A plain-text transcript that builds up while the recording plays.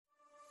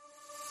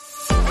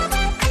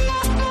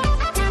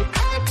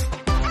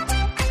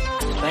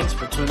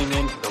tuning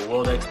in to the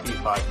World XP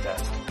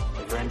podcast.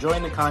 If you're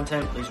enjoying the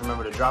content, please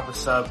remember to drop a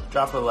sub,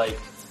 drop a like,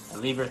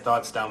 and leave your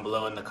thoughts down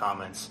below in the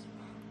comments.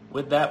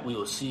 With that, we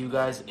will see you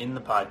guys in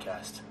the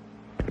podcast.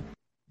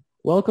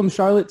 Welcome,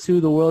 Charlotte, to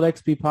the World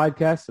XP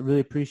podcast. I really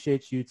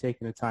appreciate you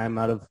taking the time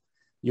out of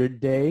your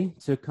day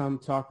to come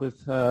talk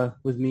with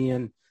me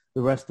and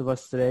the rest of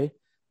us today.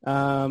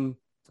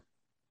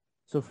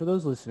 So for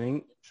those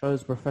listening,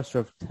 Charlotte's a professor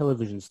of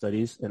television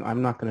studies, and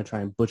I'm not going to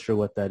try and butcher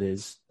what that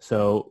is.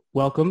 So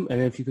welcome,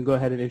 and if you can go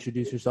ahead and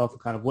introduce yourself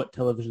and kind of what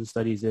television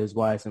studies is,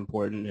 why it's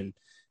important, and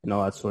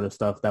all that sort of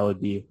stuff, that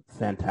would be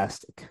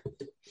fantastic.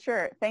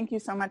 Sure. Thank you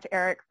so much,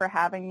 Eric, for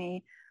having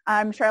me.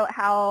 I'm Charlotte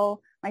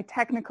Howell. My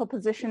technical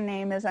position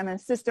name is I'm an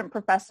assistant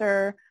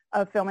professor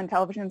of film and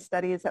television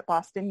studies at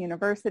Boston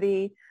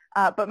University,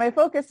 but my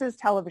focus is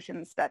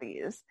television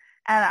studies.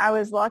 And I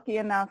was lucky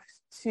enough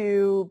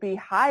to be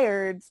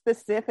hired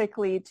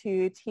specifically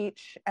to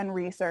teach and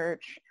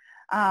research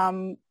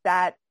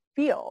that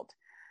field.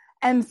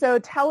 And so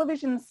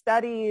television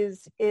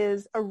studies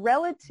is a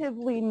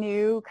relatively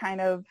new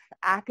kind of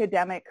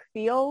academic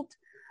field.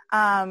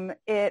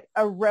 It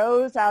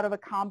arose out of a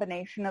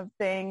combination of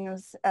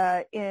things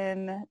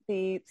in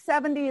the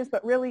 70s,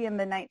 but really in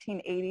the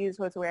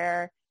 1980s was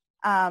where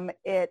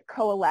it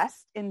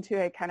coalesced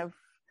into a kind of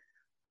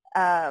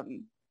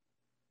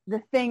the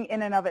thing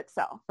in and of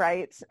itself,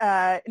 right?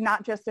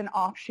 Not just an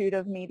offshoot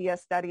of media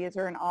studies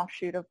or an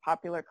offshoot of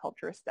popular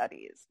culture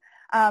studies.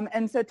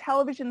 And so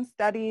television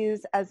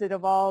studies, as it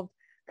evolved,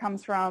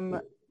 comes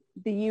from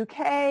the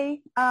UK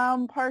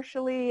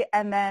partially,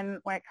 and then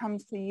when it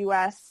comes to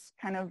US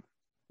kind of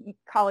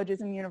colleges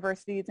and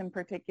universities in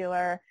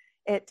particular,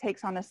 it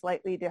takes on a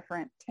slightly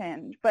different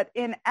tinge. But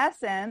in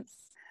essence,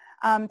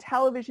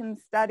 television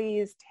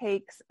studies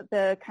takes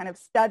the kind of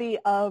study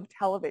of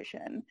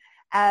television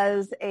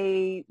as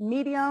a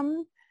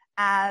medium,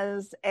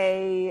 as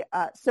a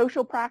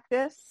social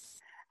practice,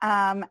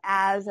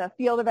 as a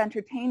field of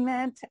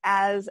entertainment,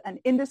 as an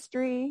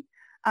industry,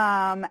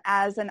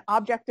 as an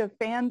object of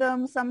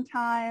fandom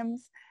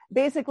sometimes,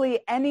 basically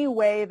any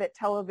way that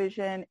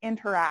television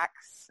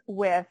interacts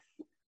with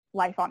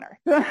life on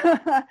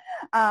Earth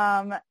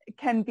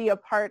can be a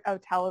part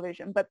of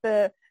television. But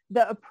the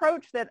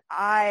approach that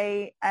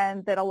I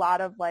and that a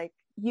lot of like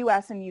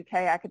US and UK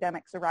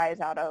academics arise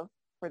out of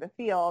for the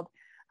field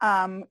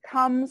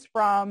comes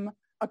from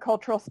a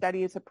cultural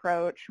studies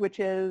approach, which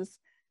is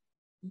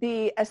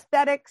the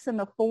aesthetics and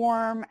the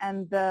form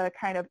and the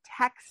kind of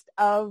text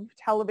of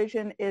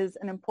television is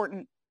an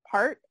important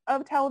part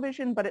of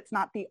television, but it's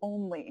not the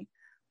only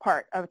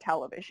part of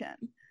television,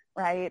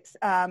 right?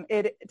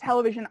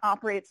 Television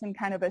operates in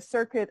kind of a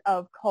circuit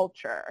of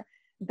culture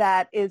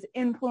that is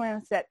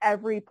influenced at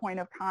every point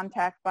of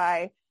contact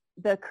by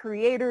the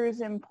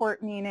creators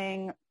import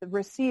meaning, the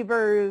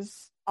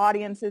receivers,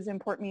 audiences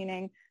import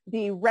meaning,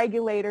 the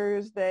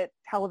regulators that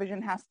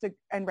television has to,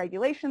 and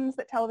regulations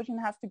that television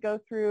has to go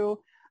through,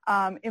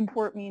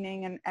 import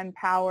meaning and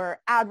power,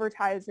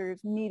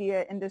 advertisers,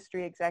 media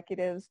industry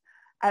executives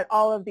at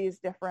all of these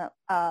different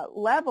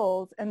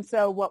levels. And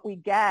so what we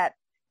get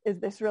is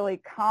this really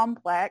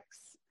complex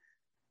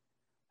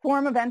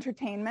form of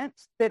entertainment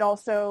that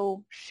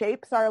also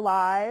shapes our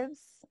lives,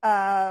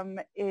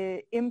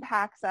 it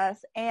impacts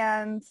us,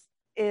 and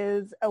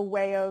is a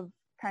way of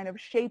kind of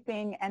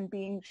shaping and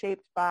being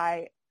shaped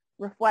by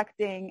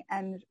reflecting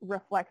and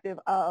reflective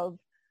of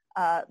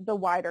the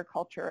wider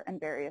culture and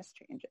various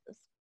changes.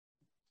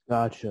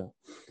 Gotcha.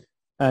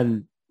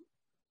 And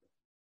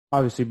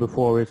obviously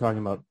before we were talking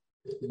about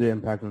the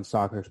impact on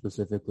soccer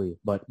specifically,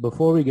 but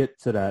before we get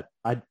to that,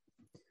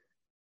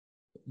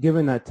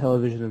 given that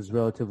television is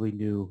relatively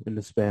new in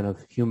the span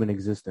of human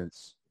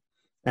existence,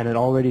 and it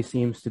already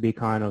seems to be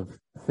kind of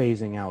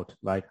phasing out.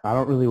 Like, I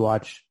don't really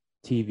watch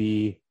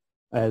TV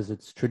as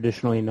it's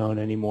traditionally known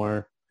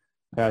anymore.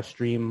 I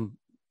stream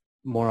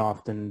more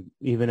often,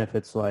 even if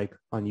it's like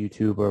on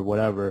YouTube or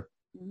whatever.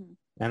 Mm-hmm.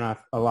 And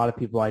a lot of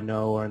people I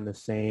know are in the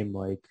same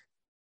like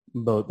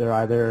boat. They're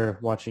either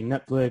watching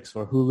Netflix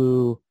or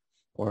Hulu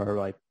or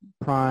like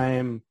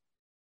Prime.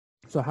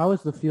 So how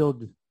is the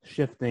field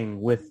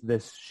shifting with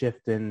this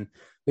shift in,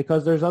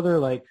 because there's other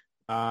like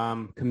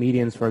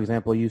comedians, for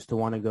example, used to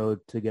want to go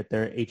to get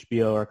their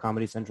HBO or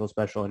Comedy Central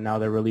special, and now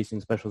they're releasing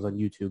specials on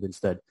YouTube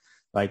instead.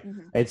 Like,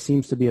 mm-hmm. It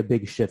seems to be a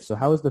big shift. So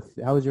how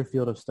is your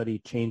field of study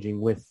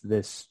changing with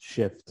this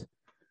shift?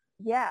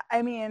 Yeah,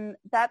 I mean,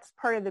 that's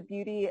part of the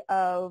beauty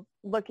of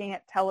looking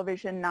at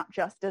television, not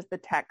just as the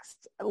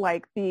text,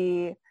 like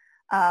the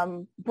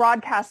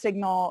broadcast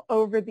signal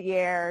over the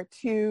air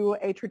to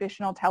a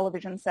traditional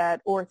television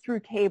set or through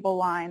cable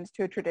lines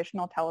to a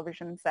traditional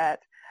television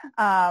set.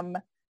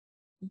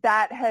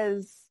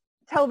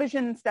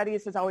 Television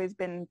studies has always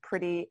been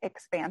pretty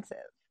expansive.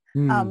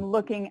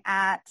 Looking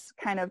at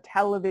kind of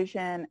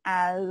television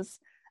as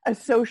a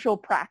social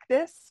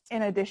practice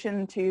in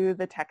addition to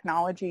the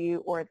technology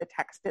or the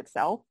text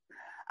itself.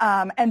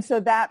 And so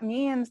that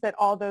means that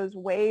all those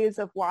ways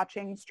of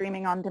watching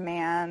streaming on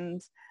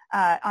demand,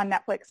 on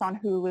Netflix, on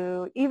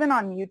Hulu, even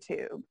on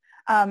YouTube,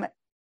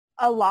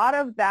 a lot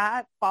of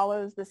that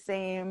follows the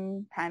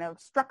same kind of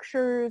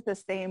structures, the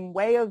same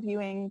way of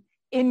viewing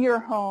in your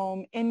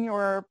home, in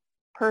your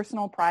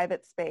personal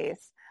private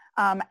space,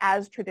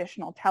 as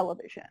traditional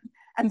television.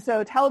 And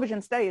so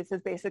television studies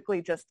has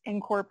basically just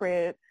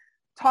incorporated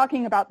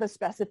talking about the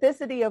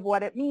specificity of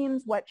what it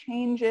means, what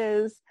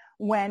changes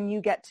when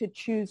you get to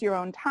choose your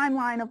own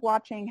timeline of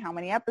watching, how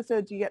many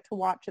episodes you get to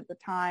watch at the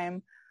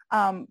time,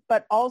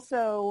 but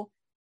also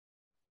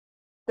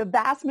the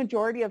vast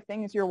majority of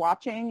things you're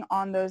watching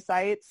on those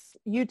sites,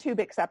 YouTube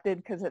accepted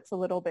because it's a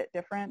little bit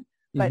different,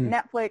 but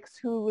Netflix,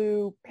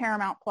 Hulu,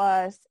 Paramount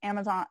Plus,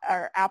 Amazon,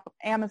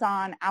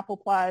 Apple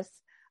Plus,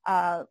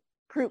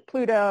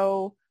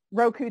 Pluto,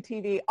 Roku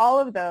TV, all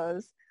of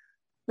those,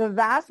 the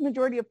vast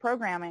majority of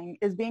programming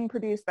is being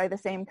produced by the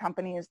same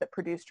companies that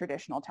produce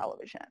traditional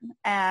television.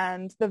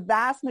 And the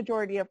vast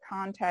majority of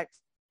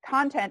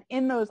content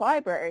in those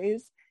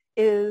libraries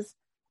is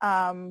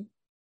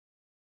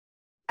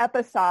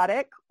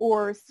episodic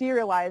or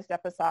serialized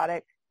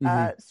episodic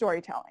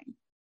storytelling,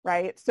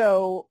 right?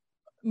 So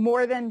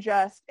more than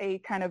just a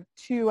kind of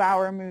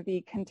 2-hour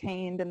movie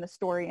contained and the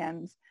story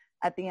ends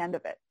at the end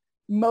of it.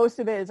 Most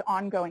of it is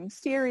ongoing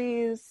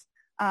series,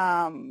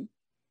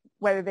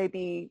 whether they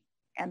be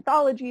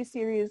anthology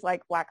series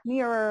like Black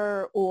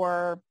Mirror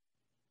or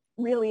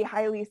really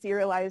highly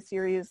serialized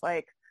series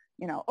like,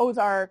 you know,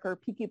 Ozark or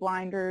Peaky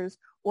Blinders,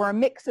 or a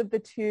mix of the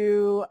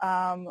two,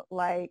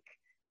 like,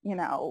 you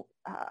know,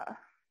 I'm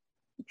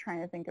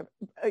trying to think of,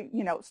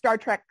 you know, Star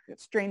Trek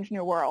Strange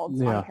New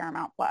Worlds on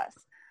Paramount Plus,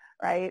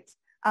 right?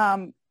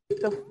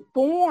 The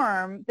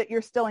form that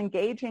you're still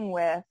engaging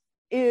with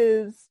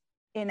is,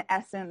 in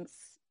essence,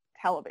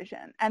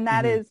 television. And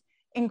that is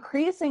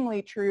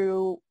increasingly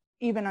true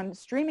even on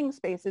streaming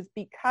spaces,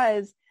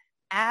 because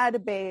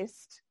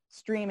ad-based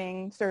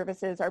streaming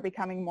services are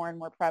becoming more and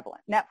more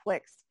prevalent.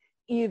 Netflix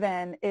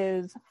even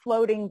is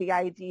floating the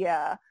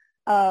idea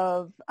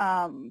of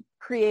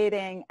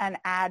creating an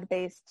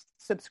ad-based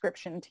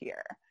subscription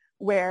tier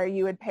where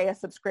you would pay a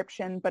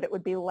subscription, but it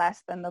would be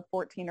less than the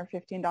 $14 or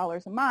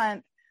 $15 a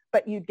month,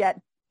 but you'd get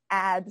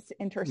ads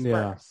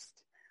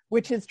interspersed,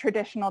 which is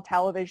traditional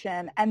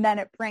television. And then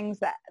it brings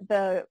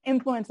the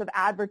influence of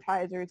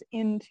advertisers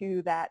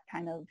into that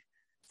kind of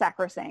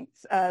sacrosanct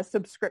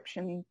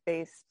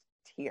subscription-based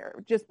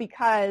tier, just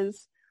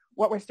because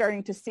what we're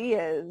starting to see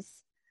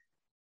is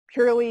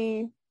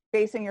purely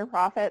basing your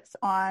profits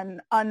on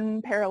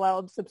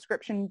unparalleled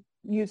subscription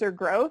user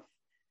growth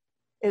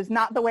is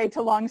not the way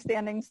to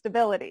long-standing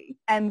stability.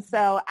 And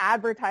so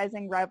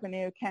advertising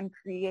revenue can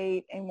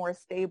create a more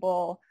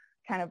stable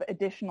kind of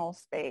additional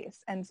space.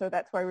 And so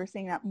that's why we're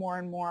seeing that more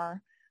and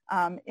more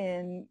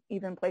in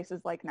even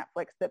places like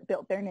Netflix that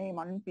built their name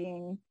on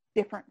being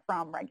different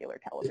from regular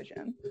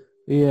television.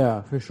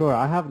 Yeah, for sure.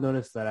 I have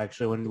noticed that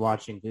actually when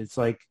watching. It's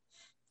like,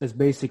 it's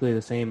basically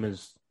the same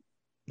as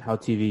how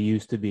TV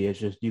used to be. It's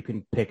just you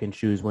can pick and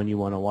choose when you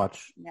want to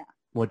watch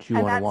what you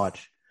want to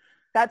watch.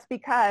 That's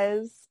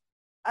because,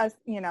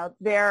 you know,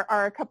 there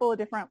are a couple of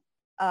different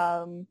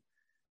kind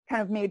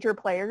of major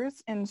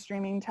players in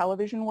streaming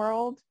television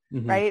world,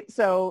 right?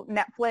 So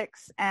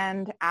Netflix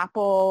and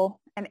Apple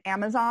and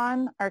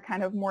Amazon are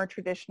kind of more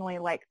traditionally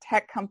like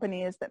tech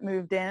companies that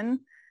moved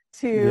in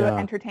to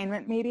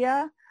entertainment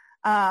media.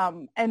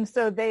 And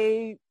so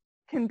they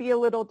can be a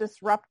little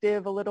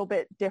disruptive, a little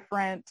bit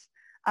different,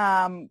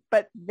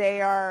 but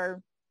they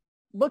are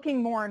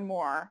looking more and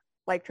more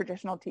like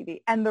traditional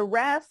TV. And the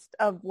rest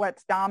of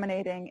what's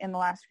dominating in the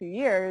last few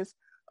years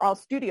are all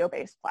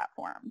studio-based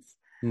platforms.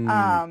 You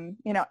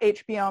know,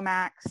 HBO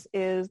Max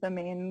is the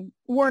main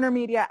Warner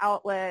Media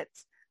outlet,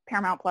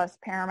 Paramount Plus,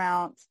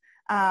 Paramount.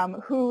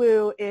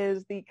 Hulu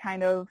is the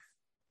kind of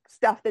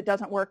stuff that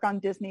doesn't work on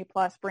Disney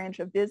Plus branch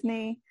of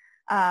Disney.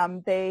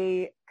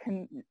 They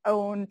can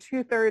own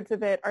 2/3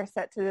 of it, are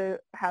set to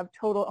have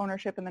total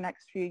ownership in the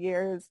next few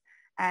years,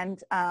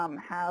 and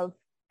have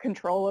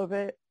control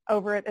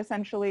over it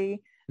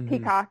essentially.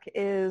 Peacock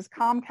is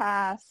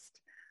Comcast,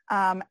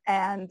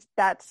 and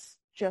that's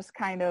just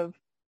kind of,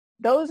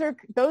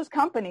 those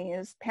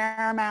companies,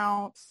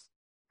 Paramount,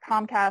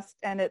 Comcast,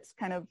 and it's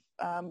kind of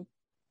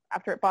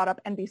after it bought up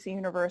NBC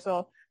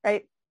Universal,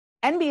 right?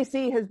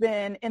 NBC has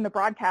been in the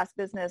broadcast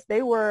business.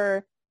 They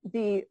were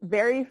the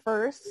very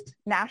first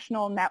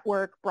national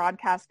network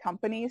broadcast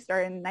company,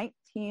 started in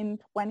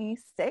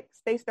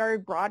 1926. They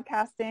started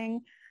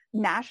broadcasting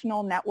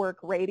national network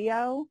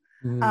radio.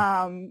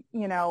 You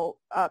know,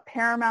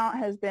 Paramount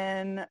has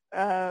been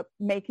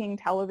making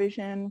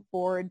television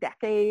for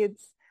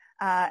decades.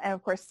 And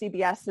of course,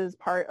 CBS is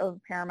part of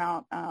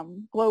Paramount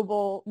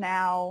Global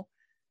now.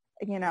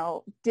 You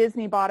know,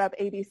 Disney bought up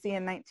ABC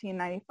in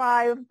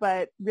 1995,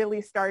 but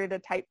really started a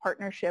tight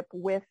partnership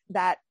with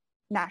that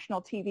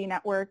national TV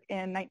network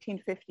in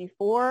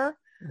 1954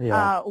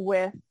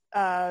 with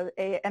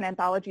an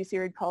anthology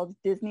series called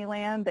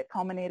Disneyland that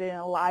culminated in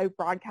a live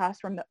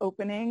broadcast from the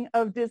opening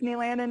of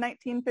Disneyland in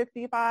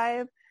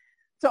 1955.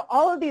 So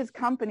all of these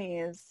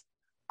companies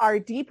are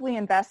deeply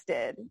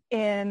invested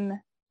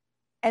in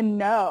and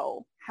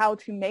know how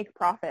to make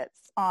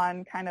profits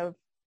on kind of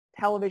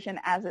television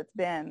as it's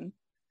been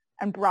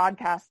and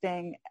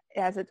broadcasting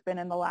as it's been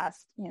in the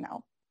last,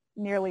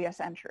 nearly a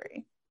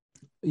century.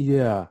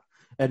 Yeah,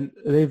 and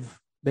they've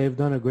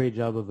done a great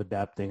job of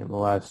adapting in the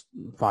last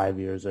 5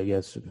 years, I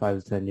guess,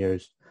 5 to 10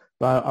 years.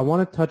 But I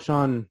want to touch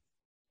on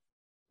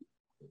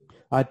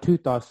two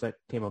thoughts that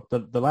came up.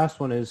 The last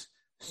one is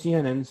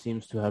CNN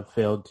seems to have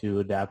failed to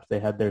adapt. They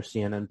had their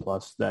CNN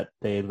Plus that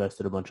they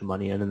invested a bunch of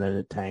money in, and then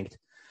it tanked.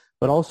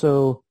 But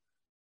also,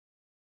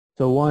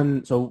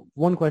 so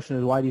one question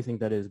is, why do you think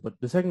that is? But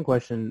the second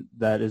question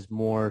that is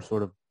more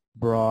sort of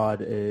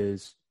broad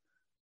is,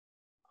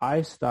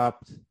 I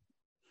stopped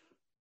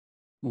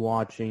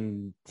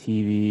watching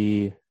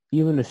TV,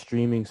 even the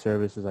streaming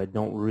services I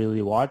don't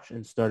really watch,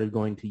 and started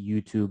going to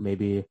YouTube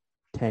maybe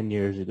 10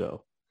 years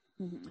ago.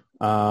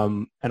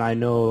 Mm-hmm. And I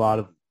know a lot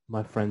of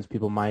my friends,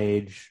 people my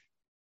age,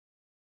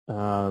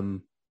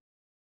 have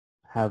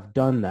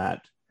done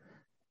that.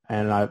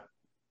 And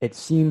it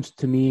seems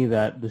to me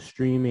that the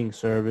streaming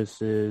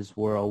services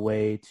were a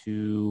way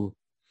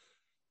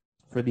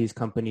for these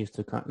companies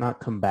to not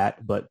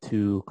combat, but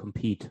to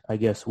compete, I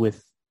guess,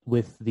 with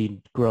the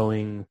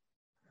growing.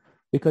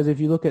 Because if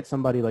you look at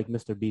somebody like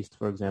Mr. Beast,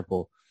 for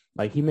example,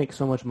 like he makes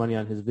so much money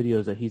on his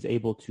videos that he's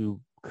able to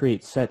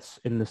create sets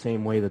in the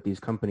same way that these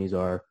companies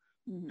are.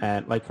 Mm-hmm.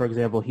 And like, for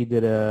example, he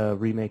did a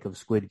remake of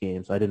Squid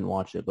Games. I didn't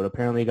watch it, but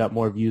apparently it got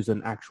more views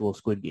than actual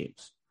Squid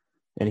Games.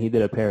 And he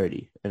did a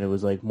parody, and it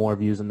was like more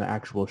views than the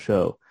actual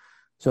show.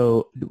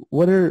 So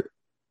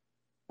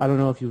I don't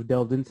know if you've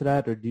delved into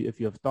that, or if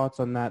you have thoughts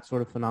on that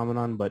sort of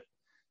phenomenon, but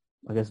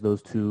I guess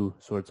those two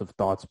sorts of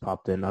thoughts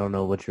popped in. I don't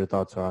know what your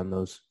thoughts are on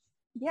those.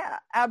 Yeah,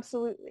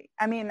 absolutely.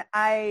 I mean,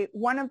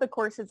 one of the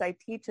courses I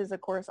teach is a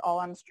course all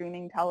on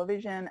streaming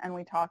television, and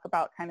we talk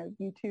about kind of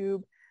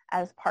YouTube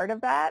as part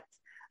of that.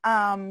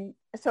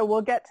 So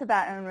we'll get to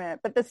that in a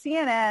minute. But the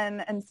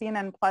CNN and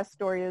CNN Plus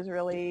story is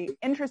really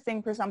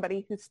interesting for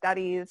somebody who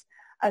studies,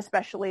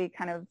 especially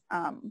kind of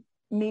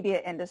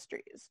media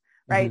industries,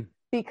 right? Mm-hmm.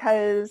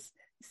 Because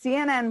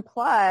CNN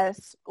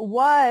Plus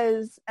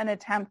was an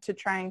attempt to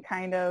try and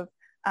kind of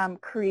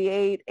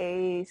create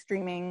a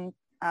streaming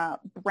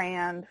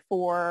brand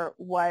for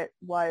what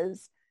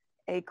was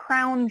a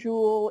crown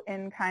jewel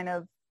in kind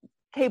of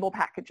cable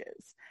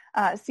packages.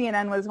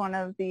 CNN was one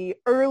of the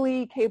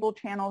early cable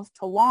channels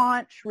to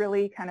launch,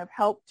 really kind of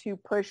helped to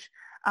push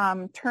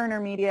Turner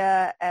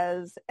Media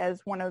as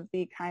one of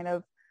the kind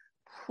of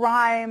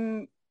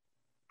primary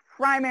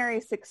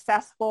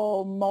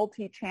successful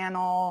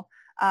multi-channel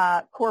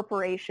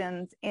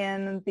corporations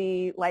in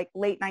the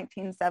late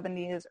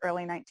 1970s,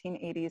 early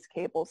 1980s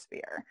cable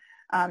sphere.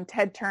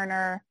 Ted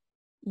Turner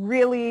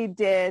really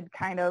did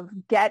kind of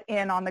get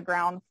in on the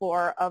ground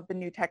floor of the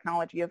new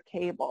technology of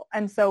cable.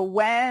 And so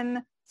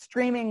when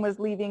streaming was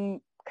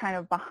leaving kind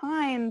of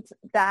behind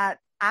that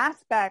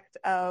aspect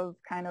of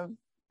kind of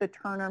the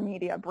Turner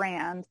Media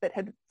brand that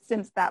had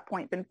since that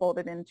point been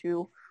folded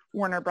into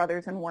Warner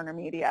Brothers and Warner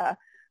Media,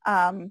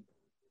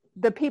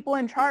 the people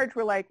in charge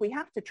were like, we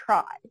have to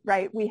try,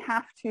 right? We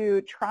have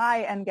to try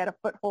and get a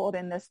foothold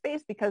in this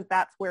space because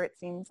that's where it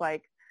seems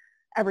like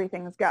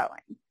everything's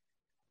going.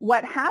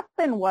 What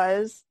happened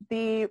was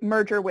the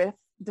merger with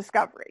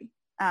Discovery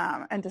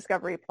and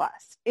Discovery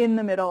Plus in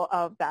the middle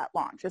of that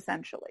launch,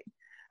 essentially.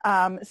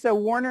 So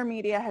Warner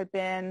Media had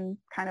been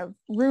kind of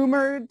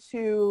rumored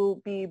to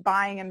be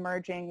buying and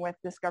merging with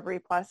Discovery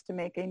Plus to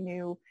make a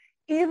new,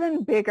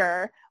 even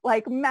bigger,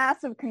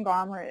 massive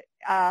conglomerate,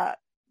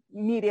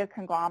 media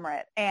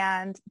conglomerate.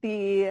 And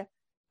the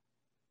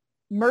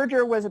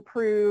merger was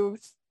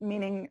approved,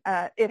 meaning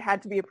it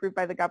had to be approved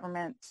by the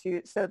government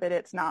so that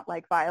it's not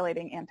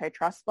violating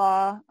antitrust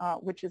law,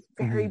 which is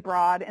very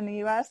broad in the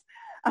U.S.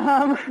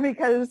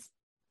 Because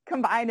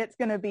combined, it's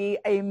going to be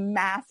a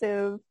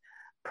massive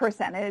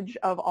percentage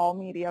of all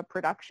media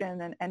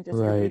production and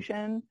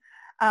distribution.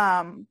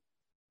 Right.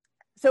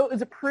 So it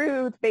was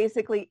approved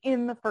basically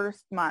in the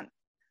first month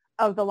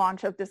of the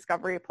launch of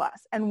Discovery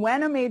Plus. And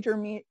when a major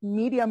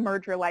media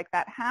merger like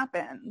that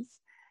happens,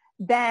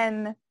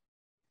 then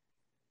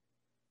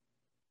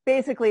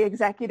basically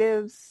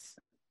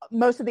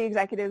most of the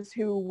executives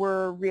who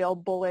were real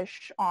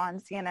bullish on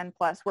CNN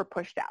Plus were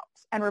pushed out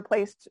and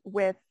replaced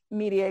with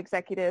media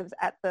executives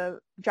at the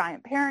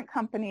giant parent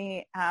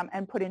company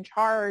and put in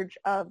charge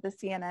of the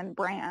CNN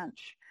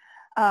branch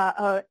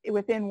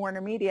within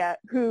Warner Media,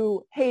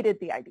 who hated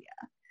the idea.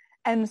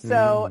 And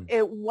so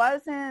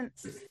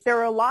there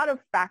were a lot of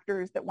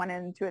factors that went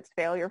into its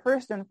failure.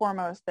 First and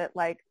foremost, that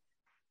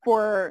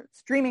for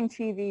streaming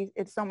TV,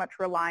 it's so much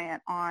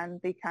reliant on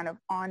the kind of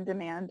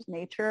on-demand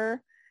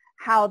nature.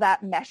 How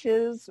that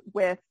meshes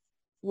with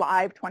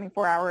live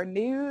 24-hour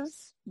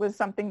news was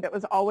something that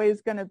was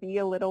always going to be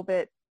a little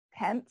bit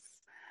tense.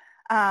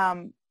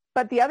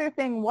 But the other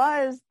thing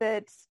was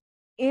that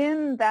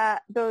in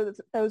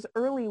those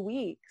early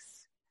weeks,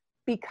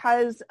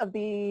 because of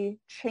the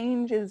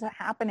changes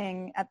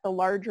happening at the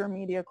larger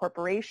media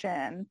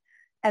corporation,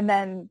 and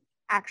then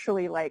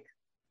actually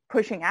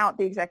pushing out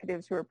the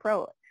executives who were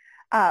pro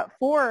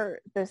for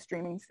the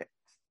streaming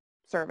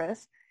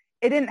service,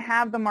 it didn't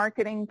have the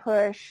marketing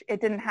push.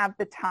 It didn't have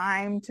the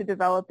time to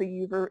develop a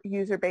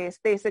user base.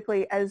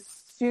 Basically, as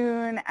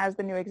soon as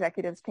the new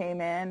executives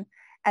came in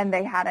and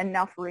they had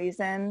enough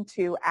reason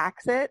to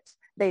axe it,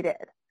 they did.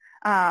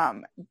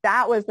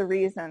 That was the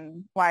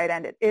reason why it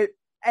ended.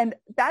 And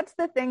that's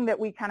the thing that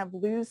we kind of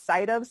lose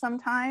sight of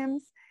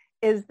sometimes,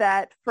 is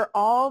that for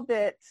all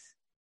that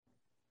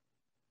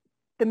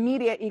the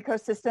media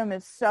ecosystem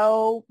is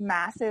so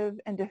massive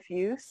and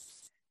diffuse,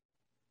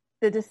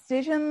 the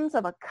decisions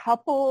of a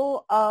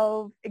couple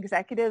of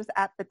executives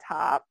at the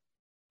top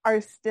are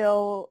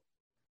still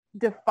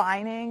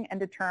defining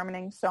and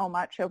determining so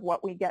much of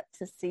what we get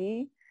to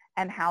see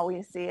and how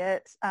we see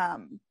it,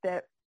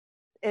 that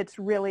it's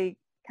really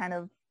kind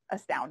of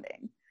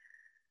astounding.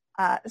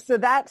 So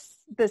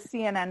that's the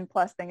CNN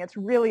Plus thing. It's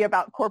really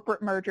about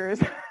corporate mergers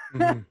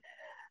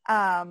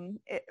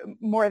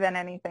more than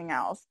anything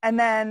else. And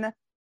then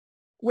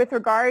with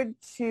regard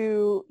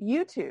to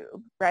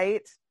YouTube,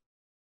 right?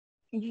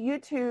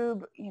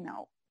 YouTube,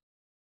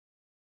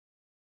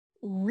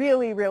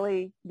 really,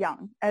 really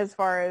young as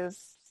far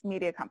as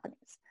media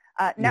companies.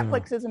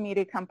 Netflix is a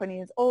media company.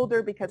 It's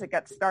older because it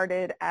got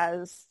started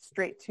as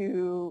straight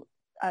to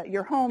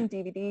your home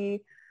DVD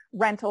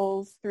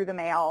rentals through the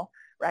mail,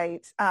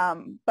 right?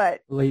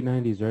 But late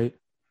 90s, right?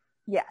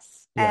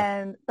 Yes.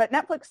 Yeah. But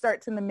Netflix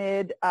starts in the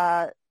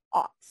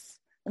mid-aughts,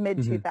 the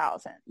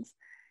mid-2000s.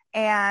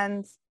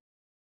 And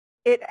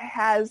it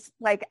has,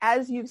 like,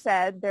 as you've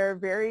said, there are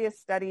various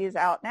studies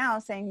out now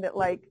saying that,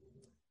 like,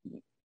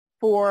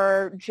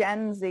 for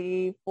Gen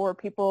Z, for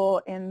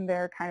people in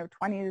their kind of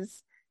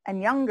 20s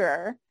and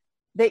younger,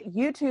 that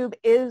YouTube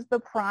is the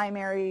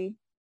primary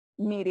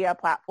media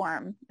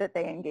platform that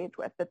they engage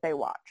with, that they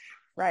watch,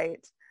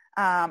 right?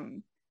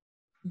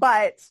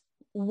 But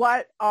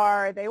what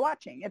are they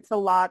watching? It's a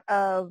lot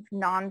of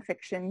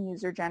nonfiction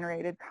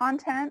user-generated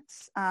content.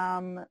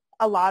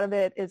 A lot of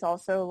it is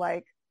also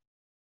like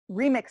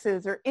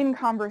remixes or in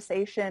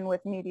conversation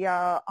with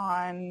media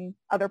on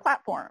other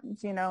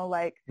platforms,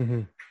 like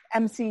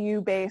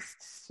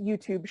MCU-based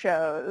YouTube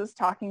shows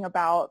talking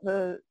about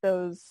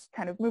those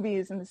kind of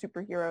movies and the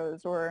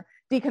superheroes, or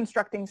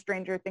deconstructing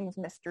Stranger Things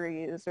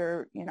mysteries,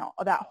 or,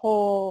 that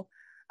whole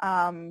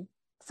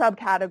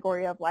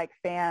subcategory of like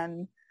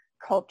fan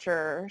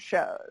culture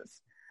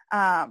shows,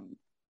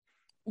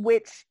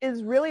 which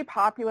is really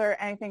popular.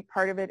 And I think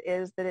part of it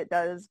is that it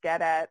does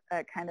get at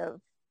a kind of,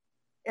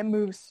 it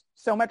moves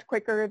so much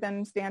quicker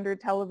than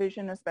standard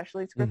television,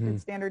 especially scripted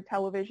standard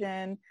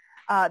television.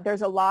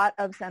 There's a lot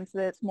of sense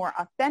that it's more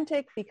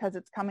authentic because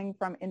it's coming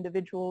from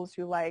individuals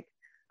who are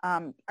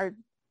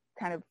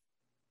kind of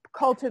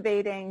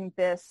cultivating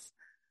this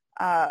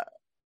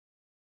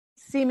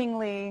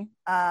seemingly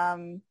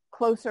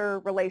closer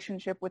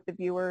relationship with the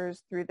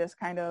viewers through this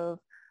kind of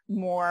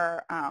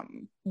more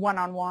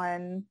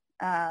one-on-one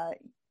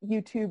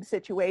YouTube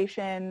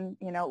situation,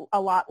 a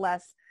lot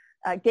less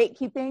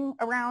gatekeeping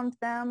around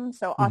them.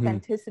 So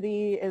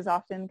authenticity is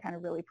often kind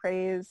of really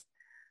praised.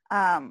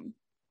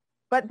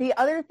 But the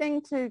other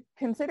thing to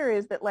consider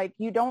is that, like,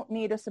 you don't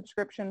need a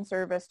subscription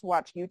service to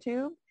watch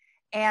YouTube.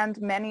 And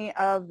many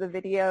of the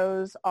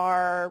videos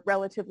are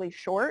relatively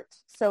short.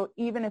 So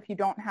even if you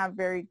don't have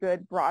very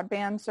good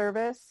broadband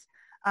service,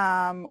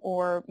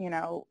 or,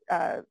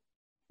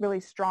 really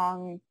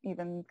strong,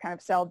 even kind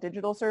of cell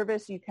digital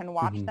service, you can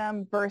watch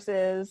them,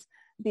 versus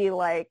the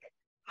like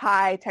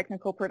high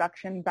technical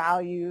production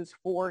values,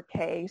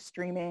 4K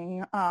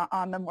streaming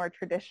on the more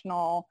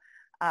traditional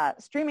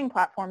streaming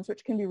platforms,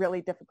 which can be really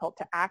difficult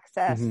to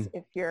access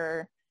if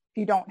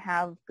you don't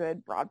have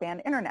good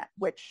broadband internet,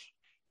 which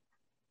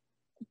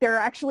there are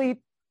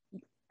actually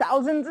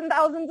thousands and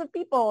thousands of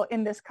people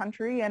in this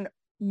country and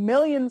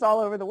millions all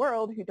over the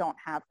world who don't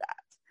have that,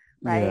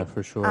 right? Yeah,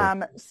 for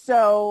sure.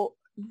 So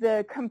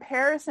the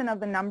comparison of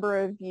the number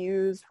of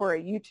views for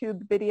a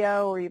YouTube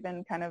video, or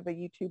even kind of a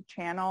YouTube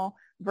channel,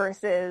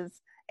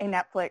 versus a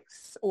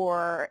Netflix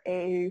or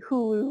a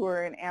Hulu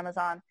or an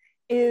Amazon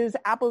is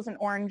apples and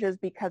oranges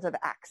because of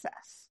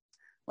access,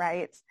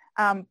 right?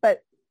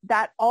 But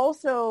that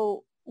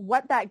also,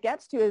 what that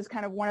gets to is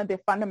kind of one of the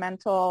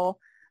fundamental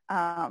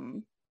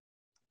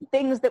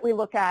things that we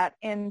look at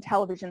in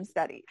television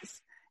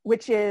studies,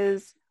 which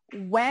is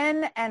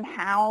when and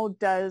how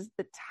does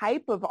the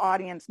type of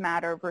audience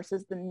matter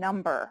versus the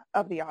number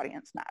of the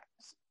audience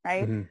matters,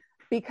 right?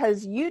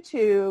 Because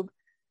YouTube,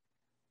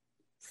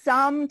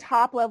 some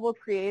top-level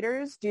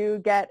creators do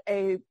get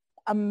a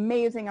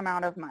amazing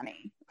amount of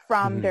money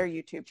from their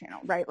YouTube channel,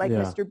 right? Like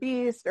Mr.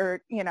 Beast,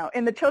 or,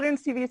 in the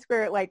children's TV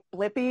sphere, like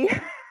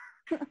Blippi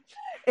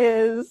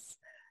is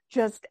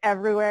just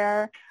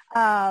everywhere.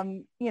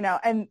 And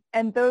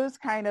those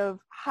kind of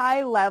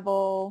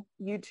high-level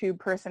YouTube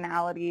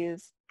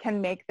personalities can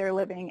make their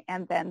living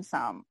and then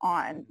some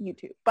on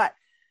YouTube. But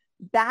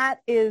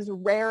that is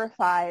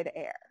rarefied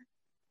air,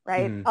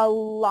 right? A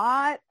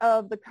lot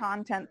of the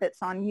content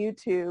that's on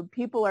YouTube,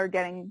 people are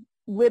getting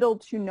little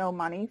to no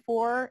money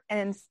for, and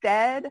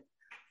instead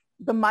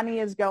the money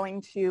is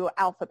going to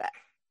Alphabet,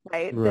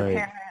 right? The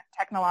parent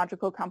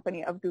technological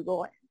company of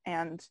Google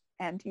and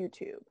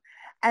YouTube.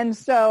 And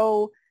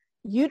so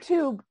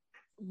YouTube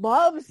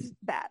loves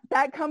that.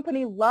 That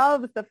company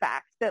loves the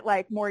fact that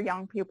like more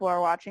young people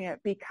are watching it,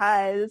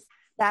 because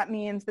that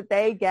means that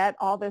they get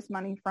all this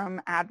money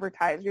from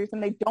advertisers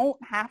and they don't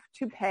have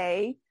to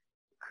pay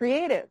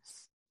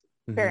creatives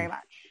very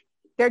much.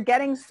 They're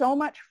getting so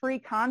much free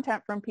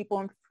content from people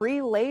and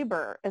free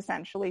labor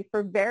essentially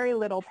for very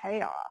little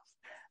payoff,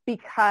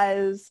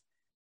 because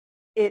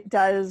it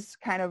does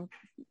kind of,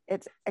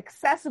 it's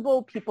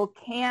accessible. People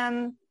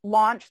can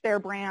launch their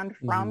brand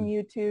from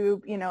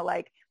YouTube, you know,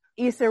 like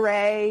Issa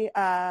Rae,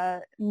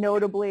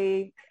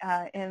 notably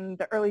in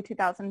the early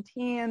 2000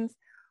 teens,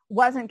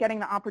 wasn't getting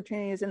the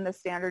opportunities in the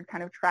standard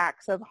kind of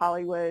tracks of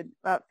Hollywood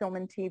film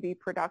and TV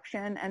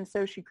production. And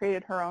so she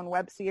created her own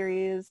web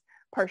series,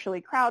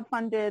 partially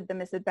crowdfunded, The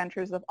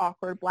Misadventures of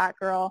Awkward Black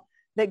Girl,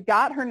 that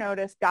got her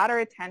notice, got her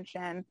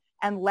attention,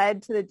 and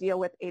led to the deal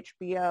with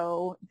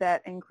HBO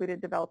that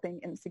included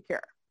developing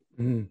Insecure,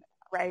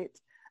 right?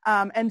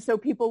 And so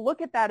people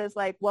look at that as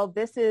like, well,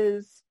 this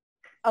is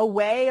a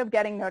way of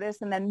getting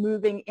noticed and then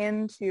moving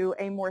into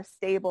a more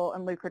stable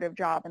and lucrative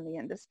job in the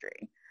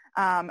industry.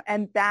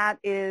 And that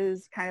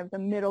is kind of the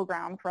middle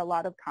ground for a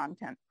lot of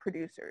content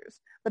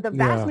producers. But the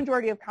vast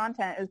majority of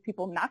content is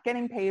people not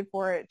getting paid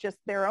for it, just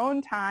their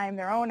own time,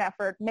 their own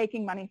effort,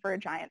 making money for a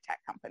giant tech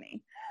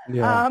company.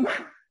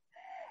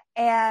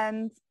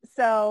 And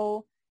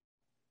so,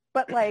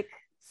 but like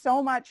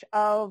so much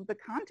of the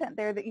content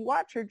there that you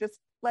watch are just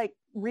like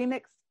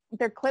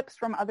they're clips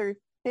from other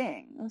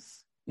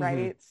things,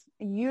 right?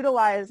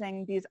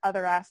 Utilizing these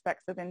other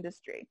aspects of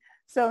industry.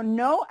 So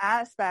no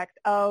aspect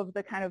of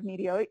the kind of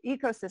media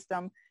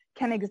ecosystem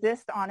can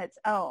exist on its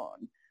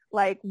own.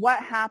 Like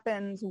what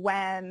happens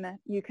when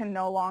you can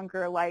no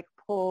longer like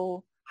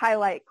pull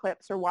highlight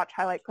clips or watch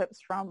highlight clips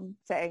from,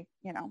 say,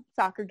 you know,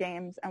 soccer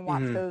games and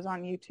watch those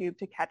on YouTube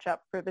to catch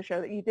up for the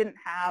show that you didn't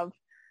have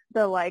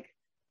the like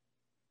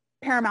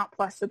Paramount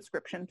Plus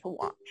subscription to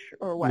watch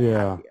or what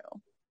have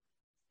you.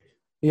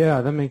 Yeah,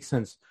 that makes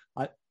sense.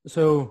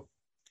 So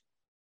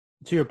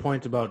to your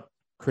point about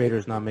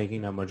creators not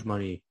making that much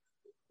money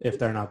if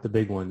they're not the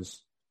big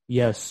ones,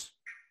 yes,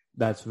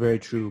 that's very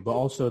true. But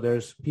also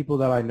there's people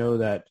that I know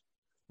that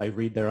like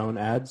read their own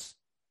ads.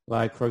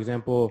 Like, for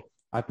example,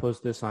 I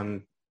post this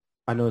on,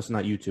 I know it's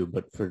not YouTube,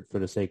 but for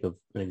the sake of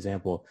an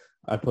example,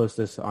 I post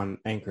this on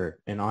Anchor.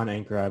 And on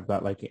Anchor, I've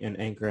got like an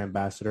Anchor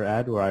ambassador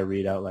ad where I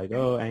read out like,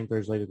 oh, Anchor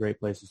is like a great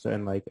place to start.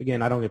 And like,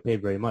 again, I don't get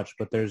paid very much,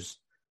 but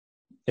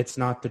it's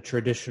not the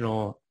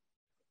traditional,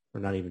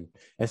 or not even,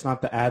 it's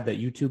not the ad that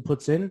YouTube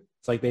puts in.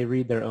 It's like they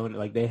read their own,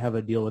 like they have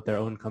a deal with their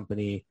own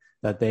company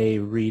that they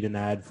read an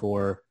ad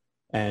for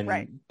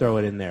and throw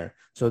it in there.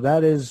 So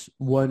that is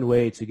one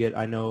way to get,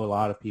 I know a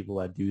lot of people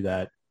that do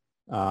that.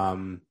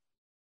 And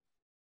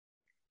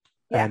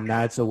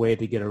that's a way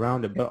to get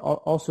around it. But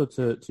also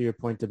to your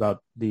point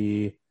about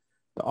the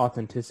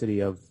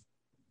authenticity of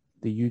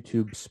the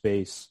YouTube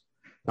space,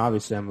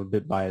 obviously I'm a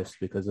bit biased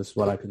because that's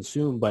what I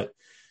consume, but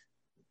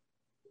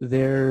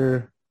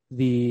the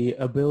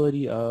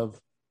ability of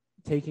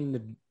taking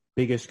the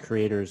biggest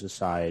creators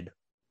aside,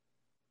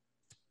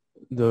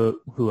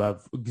 who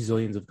have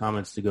gazillions of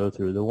comments to go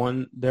through,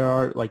 there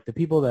are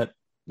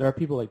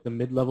people like the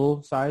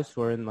mid-level size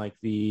who are in like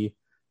the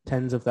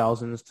tens of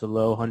thousands to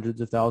low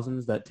hundreds of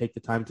thousands that take the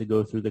time to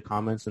go through the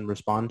comments and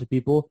respond to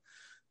people.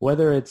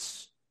 Whether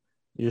it's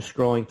you're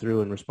scrolling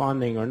through and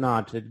responding or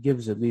not, it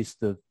gives at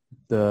least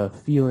the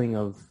feeling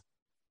of,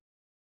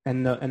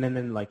 and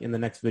then like in the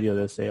next video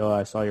they'll say, oh,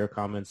 I saw your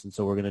comments and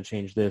so we're going to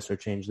change this or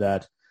change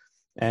that.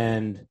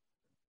 And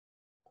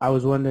I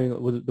was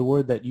wondering, the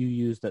word that you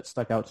used that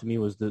stuck out to me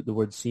was the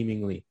word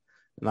seemingly.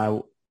 And I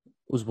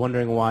was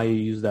wondering why you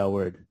used that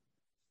word.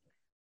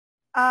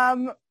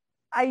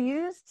 I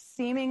used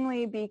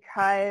seemingly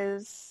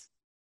because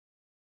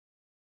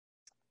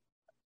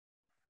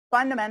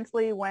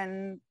fundamentally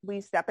when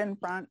we step in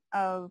front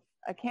of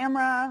a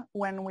camera,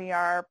 when we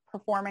are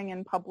performing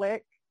in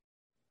public,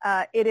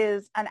 it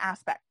is an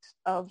aspect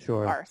of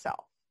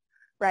ourselves,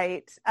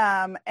 right?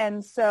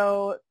 And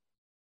so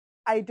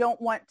I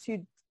don't want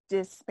to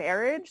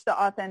disparage the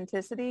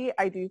authenticity.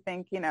 I do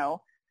think, you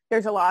know,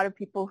 there's a lot of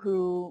people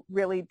who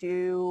really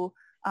do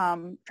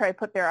try to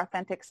put their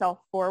authentic self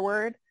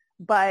forward,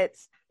 but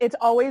it's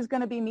always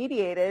going to be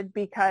mediated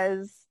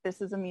because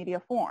this is a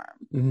media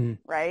form,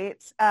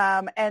 right?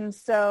 And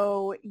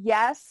so,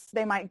 yes,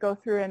 they might go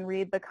through and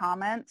read the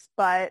comments,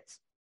 but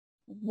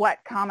what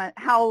comment,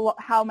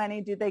 how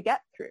many do they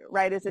get through,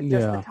 right? Is it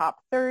just the top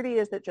 30?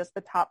 Is it just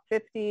the top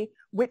 50?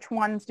 Which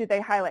ones do they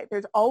highlight?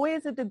 There's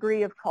always a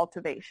degree of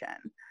cultivation,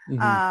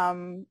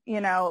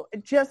 you know,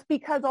 just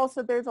because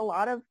also there's a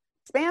lot of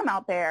spam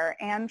out there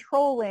and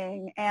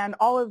trolling and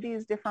all of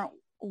these different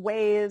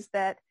ways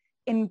that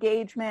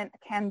engagement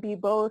can be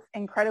both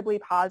incredibly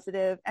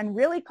positive and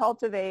really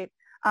cultivate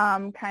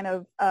kind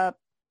of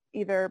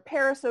either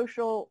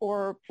parasocial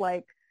or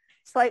like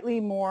slightly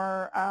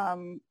more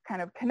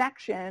kind of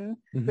connection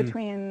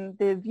between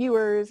the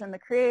viewers and the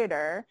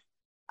creator.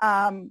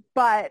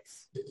 But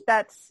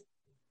that's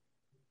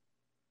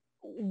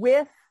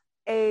with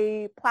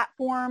a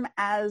platform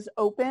as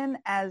open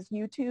as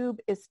YouTube,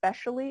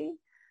 especially,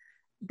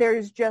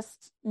 there's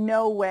just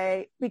no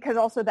way, because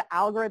also the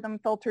algorithm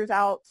filters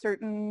out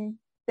certain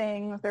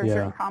things. There are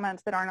certain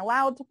comments that aren't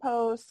allowed to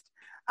post.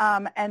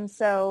 And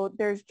so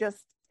there's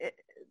just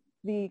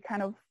the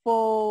kind of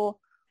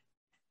full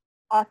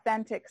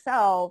authentic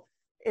self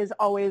is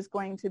always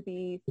going to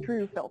be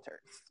through filters.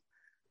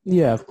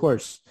 Yeah, of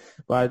course.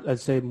 But I'd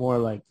say more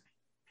like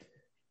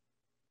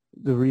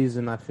the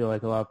reason I feel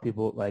like a lot of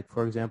people, like,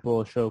 for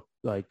example, a show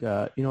like,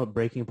 you know what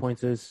Breaking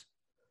Points is?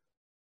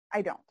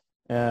 I don't.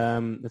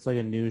 It's like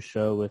a news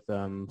show with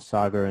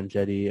Sagar and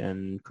Jetty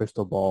and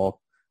Crystal Ball.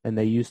 And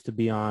they used to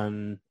be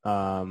on,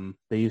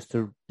 they used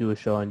to do a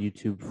show on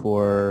YouTube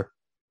for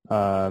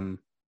The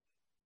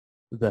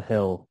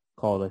Hill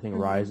called, I think,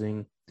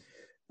 Rising.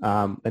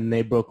 And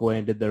they broke away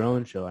and did their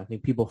own show. I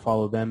think people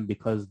follow them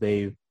because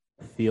they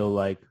feel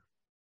like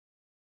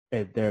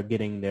they're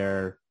getting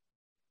their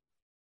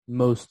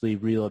mostly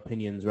real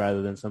opinions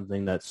rather than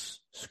something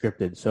that's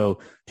scripted. So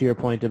to your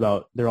point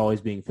about there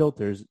always being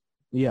filters,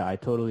 yeah, I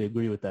totally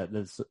agree with that.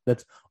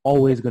 That's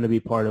always going to be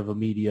part of a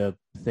media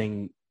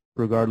thing,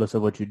 regardless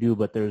of what you do.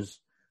 But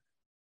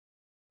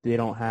they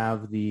don't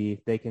have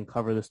they can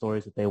cover the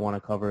stories that they want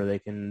to cover. They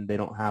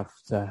don't have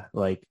to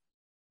like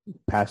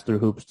pass through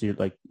hoops to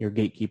like your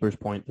gatekeeper's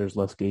point. There's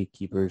less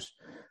gatekeepers,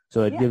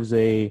 so it gives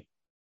I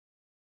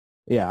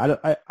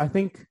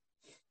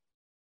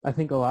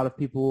think a lot of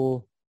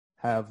people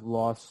have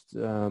lost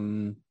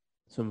some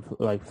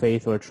like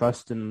faith or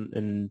trust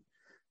in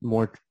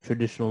more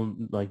traditional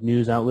like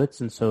news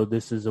outlets, and so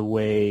this is a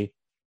way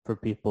for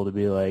people to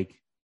be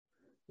like,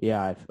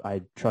 yeah,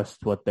 I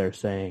trust what they're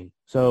saying.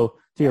 So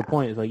to your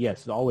point, is like,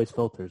 yes, it always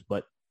filters,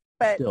 but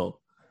still.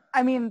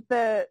 I mean,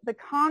 the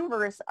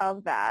converse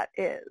of that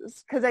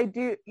is, because I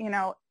do,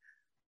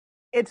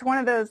 it's one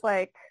of those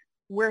like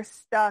we're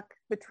stuck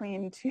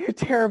between two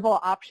terrible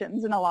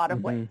options in a lot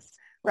of ways,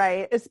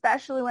 right?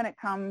 Especially when it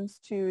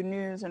comes to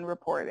news and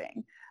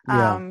reporting,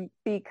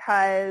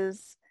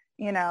 because,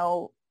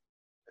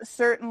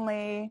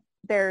 certainly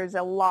there's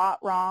a lot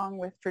wrong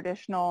with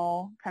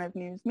traditional kind of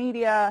news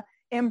media,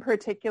 in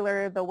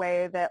particular the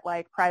way that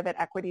like private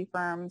equity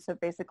firms have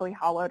basically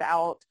hollowed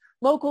out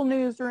local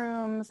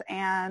newsrooms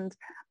and,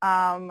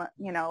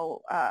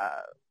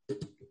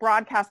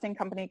 broadcasting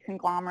company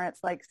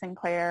conglomerates like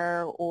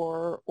Sinclair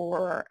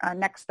or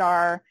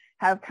Nexstar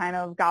have kind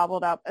of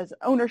gobbled up as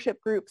ownership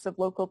groups of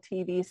local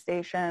TV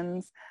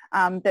stations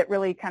that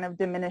really kind of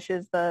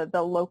diminishes the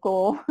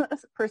local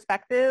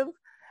perspective.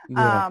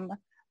 Yeah.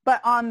 But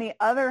on the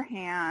other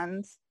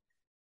hand,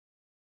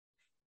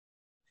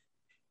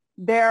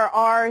 there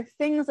are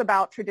things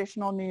about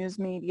traditional news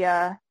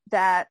media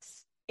that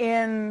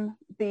in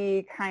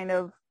the kind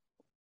of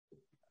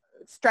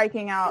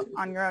striking out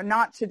on your own,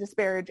 not to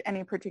disparage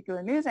any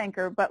particular news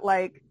anchor, but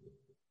like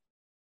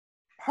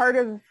part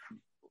of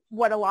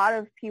what a lot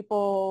of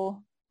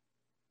people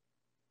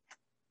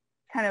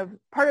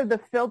part of the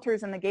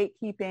filters and the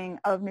gatekeeping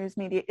of news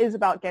media is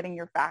about getting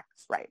your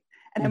facts right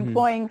and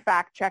employing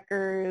fact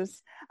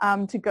checkers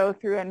to go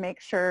through and make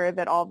sure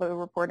that all the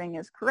reporting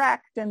is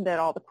correct and that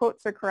all the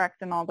quotes are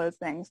correct and all those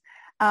things.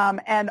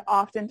 And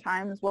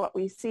oftentimes what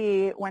we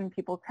see when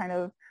people kind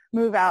of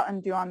move out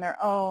and do on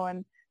their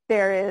own,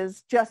 there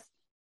is just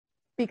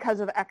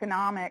because of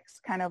economics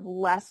kind of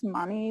less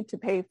money to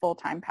pay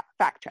full-time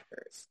fact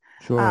checkers.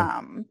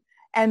 Sure.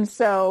 And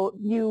so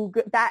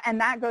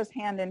that goes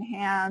hand in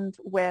hand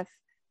with,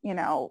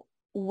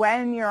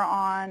 when you're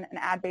on an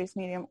ad-based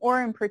medium,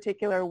 or in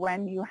particular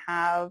when you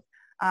have,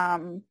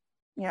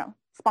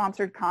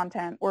 sponsored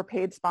content or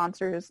paid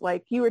sponsors,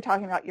 like you were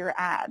talking about your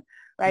ad,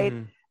 right?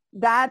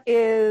 That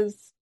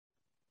is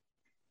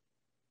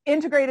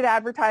integrated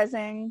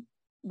advertising.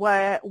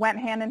 What went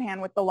hand in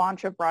hand with the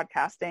launch of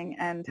broadcasting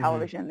and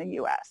television in the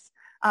U.S.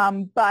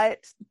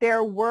 But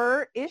there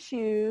were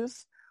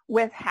issues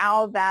with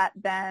how that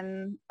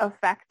then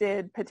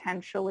affected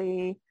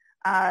potentially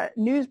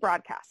news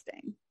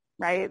broadcasting,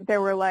 right?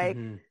 There were like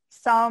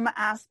some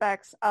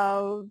aspects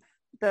of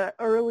the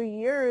early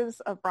years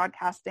of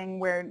broadcasting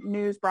where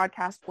news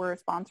broadcasts were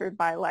sponsored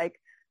by like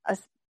a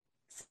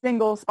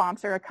single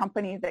sponsor, a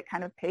company that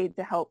kind of paid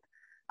to help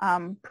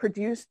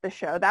produce the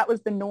show. That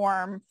was the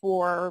norm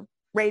for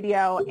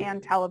radio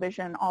and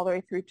television all the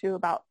way through to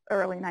about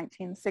early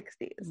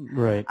 1960s.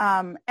 Right.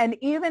 And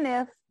even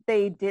if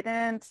they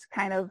didn't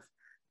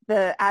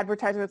the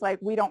advertiser was like,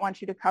 we don't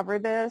want you to cover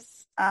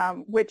this,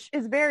 which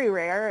is very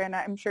rare. And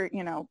I'm sure,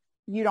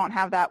 you don't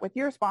have that with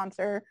your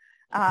sponsor.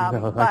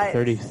 No, like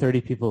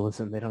 30 people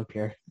listen, they don't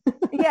care.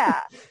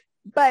 Yeah.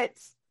 But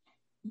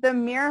the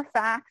mere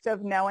fact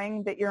of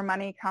knowing that your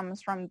money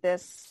comes from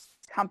this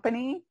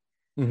company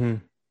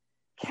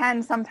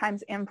can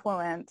sometimes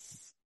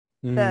influence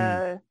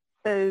the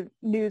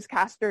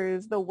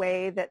newscasters, the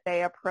way that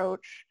they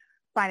approach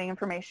finding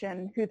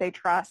information, who they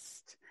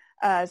trust,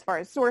 as far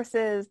as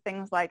sources,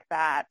 things like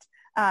that,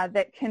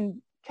 that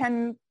can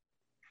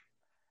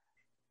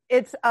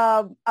it's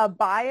a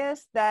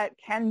bias that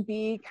can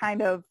be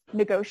kind of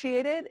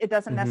negotiated. It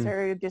doesn't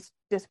necessarily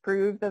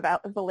disprove the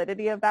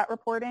validity of that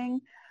reporting,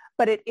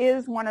 but it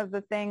is one of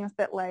the things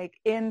that, like,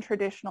 in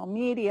traditional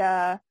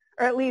media,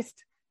 or at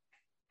least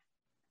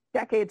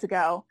decades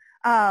ago,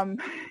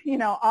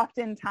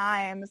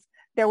 oftentimes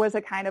there was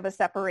a kind of a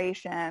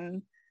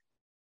separation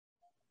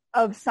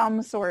of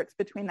some sorts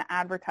between the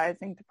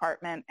advertising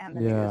department and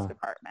the news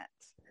department.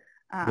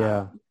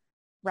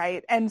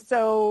 Right. And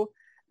so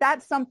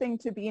that's something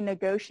to be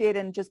negotiated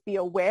and just be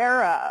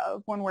aware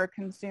of when we're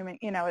consuming.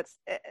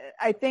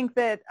 I think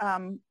that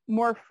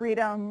more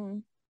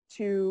freedom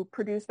to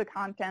produce the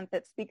content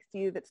that speaks to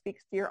you, that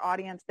speaks to your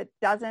audience, that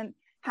doesn't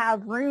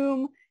have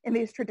room in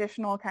these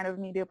traditional kind of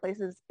media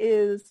places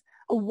is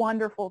a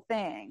wonderful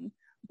thing.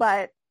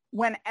 But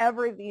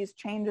whenever these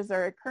changes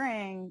are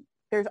occurring,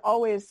 there's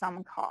always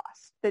some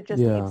cost that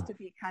just needs to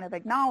be kind of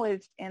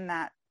acknowledged in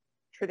that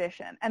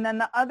tradition. And then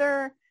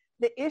the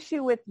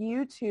issue with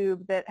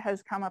YouTube that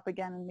has come up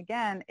again and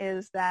again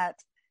is that,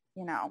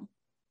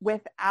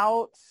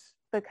 without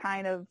the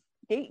kind of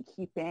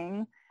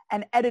gatekeeping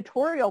and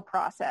editorial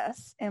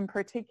process in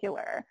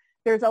particular,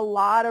 there's a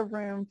lot of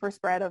room for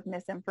spread of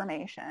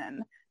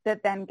misinformation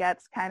that then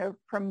gets kind of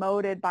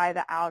promoted by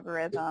the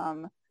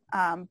algorithm,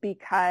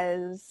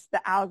 because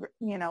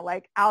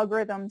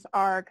algorithms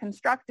are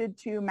constructed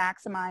to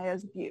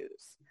maximize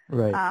views.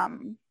 Right.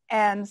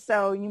 And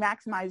so you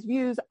maximize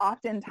views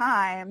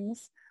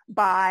oftentimes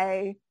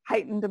by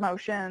heightened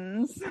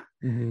emotions,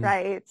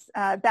 right?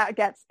 That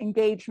gets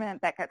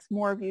engagement, that gets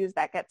more views,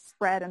 that gets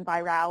spread and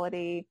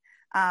virality.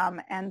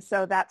 And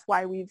so that's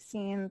why we've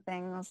seen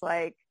things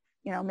like,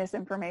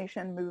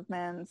 misinformation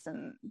movements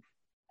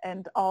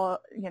and all,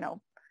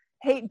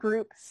 hate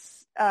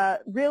groups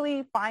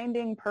really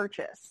finding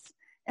purchase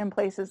in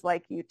places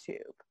like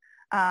YouTube.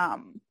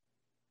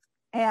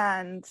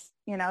 And,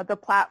 the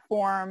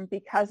platform,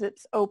 because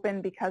it's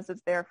open, because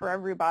it's there for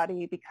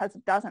everybody, because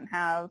it doesn't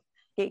have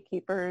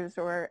gatekeepers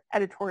or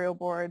editorial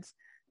boards.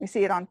 We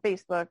see it on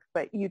Facebook,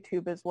 but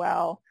YouTube as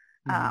well.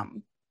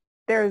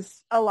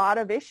 There's a lot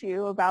of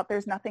issue about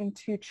there's nothing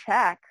to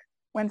check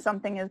when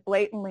something is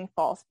blatantly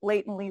false,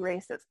 blatantly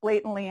racist,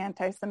 blatantly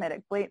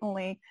anti-Semitic,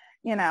 blatantly,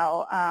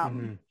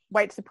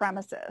 white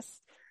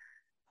supremacist.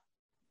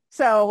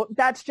 So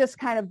that's just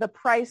kind of the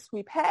price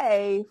we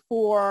pay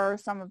for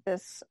some of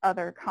this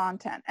other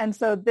content. And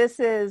so this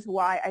is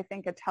why I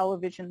think a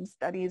television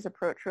studies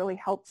approach really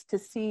helps to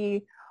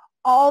see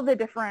all the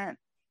different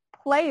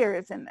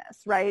players in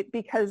this, right?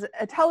 Because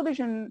a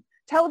television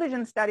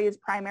studies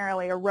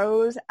primarily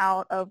arose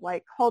out of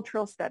like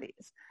cultural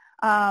studies,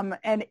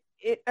 and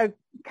a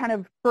kind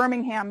of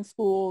Birmingham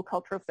School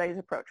cultural studies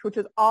approach, which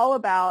is all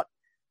about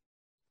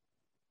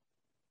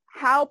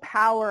how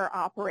power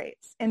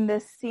operates in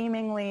this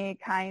seemingly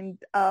kind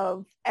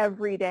of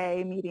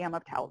everyday medium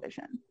of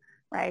television,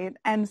 right?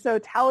 And so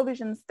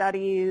television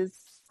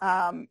studies,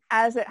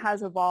 as it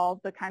has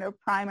evolved, the kind of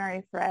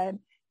primary thread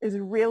is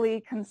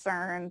really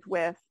concerned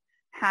with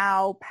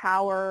how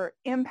power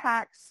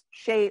impacts,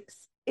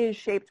 is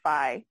shaped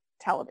by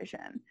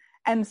television.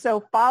 And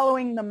so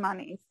following the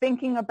money,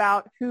 thinking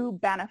about who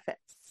benefits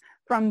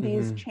from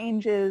these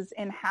changes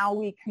in how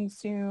we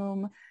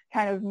consume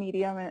kind of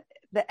medium,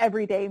 the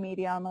everyday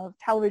medium of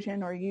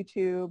television or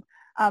YouTube,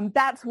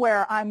 that's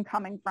where I'm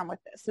coming from with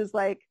this, is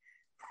like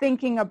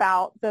thinking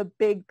about the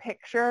big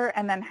picture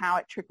and then how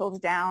it trickles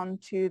down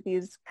to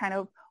these kind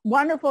of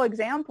wonderful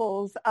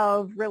examples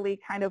of really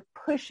kind of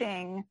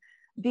pushing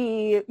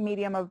the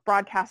medium of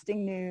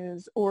broadcasting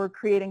news or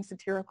creating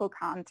satirical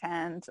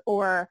content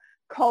or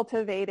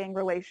cultivating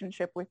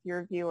relationship with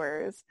your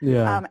viewers,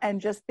 and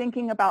just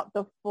thinking about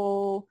the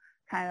full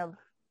kind of,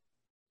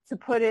 to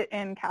put it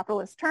in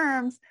capitalist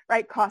terms,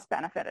 right,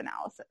 cost-benefit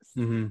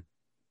analysis.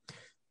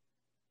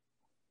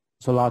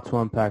 It's a lot to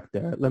unpack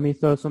there. Let me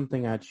throw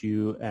something at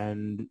you,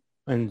 and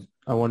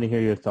I want to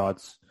hear your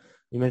thoughts.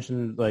 You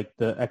mentioned like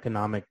the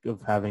economic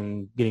of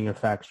getting your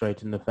facts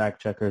right and the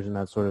fact checkers and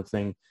that sort of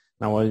thing.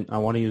 I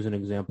want to use an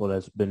example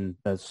that's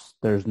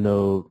there's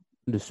no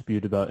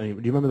dispute about. Do you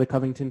remember the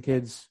Covington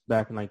kids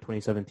back in like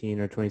 2017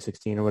 or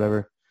 2016 or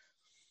whatever?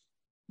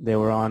 They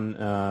were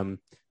on.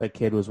 That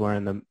kid was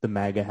wearing the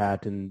MAGA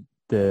hat, and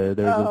there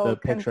was a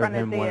picture of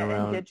him went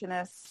around.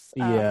 Indigenous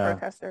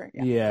protester.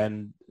 Yeah,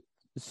 and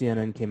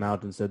CNN came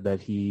out and said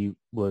that he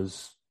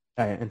was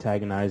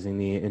antagonizing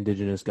the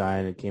indigenous guy,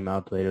 and it came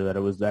out later that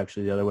it was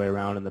actually the other way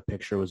around, and the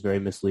picture was very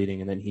misleading,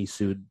 and then he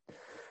sued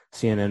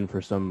CNN for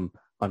some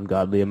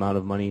ungodly amount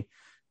of money.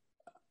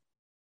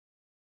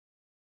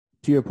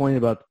 To your point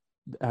about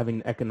having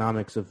the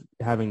economics of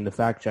having the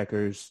fact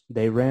checkers,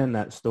 they ran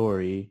that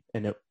story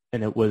and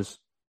it was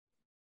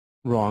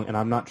wrong. And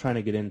I'm not trying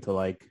to get into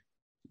like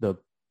the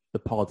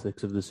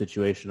politics of the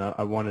situation.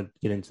 I want to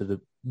get into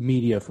the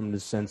media from the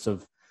sense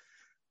of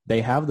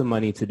they have the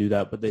money to do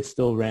that, but they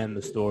still ran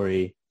the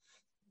story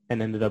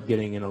and ended up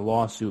getting in a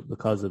lawsuit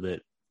because of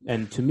it.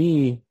 And to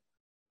me,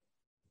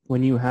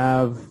 when you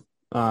have,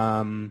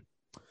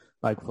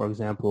 like, for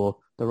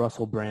example, the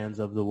Russell Brands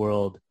of the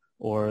world,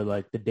 or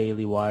like the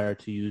Daily Wire,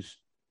 to use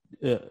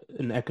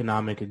an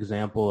economic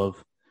example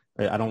of,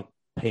 I don't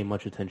pay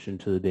much attention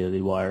to the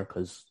Daily Wire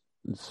because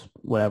it's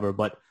whatever,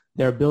 but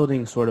they're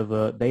building sort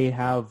of they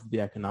have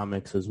the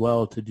economics as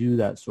well to do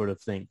that sort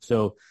of thing.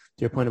 So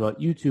to your point about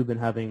YouTube and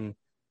having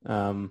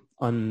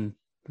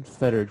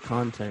unfettered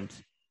content,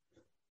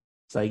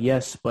 it's like,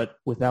 yes, but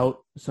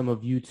without some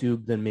of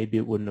YouTube, then maybe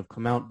it wouldn't have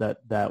come out that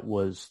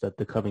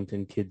the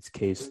Covington kids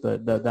case,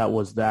 that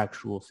was the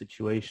actual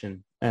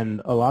situation.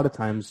 And a lot of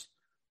times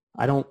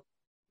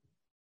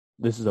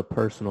this is a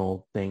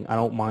personal thing. I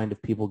don't mind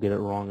if people get it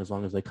wrong as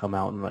long as they come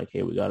out and like,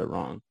 hey, we got it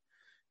wrong.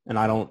 And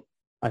I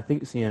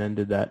think CNN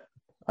did that.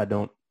 I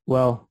don't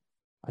know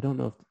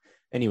if,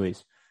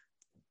 anyways,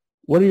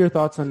 what are your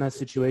thoughts on that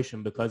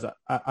situation? Because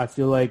I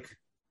feel like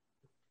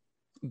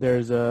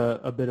there's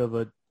a bit of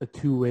a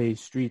two-way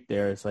street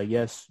there. It's like,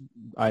 yes,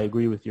 I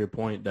agree with your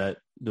point that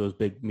those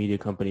big media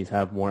companies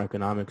have more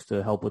economics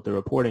to help with the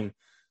reporting,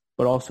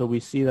 but also we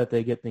see that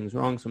they get things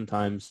wrong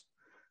sometimes.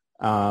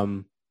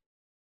 So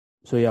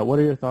yeah, what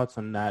are your thoughts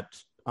on that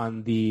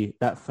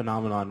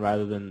phenomenon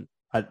rather than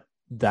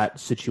that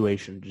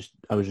situation?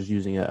 I was just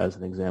using it as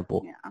an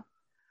example.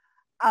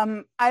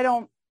 Yeah. I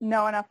don't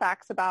know enough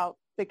facts about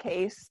the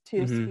case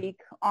to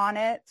speak on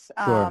it.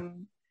 Sure.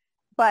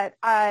 But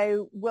I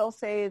will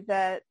say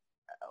that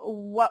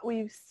what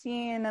we've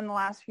seen in the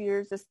last few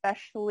years,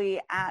 especially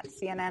at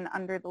CNN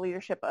under the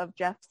leadership of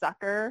Jeff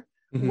Zucker,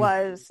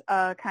 was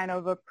a kind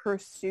of a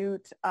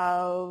pursuit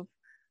of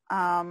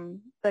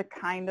the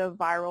kind of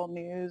viral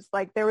news.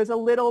 Like there was a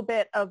little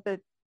bit of the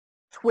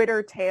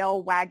Twitter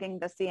tail wagging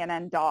the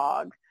CNN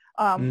dog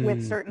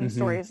with certain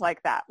stories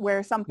like that,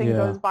 where something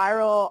goes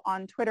viral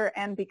on Twitter,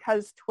 and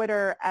because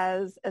Twitter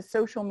as a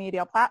social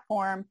media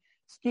platform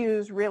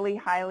skews really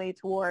highly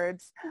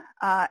towards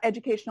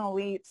educational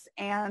elites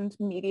and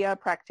media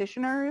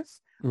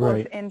practitioners,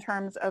 both in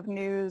terms of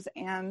news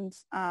and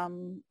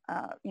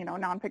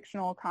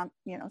non-fictional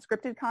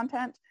scripted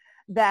content,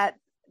 that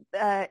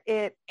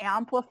it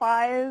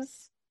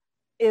amplifies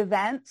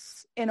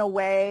events in a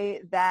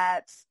way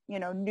that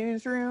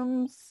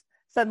newsrooms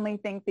suddenly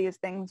think these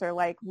things are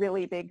like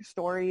really big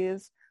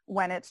stories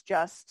when it's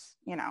just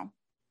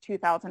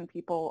 2,000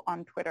 people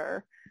on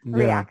Twitter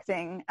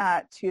reacting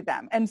to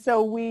them. And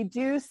so we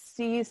do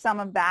see some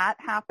of that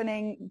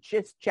happening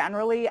just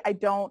generally. I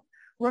don't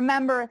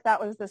remember if that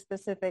was the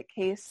specific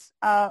case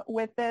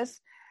with this.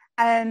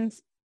 And,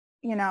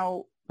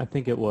 I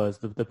think it was.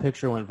 The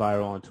picture went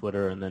viral on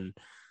Twitter, and then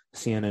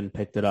CNN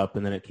picked it up,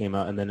 and then it came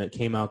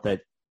out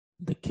that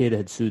the kid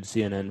had sued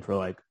CNN for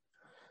like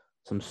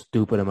some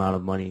stupid amount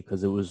of money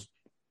because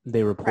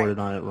they reported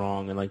on it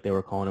wrong, and like they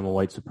were calling him a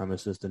white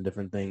supremacist and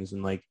different things,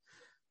 and like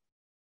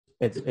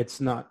it's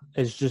to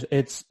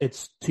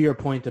your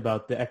point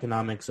about the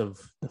economics of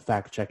the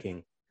fact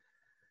checking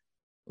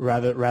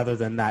rather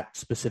than that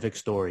specific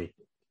story.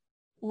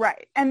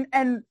 Right.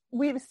 And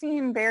we've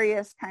seen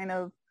various kind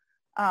of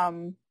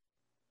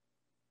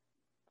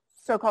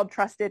so-called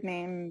trusted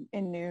name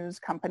in news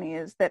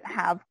companies that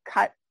have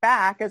cut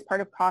back as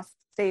part of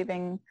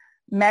cost-saving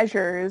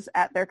measures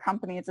at their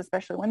companies,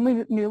 especially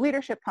when new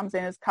leadership comes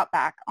in, is cut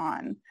back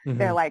on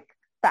their like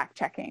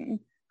fact-checking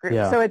group.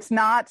 Yeah. So it's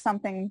not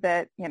something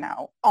that,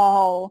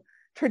 all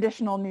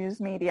traditional news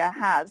media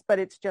has, but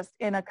it's just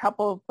in a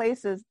couple of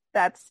places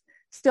that's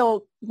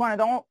still one of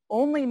the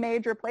only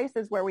major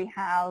places where we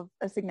have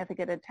a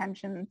significant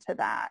attention to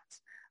that.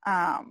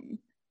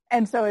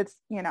 And so it's,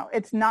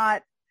 it's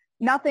not,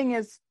 nothing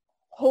is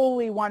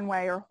wholly one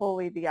way or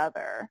wholly the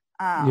other.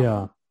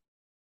 And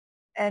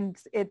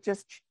it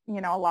just,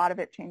 a lot of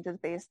it changes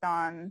based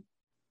on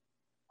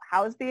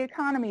how's the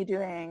economy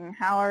doing?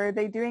 How are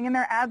they doing in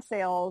their ad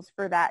sales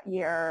for that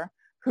year?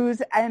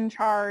 Who's in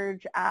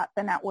charge at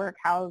the network?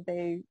 How have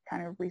they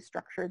kind of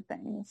restructured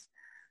things?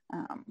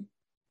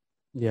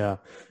 Yeah.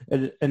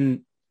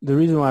 And the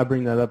reason why I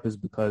bring that up is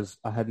because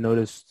I had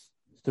noticed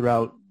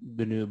throughout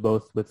the new,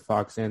 both with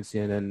Fox and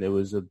CNN, it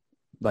was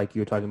like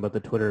you were talking about the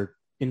Twitter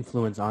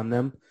influence on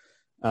them.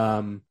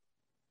 I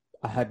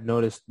had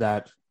noticed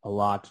that a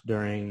lot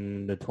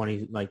during the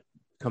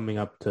coming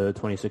up to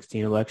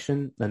 2016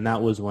 election. And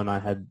that was when I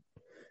had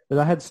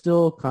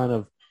still kind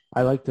of,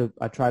 I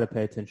try to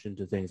pay attention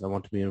to things. I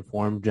want to be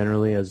informed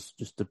generally as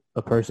just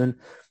a person.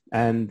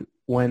 And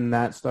when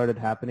that started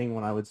happening,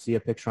 when I would see a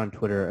picture on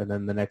Twitter and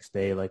then the next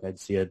day, like I'd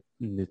see a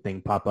new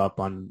thing pop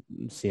up on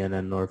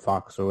CNN or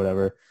Fox or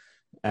whatever.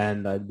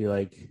 And I'd be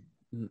like,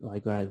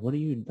 guys, what are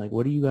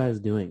you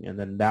guys doing? And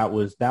then that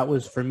was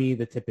for me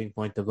the tipping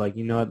point of like,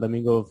 you know what, let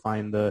me go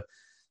find the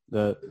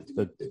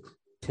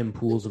Tim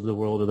Pools of the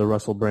world or the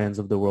Russell Brands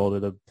of the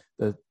world or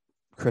the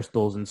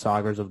Crystals and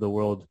Sagers of the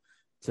world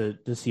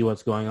to see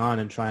what's going on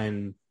and try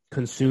and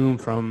consume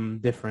from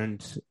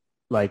different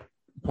like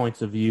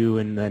points of view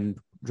and then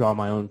draw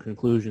my own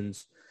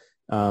conclusions.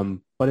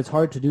 But it's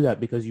hard to do that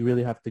because you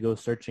really have to go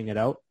searching it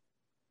out.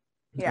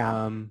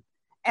 Yeah.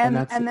 And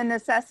the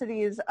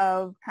necessities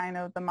of kind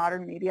of the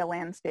modern media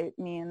landscape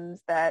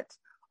means that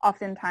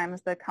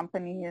oftentimes the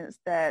companies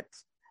that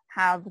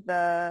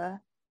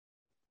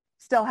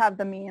still have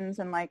the means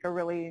and like a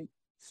really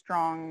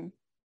strong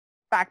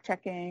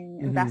fact-checking,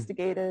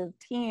 investigative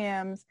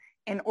teams,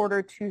 in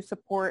order to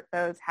support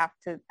those, have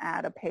to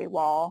add a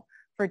paywall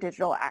for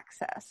digital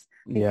access,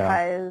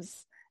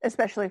 because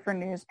especially for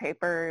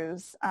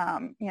newspapers,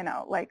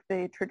 like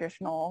the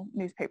traditional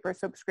newspaper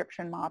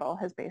subscription model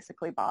has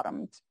basically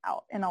bottomed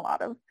out in a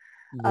lot of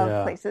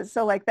places.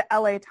 So like the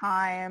LA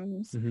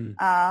Times,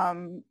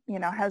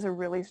 has a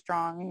really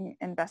strong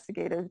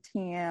investigative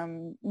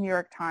team. New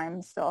York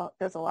Times still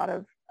does a lot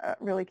of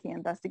really key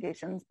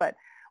investigations, but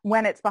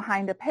when it's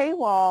behind a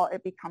paywall,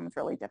 it becomes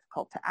really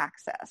difficult to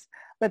access.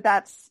 But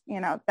that's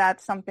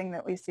something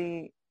that we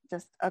see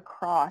just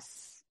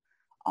across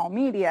all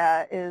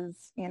media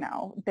is,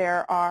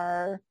 there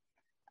are,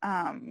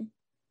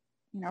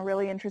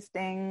 really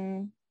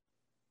interesting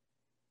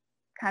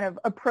kind of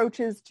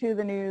approaches to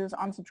the news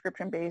on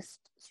subscription-based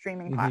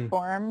streaming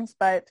platforms.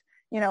 But,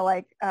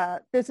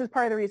 this is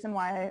part of the reason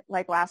why,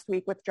 like last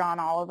week with John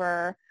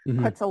Oliver,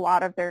 puts a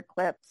lot of their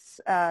clips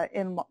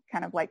in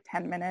kind of like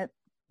 10-minute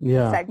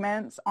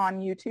segments on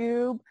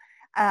YouTube,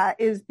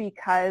 is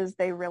because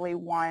they really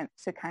want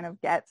to kind of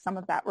get some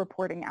of that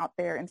reporting out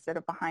there instead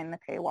of behind the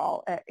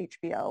paywall at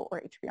HBO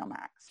or HBO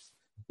Max.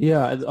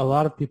 Yeah, a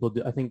lot of people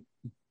do. I think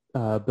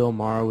Bill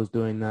Maher was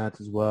doing that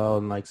as well,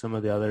 and like some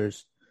of the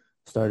others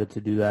started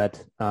to do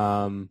that.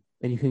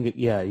 And you can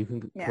get,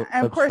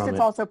 and of course it's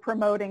also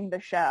promoting the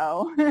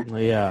show.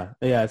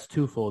 It's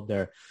twofold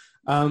there.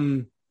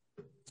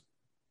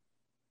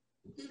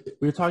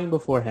 We were talking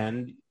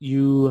beforehand,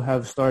 you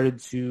have started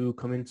to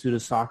come into the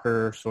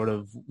soccer sort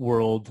of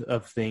world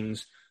of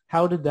things.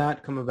 How did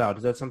that come about?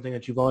 Is that something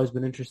that you've always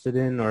been interested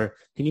in, or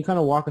can you kind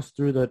of walk us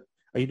through is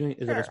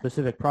it a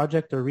specific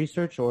project or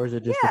research, or is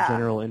it just a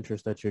general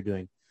interest that you're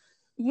doing?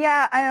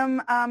 Yeah, I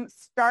am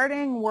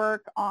starting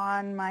work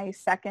on my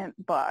second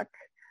book.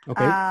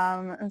 Okay.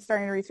 I'm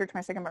starting to research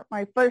my second book.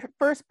 My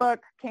first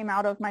book came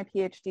out of my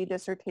PhD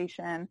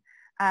dissertation,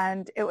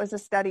 and it was a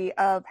study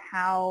of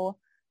how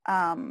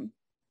kind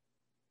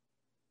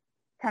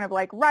of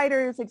like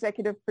writers,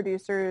 executive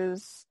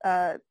producers,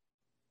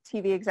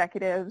 TV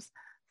executives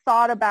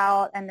thought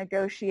about and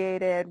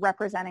negotiated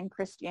representing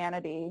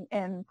Christianity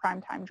in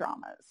primetime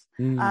dramas,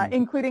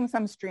 including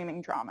some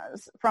streaming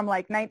dramas from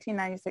like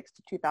 1996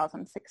 to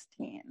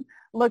 2016,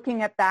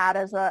 looking at that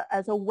as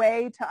a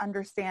way to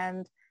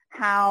understand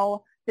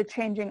how the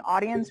changing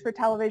audience for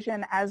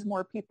television, as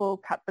more people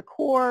cut the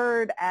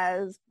cord,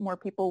 as more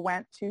people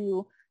went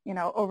to,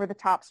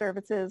 over-the-top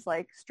services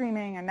like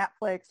streaming and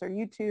Netflix or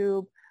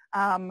YouTube,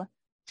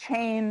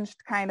 changed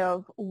kind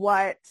of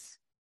what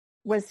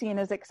was seen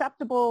as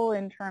acceptable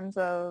in terms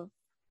of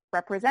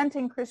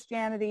representing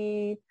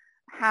Christianity,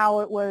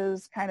 how it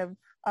was kind of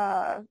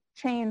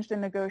changed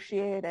and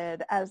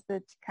negotiated as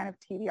the kind of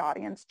TV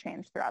audience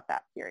changed throughout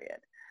that period.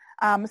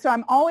 So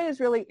I'm always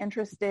really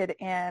interested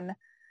in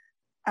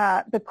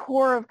the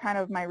core of kind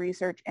of my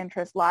research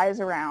interest lies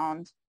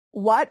around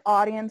what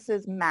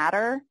audiences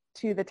matter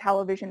to the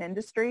television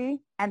industry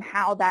and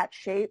how that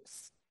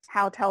shapes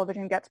how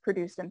television gets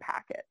produced and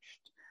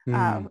packaged,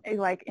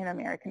 like in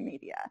American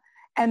media.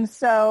 And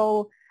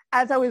so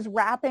as I was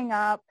wrapping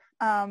up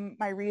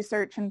my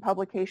research and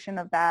publication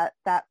of that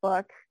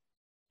book,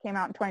 came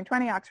out in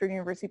 2020, Oxford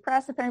University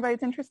Press, if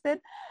anybody's interested,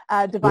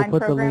 Divine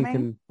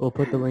Programming. We'll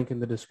put the link in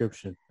the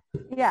description.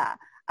 Yeah.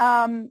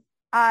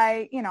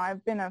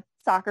 I've been a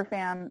soccer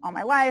fan all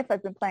my life.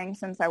 I've been playing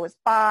since I was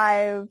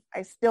 5.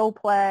 I still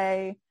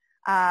play.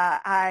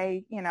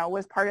 I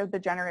was part of the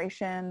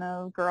generation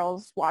of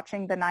girls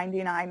watching the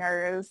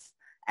 99ers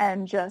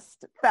and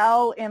just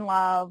fell in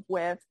love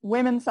with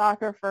women's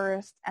soccer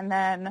first. And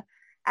then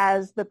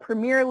as the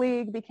Premier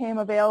League became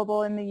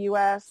available in the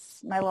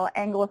U.S., my little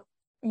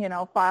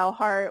Anglophile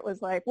heart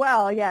was like,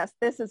 well, yes,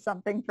 this is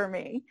something for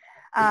me.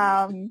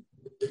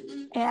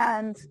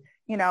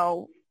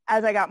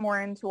 As I got more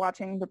into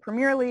watching the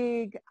Premier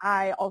League,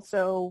 I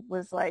also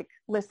was like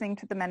listening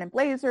to the Men in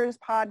Blazers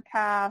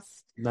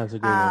podcast. That's a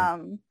good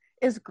one.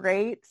 Is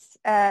great.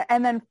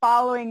 And then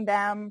following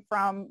them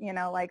from,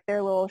 like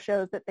their little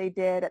shows that they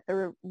did at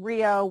the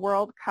Rio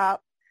World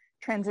Cup,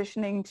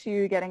 transitioning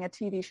to getting a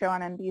TV show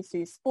on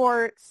NBC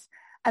Sports.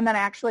 And then I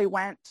actually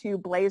went to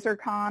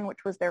BlazerCon,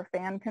 which was their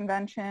fan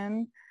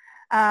convention,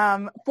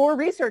 for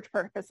research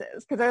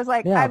purposes. Because I was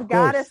like, I've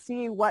got to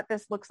see what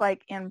this looks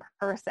like in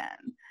person.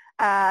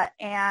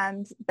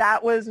 And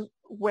that was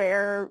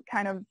where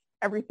kind of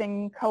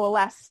everything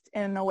coalesced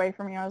in a way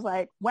for me. I was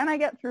like, when I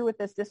get through with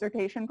this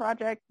dissertation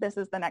project, this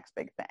is the next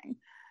big thing.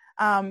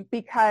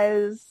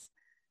 Because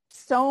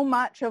so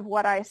much of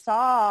what I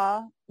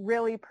saw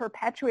really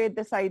perpetuated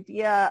this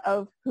idea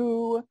of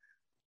who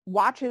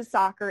watches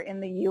soccer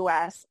in the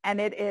U.S., and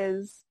it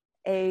is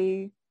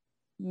a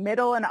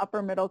middle and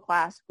upper middle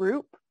class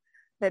group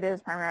that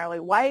is primarily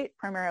white,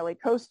 primarily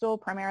coastal,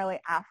 primarily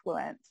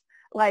affluent.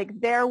 Like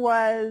there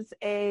was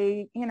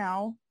a,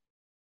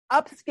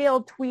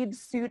 upscale tweed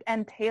suit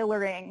and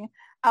tailoring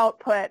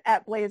output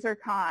at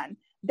BlazerCon.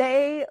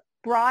 They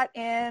brought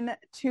in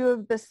 2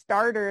 of the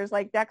starters,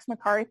 like Dex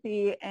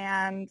McCarthy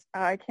and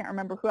I can't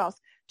remember who else,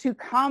 to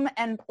come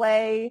and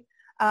play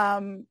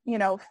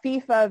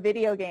FIFA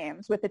video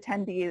games with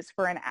attendees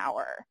for an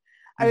hour.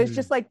 I was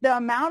just like, the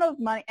amount of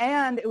money,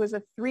 and it was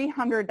a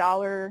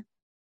 $300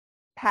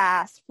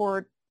 pass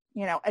for,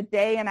 a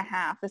day and a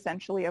half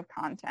essentially of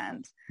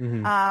content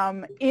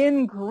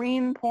in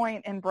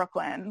Greenpoint in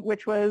Brooklyn,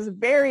 which was a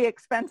very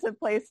expensive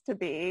place to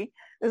be.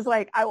 It was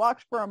like, I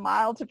walked for a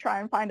mile to try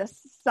and find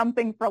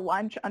something for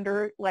lunch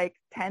under like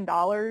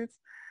 $10.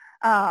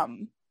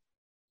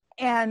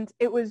 And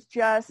it was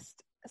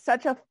just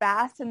such a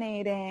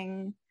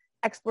fascinating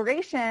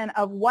exploration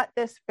of what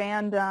this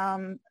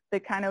fandom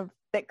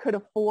that could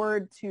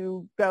afford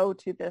to go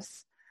to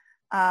this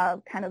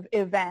kind of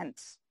event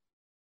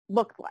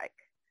looked like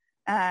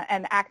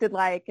and acted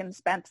like and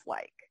spent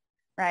like,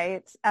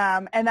 right?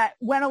 And that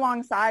went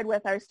alongside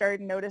with, I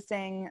started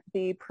noticing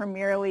the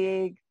Premier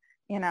League,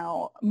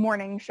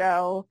 morning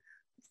show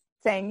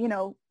saying,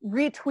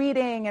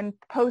 retweeting and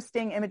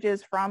posting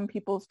images from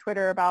people's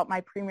Twitter about my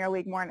Premier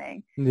League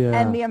morning. Yeah.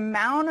 And the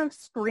amount of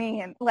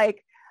screen,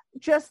 like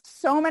just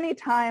so many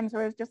times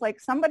where it's just like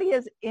somebody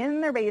is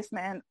in their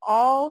basement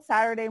all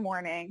Saturday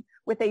morning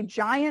with a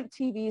giant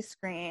TV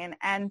screen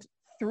and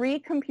 3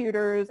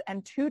 computers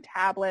and 2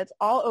 tablets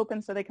all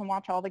open so they can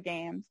watch all the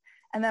games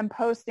and then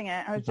posting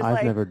it. I was just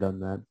I've never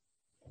done that.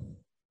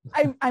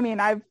 I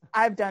mean,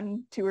 I've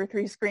done 2 or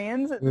 3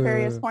 screens at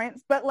various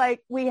points, but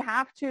like we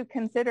have to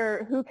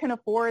consider who can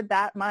afford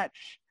that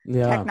much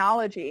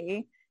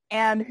technology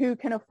and who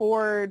can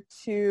afford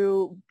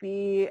to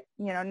be,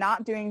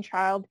 not doing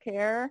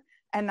childcare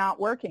and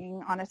not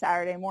working on a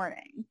Saturday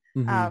morning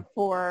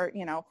for,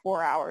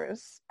 4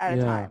 hours at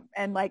a time.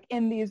 And like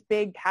in these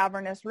big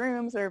cavernous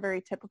rooms that are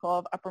very typical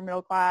of upper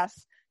middle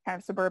class kind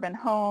of suburban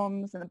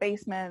homes, in the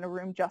basement, a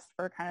room just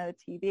for kind of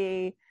the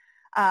TV.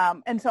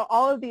 And so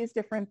all of these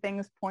different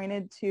things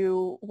pointed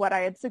to what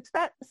I had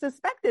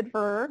suspected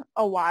for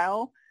a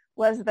while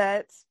was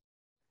that,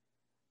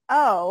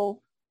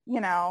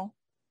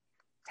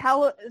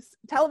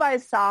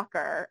 televised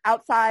soccer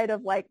outside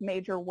of like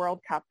major World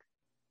Cup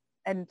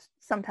and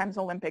sometimes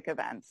Olympic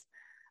events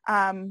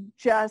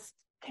just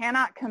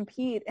cannot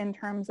compete in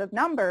terms of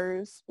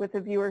numbers with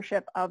the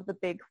viewership of the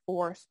big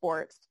 4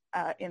 sports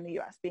in the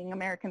U.S., being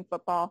American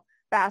football,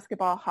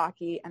 basketball,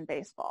 hockey, and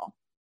baseball.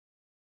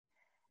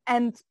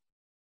 And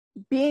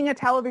being a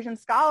television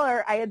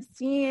scholar, I had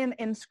seen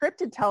in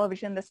scripted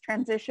television this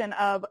transition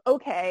of,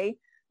 okay,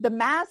 the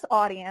mass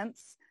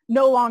audience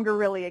no longer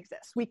really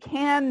exists. We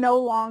can no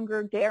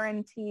longer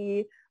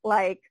guarantee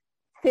like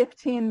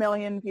 15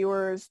 million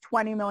viewers,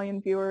 20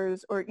 million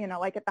viewers, or,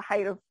 like at the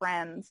height of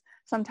Friends,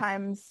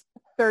 sometimes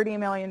 30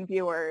 million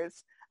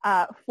viewers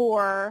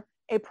for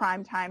a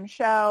primetime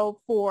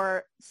show,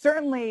 for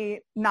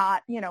certainly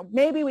not,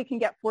 maybe we can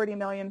get 40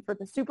 million for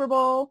the Super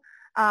Bowl,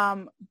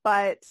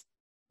 but,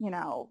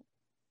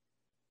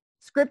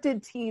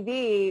 scripted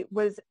TV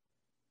was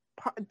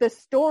the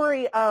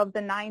story of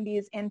the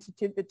 90s into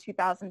the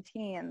 2000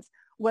 teens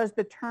was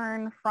the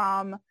turn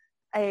from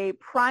a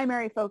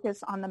primary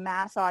focus on the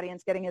mass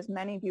audience, getting as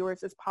many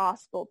viewers as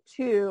possible,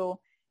 to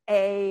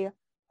a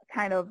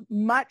kind of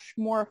much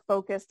more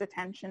focused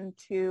attention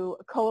to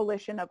a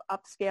coalition of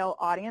upscale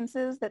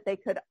audiences that they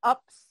could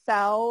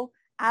upsell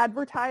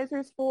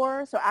advertisers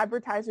for. So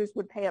advertisers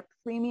would pay a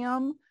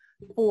premium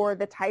for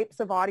the types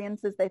of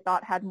audiences they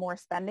thought had more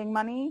spending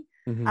money,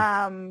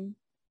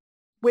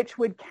 which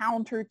would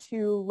counter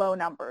to low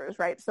numbers,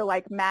 right? So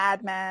like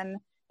Mad Men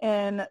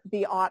in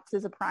the aughts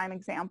is a prime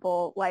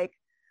example, like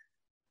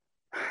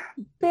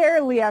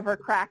barely ever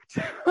cracked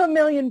 1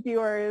 million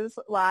viewers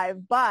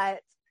live,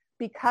 but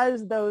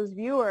because those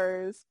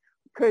viewers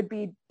could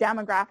be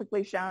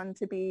demographically shown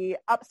to be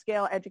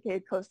upscale,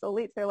 educated coastal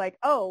elites, they're like,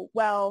 oh,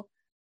 well,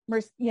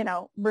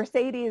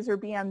 Mercedes or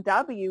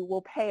BMW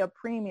will pay a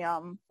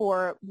premium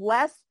for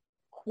less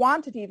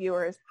quantity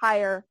viewers,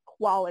 higher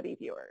quality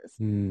viewers.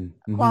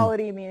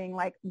 Quality meaning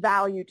like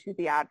value to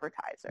the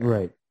advertiser.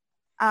 Right.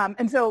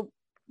 And so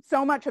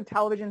much of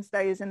television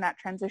studies in that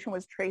transition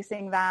was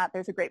tracing that.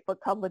 There's a great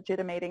book called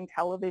Legitimating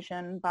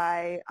Television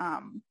by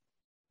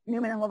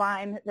Newman and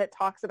Levine that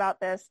talks about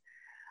this.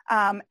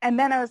 And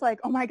then I was like,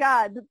 oh my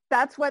God,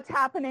 that's what's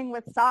happening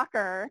with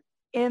soccer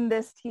in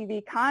this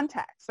TV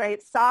context,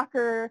 right?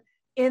 Soccer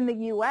in the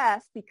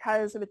U.S.,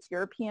 because of its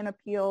European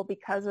appeal,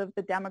 because of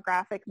the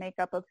demographic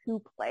makeup of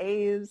who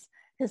plays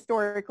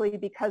historically,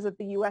 because of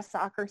the U.S.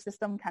 soccer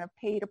system, kind of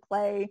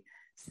pay-to-play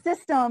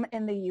system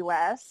in the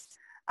U.S.,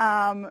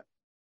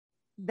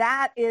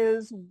 that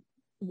is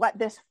what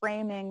this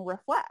framing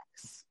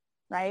reflects,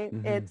 right?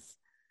 It's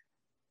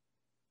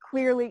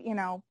clearly,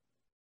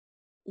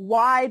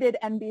 why did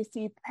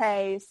NBC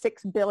pay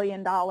 $6 billion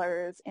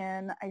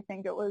in, I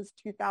think it was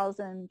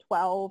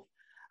 2012,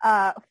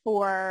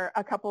 for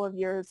a couple of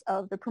years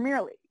of the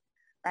Premier League,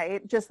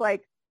 right? Just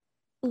like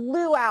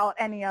blew out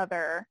any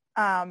other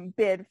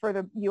bid for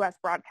the U.S.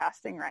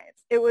 broadcasting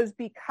rights. It was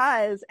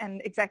because,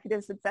 and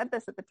executives had said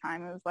this at the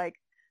time, it was like,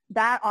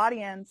 that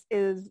audience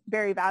is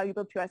very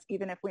valuable to us,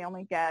 even if we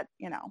only get,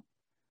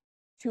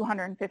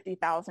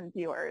 250,000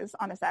 viewers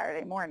on a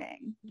Saturday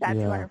morning. That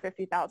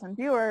 250,000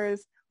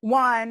 viewers,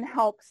 one,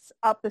 helps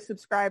up the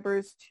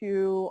subscribers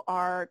to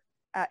our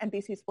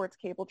NBC Sports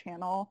cable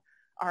channel,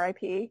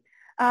 RIP.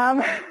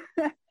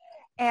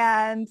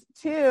 And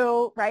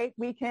two, right,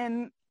 we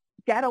can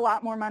get a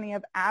lot more money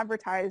of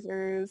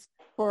advertisers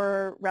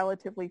for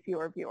relatively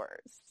fewer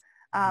viewers.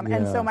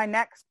 And so my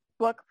next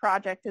book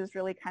project is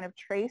really kind of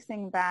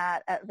tracing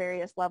that at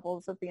various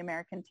levels of the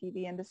American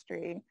TV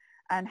industry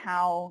and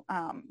how,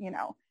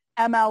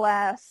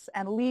 MLS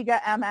and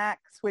Liga MX,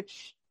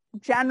 which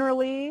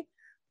generally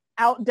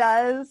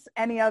outdoes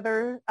any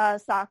other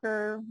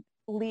soccer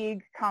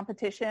league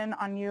competition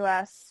on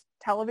U.S.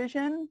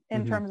 television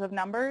in terms of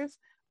numbers,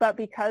 but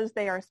because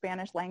they are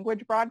Spanish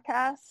language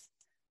broadcasts,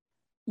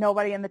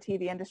 nobody in the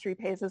TV industry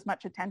pays as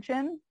much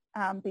attention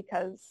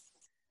because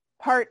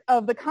part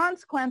of the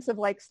consequence of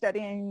like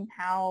studying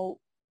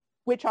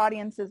which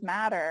audiences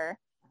matter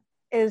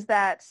is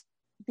that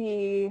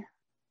the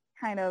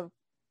kind of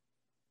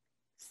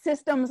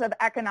systems of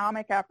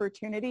economic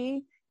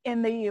opportunity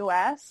in the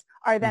U.S.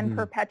 are then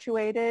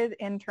perpetuated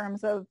in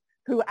terms of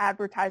who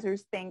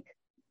advertisers think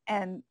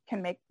and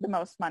can make the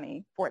most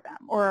money for them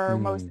or are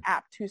most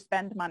apt to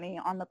spend money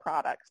on the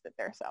products that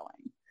they're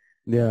selling.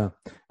 Yeah,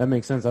 that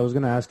makes sense. I was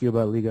going to ask you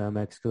about Liga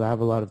MX because I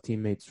have a lot of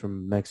teammates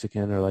from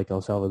Mexican or like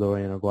El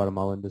Salvadorian or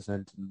Guatemalan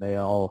descent, and they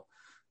all,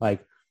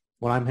 like,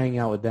 when I'm hanging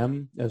out with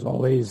them, as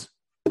always,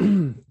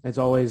 it's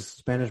always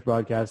Spanish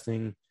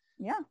broadcasting,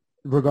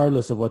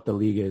 regardless of what the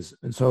league is.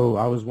 And so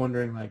I was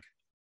wondering, like,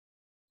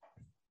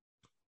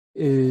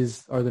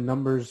 are the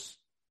numbers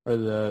or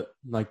the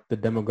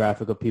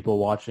demographic of people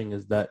watching,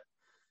 is that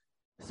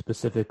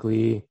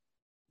specifically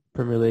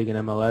Premier League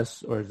and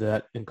MLS, or does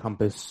that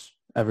encompass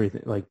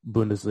everything, like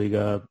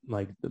Bundesliga,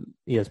 like the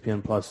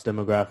ESPN Plus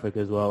demographic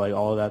as well, like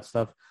all of that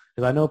stuff?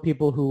 Because I know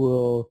people who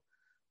will,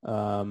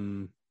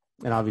 and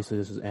obviously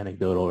this is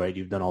anecdotal, right?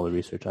 You've done all the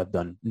research. I've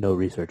done no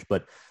research,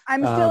 but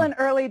I'm still in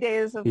early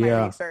days of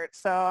my research,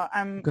 so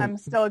I'm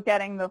still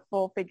getting the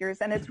full figures.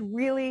 And it's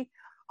really,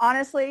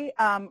 honestly,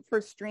 for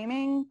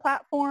streaming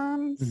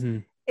platforms,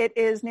 it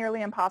is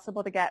nearly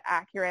impossible to get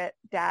accurate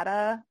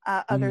data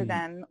other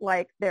than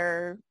like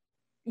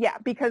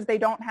because they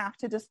don't have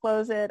to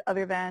disclose it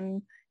other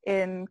than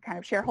in kind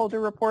of shareholder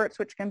reports,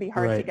 which can be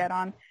hard to get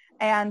on.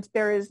 And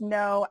there is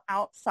no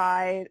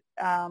outside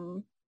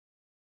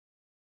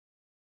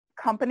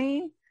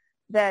company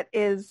that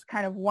is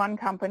kind of one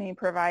company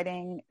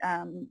providing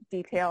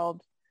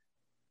detailed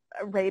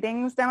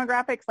ratings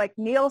demographics. Like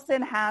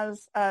Nielsen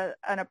has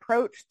an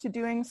approach to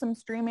doing some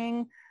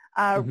streaming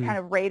kind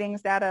of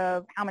ratings data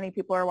of how many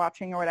people are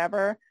watching or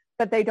whatever,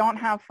 but they don't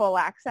have full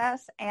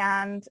access.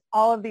 And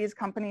all of these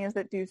companies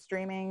that do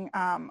streaming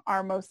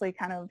are mostly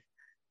kind of,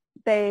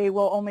 they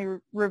will only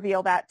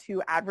reveal that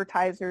to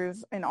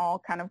advertisers in all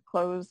kind of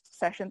closed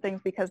session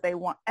things because they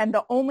want, and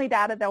the only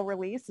data they'll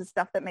release is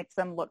stuff that makes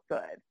them look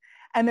good.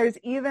 And there's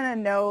even a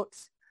note,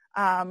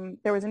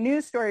 there was a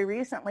news story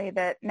recently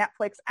that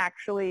Netflix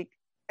actually,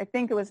 I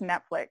think it was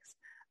Netflix,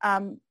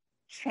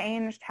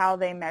 changed how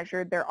they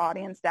measured their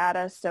audience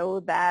data so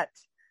that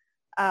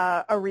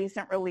a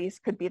recent release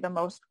could be the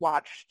most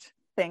watched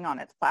thing on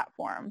its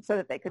platform so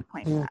that they could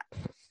claim that.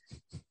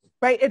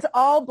 Right? It's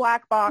all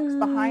black box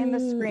behind the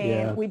screen.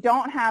 Yeah. We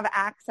don't have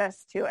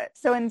access to it.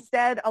 So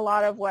instead, a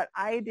lot of what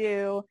I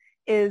do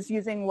is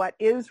using what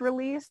is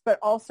released, but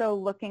also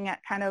looking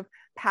at kind of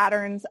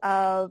patterns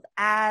of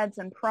ads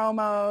and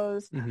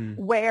promos,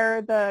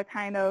 where the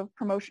kind of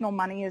promotional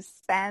money is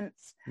spent,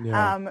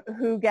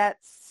 who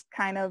gets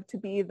kind of to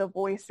be the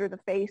voice or the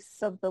face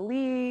of the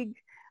league,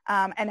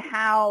 and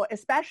how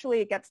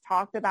especially it gets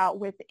talked about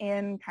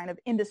within kind of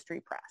industry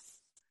press.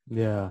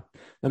 Yeah,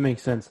 that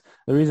makes sense.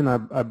 The reason I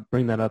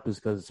bring that up is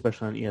because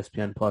especially on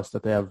ESPN Plus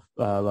that they have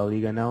La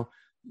Liga now,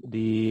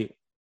 the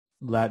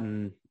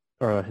Latin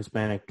or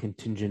Hispanic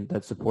contingent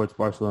that supports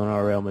Barcelona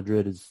or Real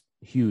Madrid is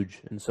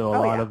huge. And so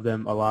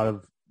a lot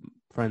of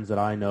friends that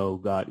I know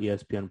got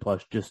ESPN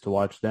Plus just to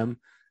watch them,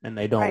 and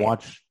they don't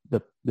watch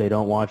the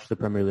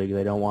Premier League,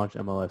 they don't watch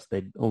MLS,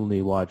 they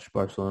only watch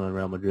Barcelona and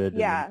Real Madrid.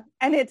 Yeah,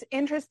 and it's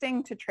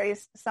interesting to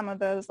trace some of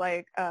those,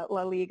 like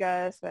La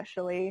Liga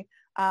especially.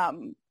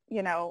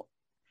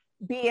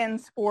 beIN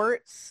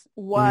Sports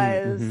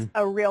was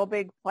a real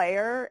big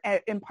player,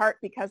 in part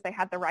because they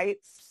had the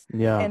rights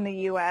in the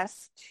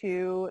U.S.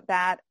 to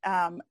that.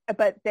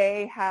 But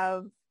they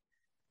have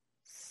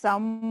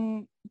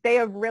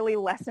really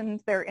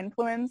lessened their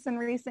influence in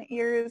recent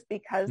years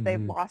because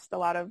they've lost a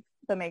lot of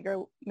the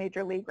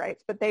major league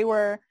rights. But they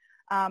were,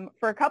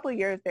 for a couple of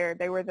years there,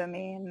 they were the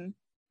main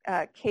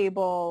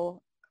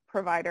cable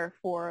provider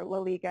for La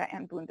Liga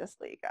and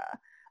Bundesliga.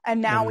 And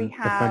now we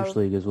have the French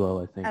league as well,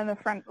 I think. And the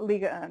French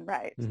Liga,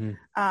 right.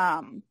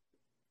 And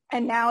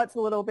now it's a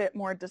little bit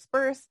more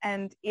dispersed,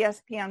 and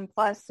ESPN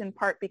Plus, in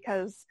part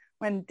because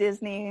when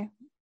Disney,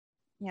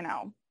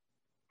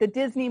 the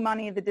Disney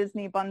money, the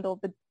Disney bundle,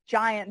 the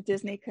giant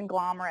Disney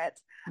conglomerate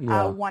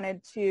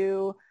wanted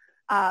to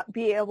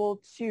be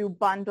able to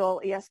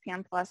bundle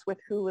ESPN Plus with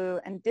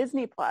Hulu and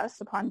Disney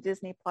Plus upon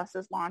Disney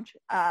Plus's launch.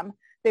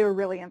 They were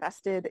really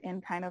invested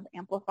in kind of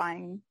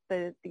amplifying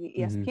the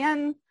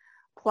ESPN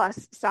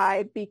Plus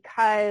side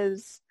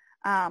because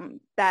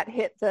that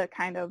hit the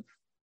kind of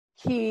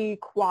key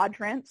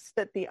quadrants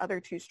that the other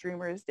two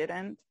streamers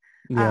didn't.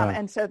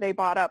 And so they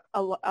bought up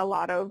a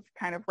lot of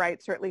kind of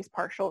rights, or at least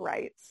partial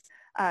rights,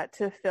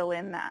 to fill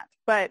in that.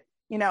 But,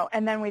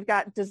 and then we've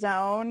got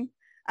DAZN,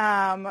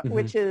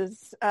 which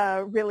is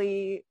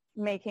really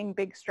making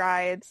big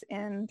strides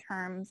in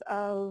terms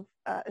of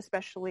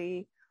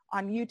especially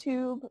on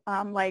YouTube.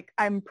 Like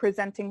I'm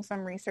presenting some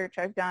research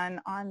I've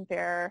done on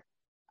their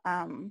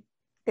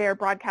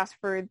broadcast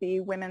for the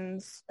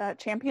Women's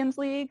Champions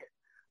League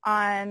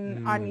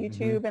on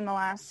YouTube in the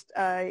last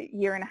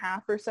year and a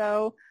half or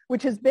so,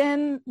 which has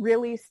been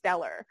really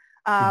stellar.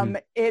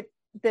 The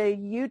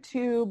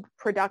YouTube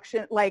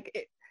production,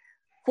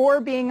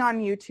 for being on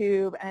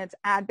YouTube and it's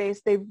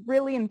ad-based, they've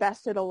really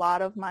invested a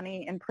lot of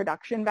money in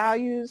production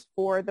values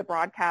for the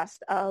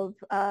broadcast of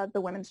the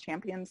Women's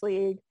Champions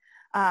League.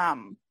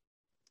 And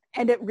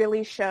it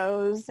really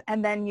shows.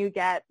 And then you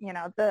get,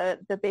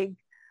 the big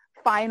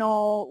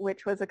final,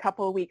 which was a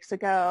couple of weeks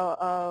ago,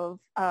 of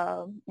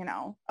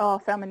El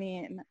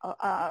Femenine,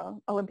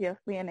 Olympia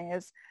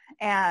Lyonnaise,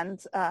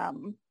 and I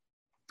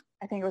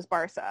think it was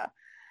Barca,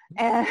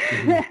 and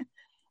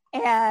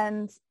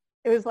and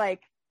it was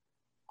like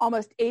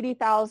almost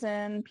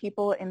 80,000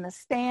 people in the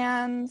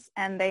stands,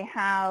 and they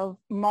have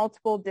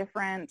multiple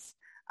different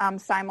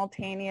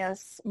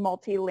simultaneous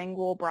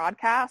multilingual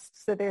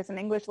broadcasts. So there's an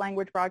English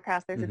language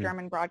broadcast, there's a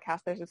German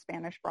broadcast, there's a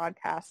Spanish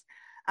broadcast.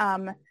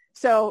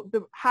 So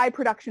the high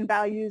production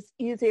values,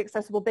 easy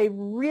accessible, they've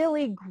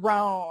really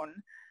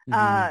grown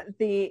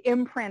the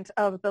imprint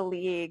of the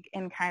league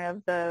in kind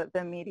of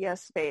the media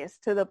space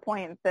to the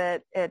point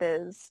that it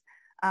is,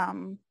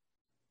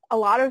 a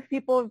lot of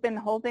people have been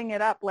holding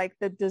it up, like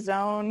the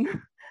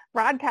DAZN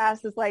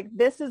broadcast is like,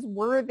 this is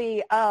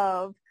worthy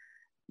of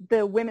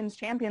the Women's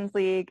Champions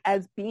League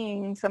as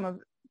being some of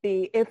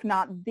the, if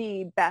not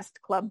the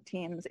best club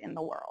teams in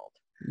the world.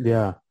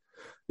 Yeah.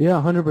 Yeah,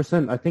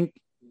 100%. I think,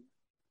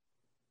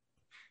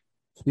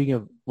 speaking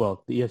of,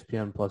 the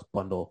ESPN Plus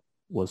bundle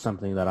was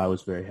something that I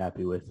was very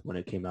happy with when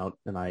it came out,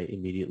 and I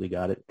immediately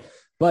got it.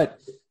 But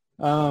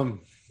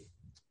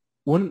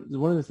one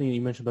of the things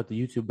you mentioned about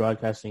the YouTube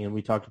broadcasting, and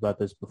we talked about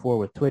this before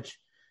with Twitch,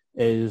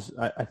 is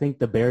I think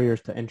the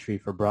barriers to entry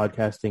for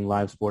broadcasting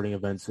live sporting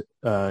events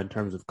in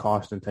terms of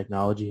cost and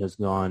technology has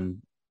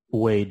gone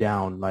way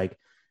down. Like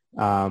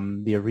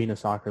the Arena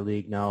Soccer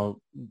League now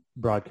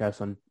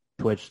broadcasts on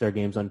Twitch, their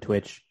games on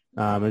Twitch.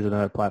 There's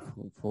another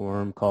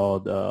platform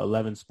called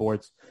 11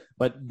 Sports,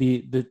 but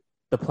the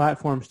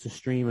platforms to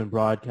stream and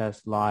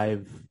broadcast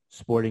live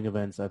sporting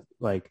events,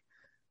 like,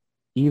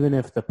 even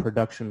if the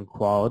production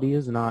quality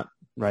is not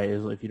right,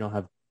 if you don't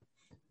have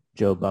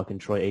Joe Buck and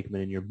Troy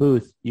Aikman in your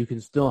booth, you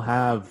can still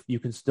have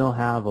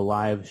a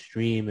live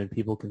stream and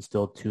people can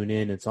still tune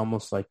in. It's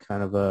almost like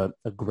kind of a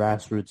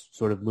grassroots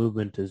sort of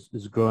movement is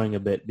growing a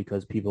bit,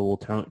 because people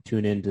will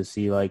tune in to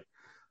see, like,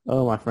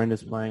 oh, my friend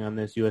is playing on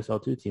this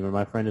USL2 team, or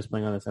my friend is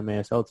playing on this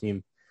MASL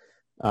team.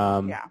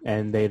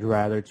 And they'd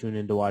rather tune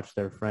in to watch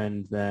their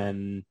friend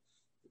than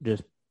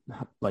just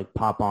like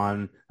pop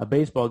on a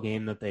baseball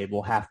game that they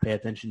will half pay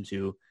attention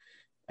to.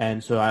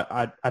 And so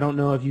I don't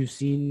know if you've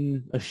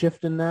seen a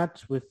shift in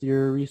that with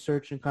your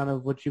research and kind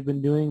of what you've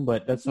been doing,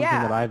 but that's something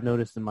that I've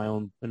noticed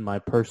in my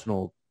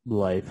personal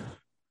life.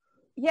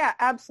 Yeah,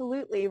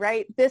 absolutely.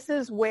 Right. This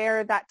is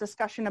where that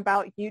discussion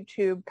about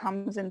YouTube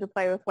comes into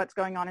play with what's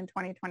going on in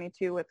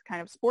 2022 with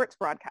kind of sports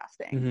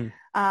broadcasting.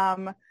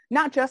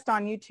 Not just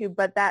on YouTube,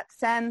 but that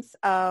sense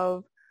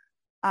of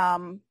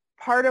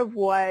part of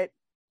what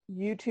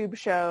YouTube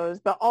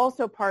shows, but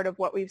also part of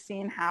what we've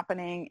seen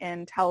happening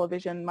in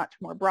television much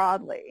more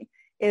broadly,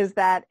 is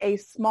that a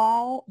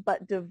small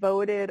but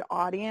devoted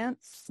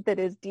audience that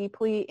is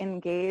deeply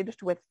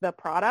engaged with the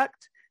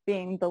product,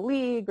 being the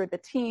league or the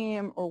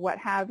team or what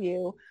have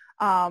you,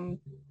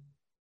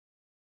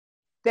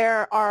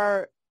 there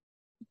are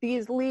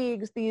these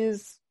leagues,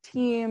 these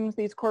teams,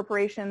 these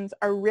corporations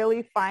are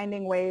really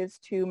finding ways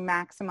to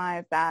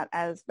maximize that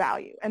as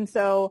value. And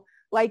so,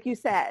 like you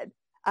said,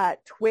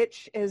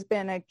 Twitch has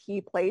been a key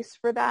place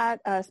for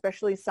that,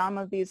 especially some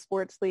of these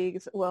sports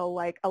leagues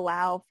will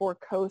allow for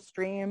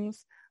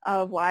co-streams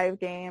of live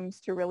games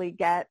to really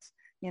get,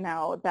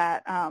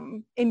 that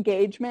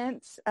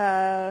engagement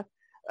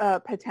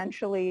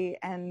potentially,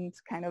 and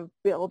kind of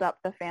build up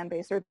the fan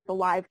base, or the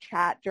live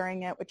chat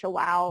during it, which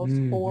allows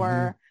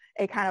for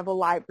a kind of a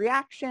live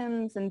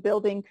reactions and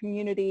building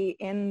community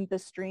in the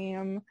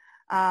stream,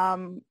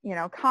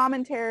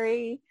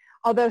 commentary.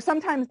 Although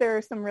sometimes there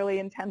are some really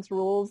intense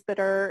rules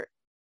that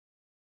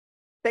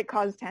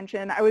cause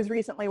tension. I was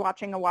recently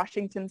watching a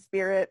Washington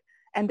Spirit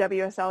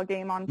NWSL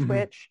game on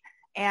Twitch,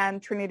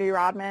 and Trinity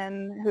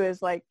Rodman, who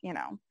is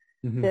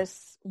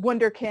this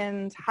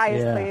wunderkind,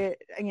 highest play,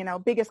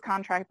 biggest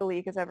contract the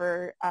league has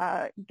ever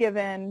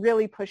given,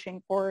 really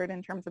pushing forward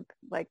in terms of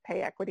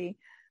pay equity.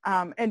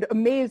 and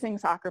amazing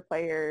soccer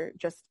player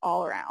just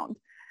all around.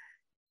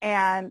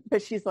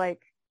 But she's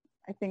like,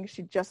 I think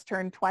she just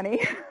turned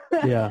 20.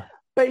 Yeah.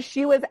 But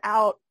she was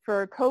out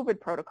for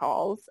COVID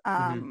protocols,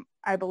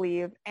 I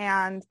believe.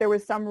 And there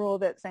was some rule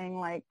that's saying,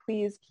 like,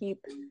 please keep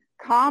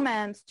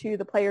comments to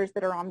the players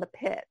that are on the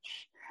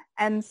pitch.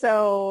 And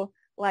so,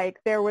 like,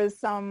 there was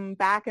some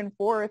back and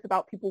forth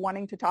about people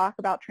wanting to talk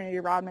about Trinity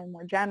Rodman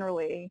more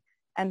generally,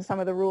 and some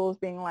of the rules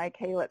being like,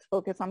 hey, let's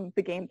focus on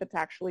the game that's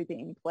actually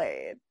being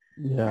played.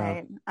 Yeah.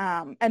 Right.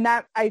 And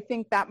that, I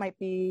think that might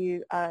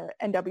be a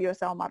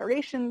NWSL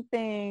moderation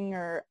thing,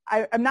 or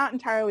I'm not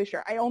entirely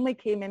sure. I only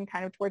came in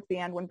kind of towards the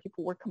end when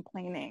people were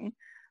complaining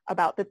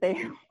about that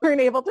they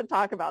weren't able to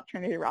talk about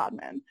Trinity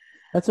Rodman.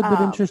 That's a bit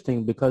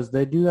interesting because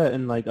they do that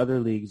in like other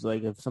leagues.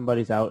 Like if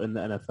somebody's out in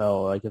the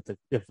NFL, like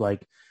if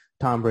like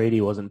Tom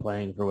Brady wasn't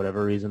playing for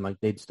whatever reason, like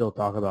they'd still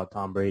talk about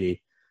Tom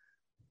Brady.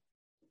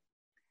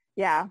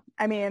 Yeah.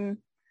 I mean,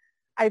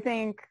 I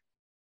think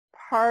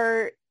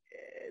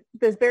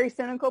this very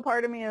cynical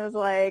part of me is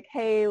like,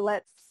 hey,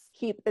 let's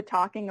keep the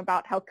talking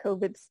about how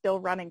COVID's still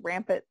running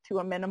rampant to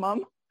a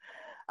minimum.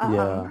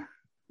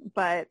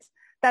 But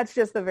that's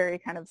just the very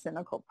kind of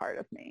cynical part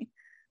of me.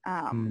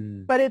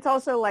 But it's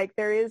also like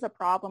there is a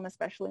problem,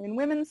 especially in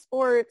women's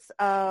sports,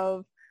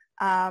 of,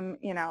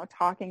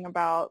 talking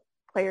about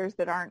players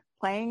that aren't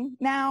playing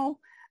now,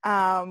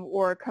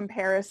 or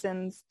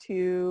comparisons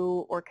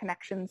to or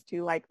connections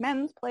to like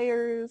men's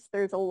players.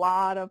 There's a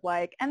lot of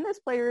like, and this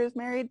player is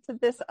married to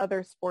this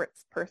other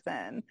sports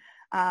person,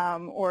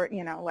 or,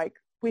 like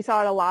we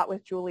saw it a lot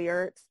with Julie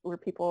Ertz, where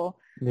people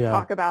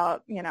talk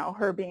about,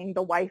 her being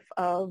the wife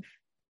of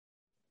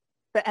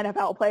the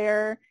NFL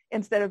player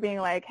instead of being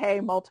like, hey,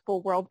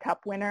 multiple World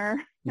Cup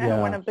winner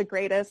and one of the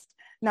greatest,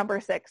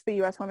 number 6 the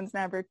U.S. women's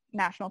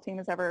national team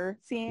has ever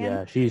seen.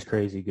 Yeah, she's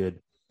crazy good.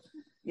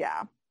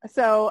 Yeah.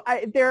 So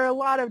there are a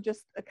lot of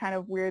just kind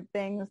of weird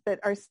things that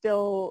are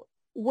still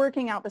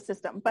working out the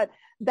system. But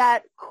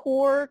that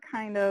core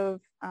kind of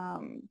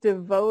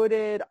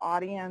devoted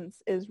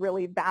audience is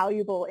really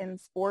valuable in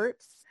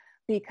sports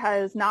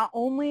because not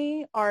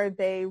only are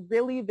they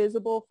really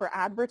visible for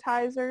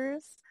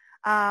advertisers,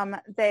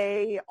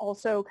 they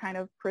also kind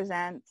of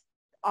present,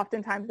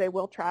 oftentimes they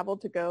will travel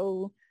to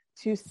go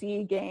to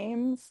see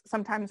games,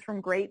 sometimes from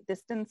great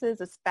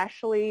distances,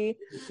 especially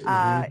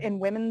in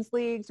women's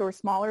leagues or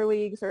smaller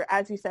leagues, or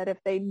as you said, if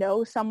they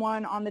know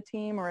someone on the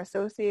team or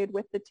associated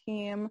with the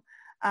team,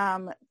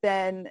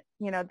 then,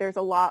 there's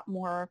a lot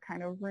more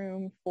kind of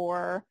room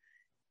for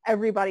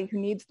everybody who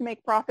needs to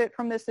make profit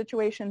from this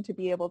situation to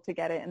be able to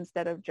get it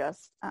instead of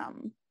just,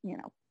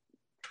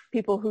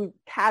 people who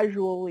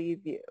casually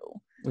view,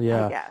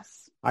 I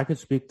guess. I could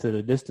speak to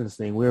the distance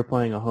thing. We were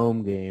playing a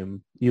home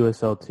game,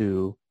 USL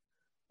 2,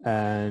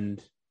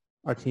 and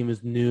our team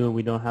is new and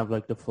we don't have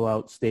like the full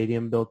out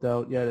stadium built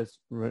out yet. It's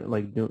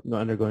like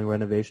undergoing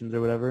renovations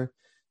or whatever.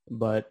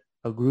 But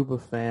a group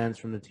of fans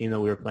from the team that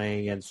we were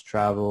playing against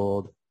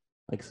traveled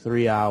like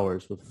 3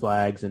 hours with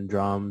flags and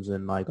drums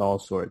and like all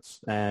sorts.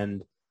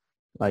 And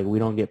like we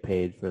don't get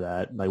paid for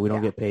that. Like we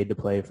don't get paid to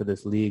play for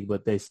this league,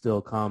 but they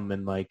still come,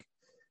 and like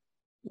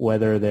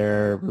whether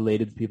they're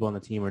related to people on the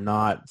team or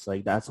not, it's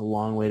like that's a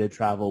long way to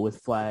travel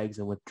with flags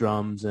and with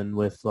drums and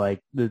with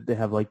like they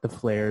have like the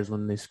flares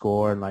when they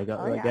score and like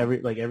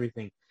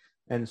everything.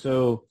 And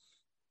so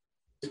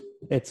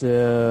it's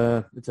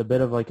a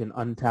bit of like an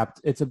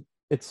untapped,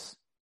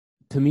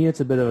 to me it's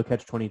a bit of a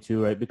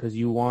catch-22, right? Because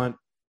you want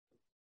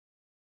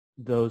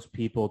those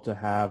people to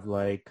have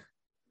like,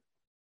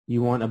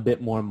 you want a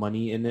bit more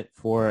money in it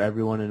for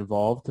everyone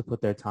involved to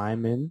put their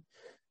time in.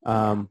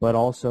 But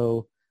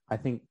also I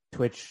think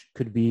Twitch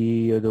could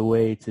be the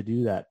way to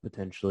do that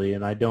potentially.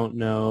 And I don't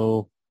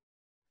know,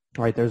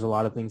 right, there's a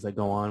lot of things that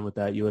go on with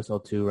that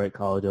USL 2, right,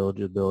 college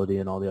eligibility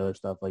and all the other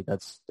stuff. Like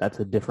that's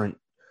a different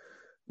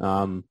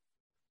problem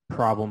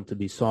to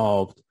be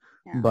solved.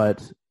 Yeah.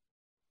 But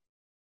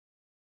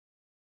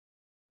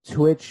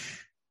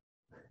Twitch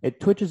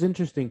is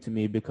interesting to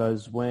me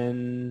because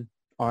when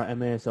our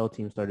MASL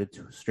team started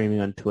streaming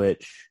on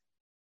Twitch,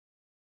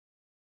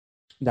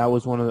 that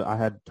was I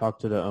had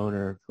talked to the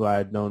owner who I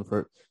had known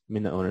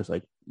the owner's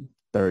like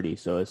 30.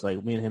 So it's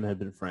like me and him had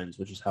been friends,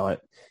 which is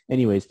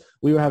anyways,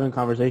 we were having a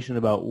conversation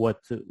about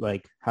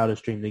how to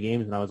stream the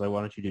games. And I was like, why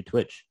don't you do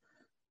Twitch?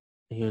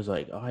 And he was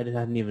like, oh, I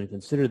hadn't even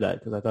considered that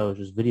because I thought it was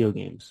just video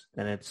games.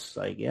 And it's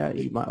like, yeah,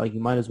 you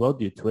might as well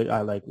do Twitch.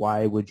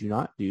 Why would you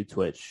not do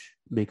Twitch?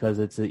 Because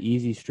it's an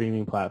easy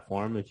streaming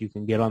platform. If you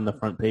can get on the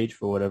front page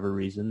for whatever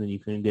reason, then you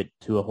can get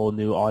to a whole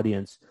new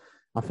audience.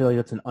 I feel like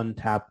that's an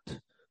untapped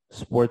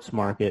sports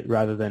market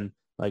rather than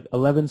like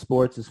 11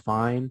 Sports is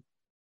fine,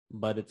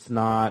 but it's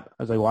not.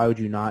 I was like, why would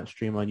you not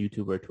stream on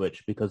YouTube or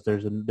Twitch? Because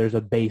there's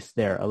a base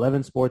there.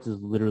 11 Sports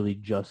is literally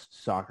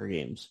just soccer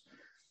games.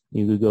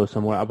 You could go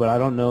somewhere, but I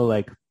don't know,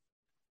 like,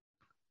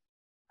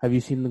 have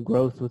you seen the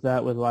growth with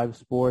that with live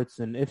sports?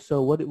 And if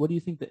so, what do you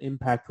think the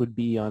impact would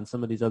be on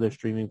some of these other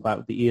streaming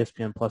platforms, the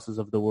ESPN Pluses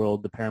of the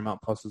world, the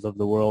Paramount Pluses of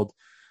the world,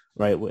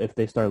 right? If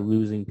they start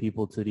losing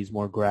people to these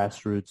more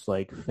grassroots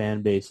like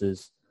fan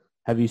bases,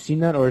 Have you seen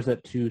that, or is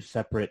that two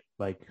separate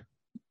like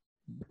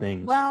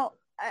things? Well,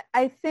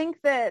 I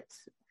think that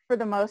for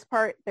the most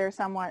part, they're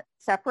somewhat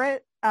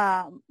separate.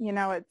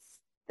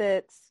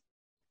 It's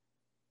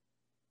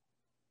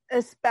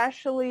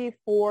especially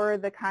for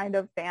the kind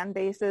of fan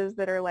bases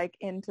that are like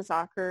into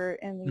soccer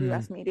in the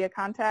U.S. media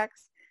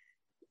context,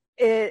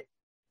 it's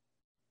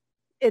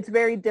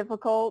very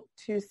difficult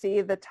to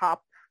see the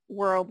top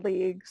world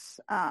leagues,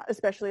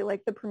 especially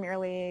like the Premier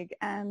League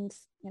and,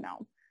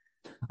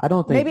 I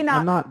don't think maybe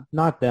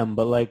not them,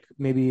 but like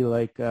maybe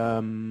maybe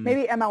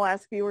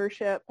MLS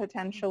viewership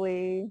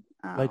potentially,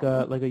 like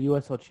a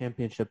USL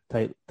Championship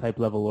type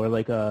level, or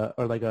like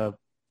a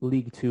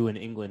League Two in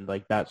England,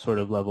 like that sort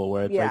of level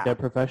where it's like they're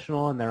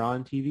professional and they're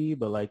on TV,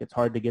 but like it's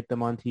hard to get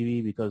them on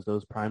TV because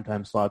those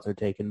primetime slots are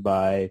taken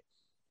by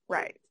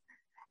right.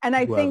 And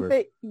I think whoever.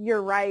 that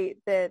you're right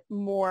that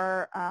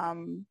more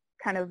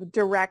kind of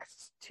direct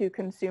to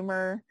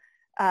consumer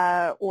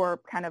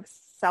or kind of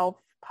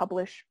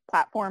self-published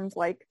platforms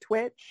like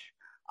Twitch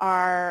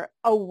are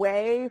a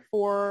way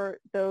for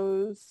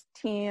those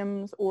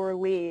teams or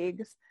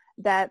leagues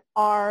that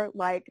are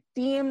like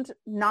deemed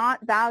not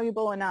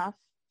valuable enough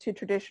to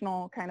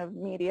traditional kind of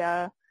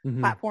media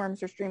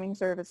platforms or streaming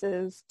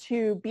services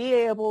to be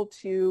able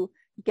to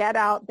get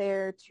out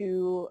there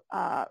to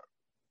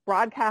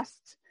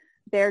broadcast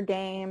their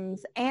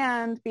games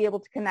and be able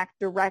to connect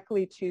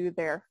directly to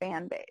their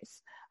fan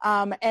base.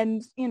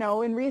 And,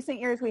 in recent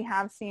years, we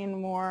have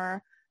seen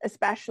more,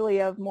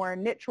 especially of more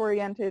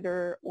niche-oriented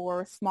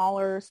or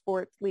smaller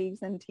sports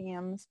leagues and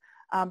teams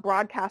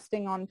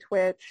broadcasting on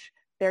Twitch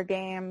their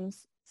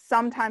games,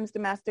 sometimes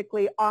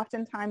domestically.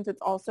 Oftentimes,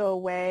 it's also a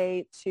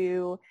way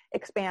to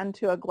expand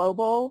to a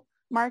global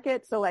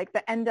market. So like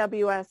the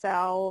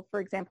NWSL, for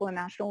example, the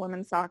National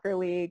Women's Soccer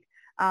League,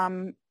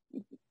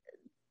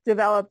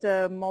 developed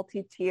a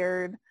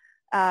multi-tiered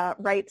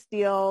rights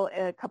deal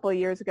a couple of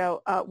years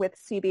ago with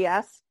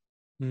CBS.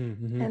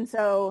 And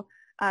so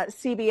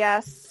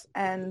CBS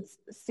and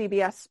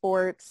CBS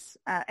Sports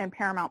and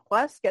Paramount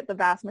Plus get the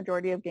vast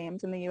majority of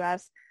games in the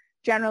U.S.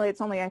 Generally,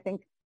 it's only, I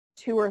think,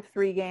 2 or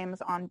 3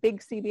 games on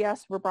big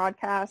CBS were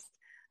broadcast,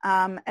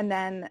 and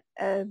then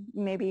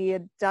maybe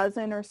a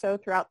dozen or so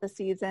throughout the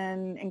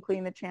season,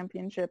 including the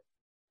championship,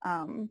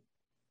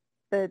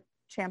 the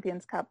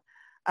Champions Cup,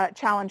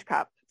 Challenge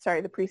Cup,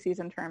 the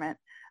preseason tournament,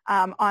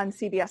 on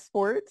CBS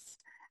Sports,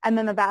 and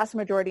then the vast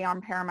majority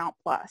on Paramount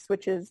Plus,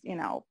 which is,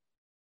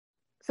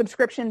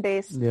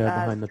 subscription-based.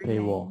 Behind the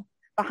paywall.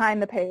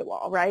 Behind the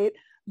paywall, right?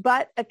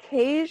 But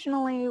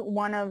occasionally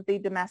one of the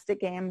domestic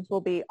games will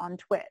be on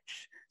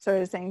Twitch. So I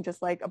was saying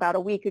just like about a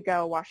week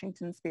ago,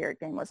 Washington Spirit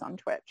game was on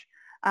Twitch.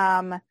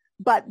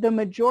 But the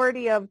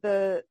majority of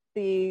the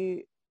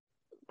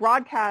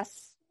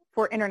broadcasts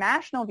for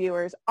international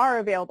viewers are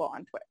available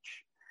on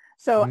Twitch.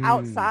 So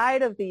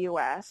outside of the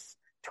U.S.,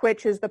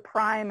 Twitch is the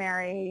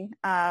primary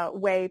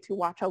way to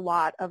watch a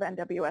lot of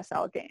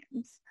NWSL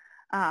games.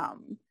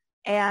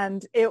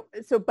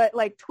 But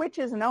like Twitch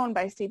isn't owned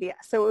by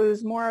CBS. So it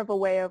was more of a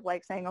way of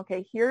like saying,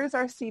 okay, here's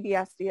our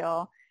CBS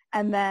deal.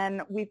 And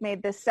then we've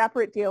made this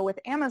separate deal with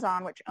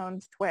Amazon, which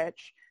owns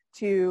Twitch,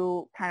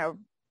 to kind of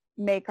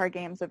make our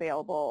games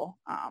available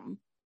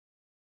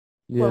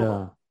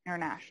globally,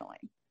 internationally.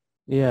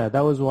 Yeah,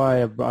 that was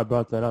why I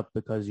brought that up,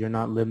 because you're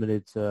not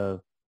limited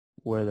to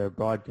where they're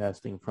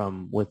broadcasting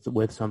from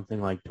with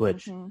something like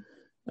Twitch.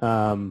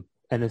 And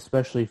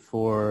especially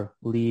for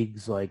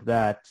leagues like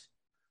that,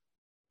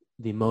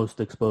 the most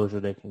exposure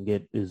they can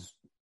get is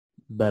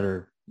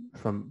better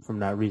from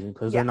that reason,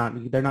 because they're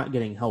not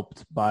getting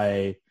helped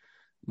by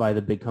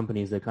the big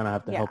companies. They kind of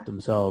have to help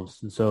themselves.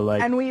 And so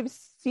and we've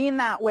seen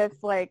that with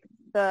like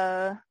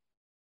the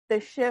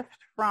shift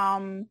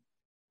from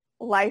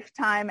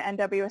Lifetime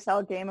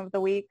NWSL Game of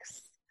the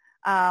Weeks,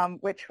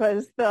 which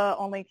was the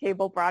only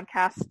cable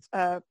broadcast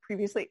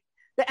previously.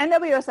 The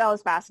NWSL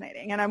is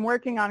fascinating, and I'm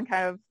working on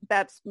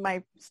that's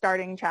my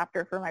starting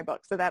chapter for my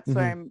book. So that's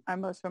what I'm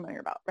most familiar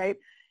about, right?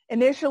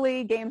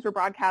 Initially, games were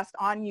broadcast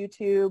on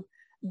YouTube.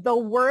 The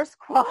worst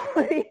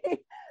quality,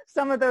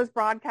 some of those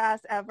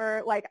broadcasts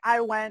ever. Like,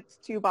 I went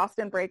to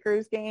Boston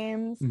Breakers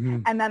games,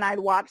 and then I'd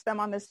watch them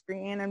on the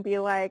screen and be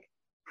like,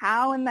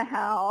 how in the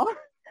hell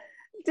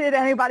did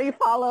anybody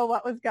follow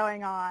what was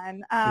going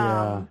on?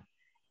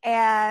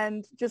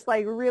 And just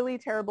like really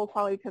terrible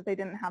quality because they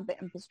didn't have the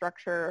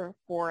infrastructure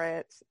for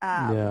it.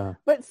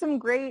 But some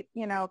great,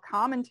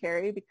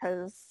 commentary,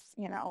 because,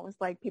 it was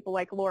like people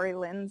like Lori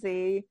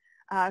Lindsay,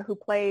 who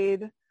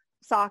played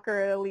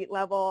soccer at elite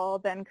level,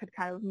 then could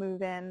kind of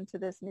move into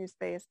this new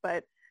space.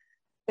 But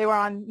they were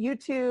on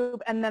YouTube,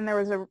 and then there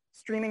was a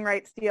streaming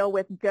rights deal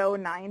with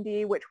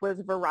Go90, which was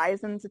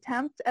Verizon's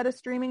attempt at a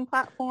streaming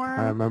platform.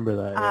 I remember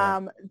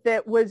that.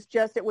 That was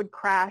just, it would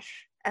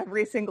crash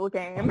every single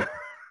game.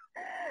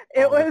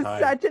 It was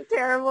such a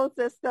terrible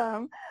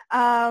system.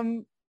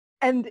 And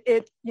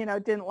it,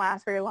 didn't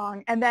last very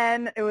long. And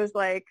then it was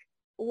like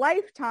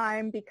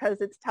Lifetime, because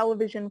it's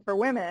television for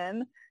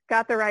women,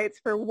 got the rights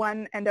for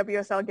one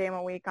NWSL game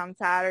a week on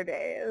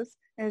Saturdays.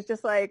 And it's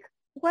just like,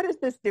 what is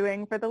this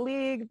doing for the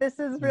league? This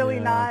is really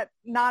Yeah.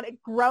 not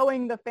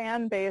growing the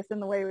fan base in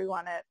the way we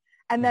want it.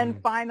 And then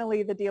Mhm.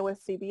 finally the deal with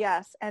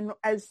CBS. And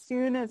as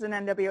soon as an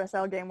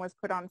NWSL game was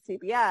put on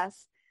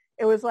CBS,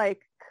 it was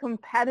like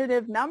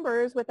competitive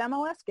numbers with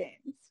MLS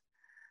games.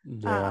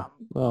 Yeah. Um,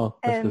 Well,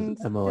 that's because and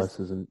just MLS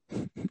isn't.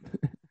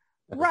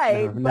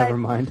 right. Never But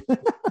mind.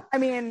 I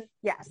mean,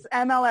 yes,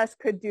 MLS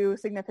could do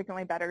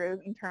significantly better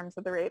in terms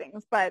of the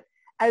ratings, but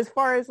as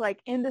far as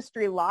like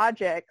industry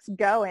logics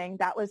going,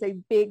 that was a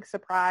big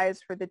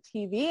surprise for the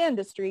TV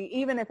industry,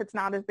 even if it's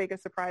not as big a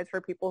surprise for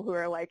people who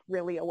are like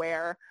really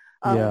aware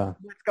of Yeah.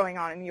 what's going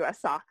on in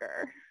US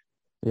soccer.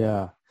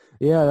 Yeah.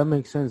 Yeah, that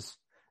makes sense.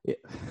 Yeah.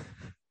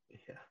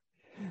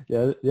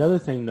 Yeah. The other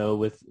thing though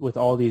with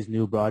all these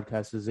new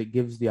broadcasts is it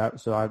gives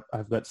so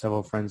I've got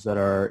several friends that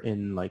are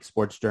in like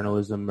sports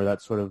journalism or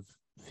that sort of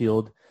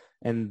field,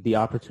 and the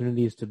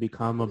opportunities to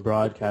become a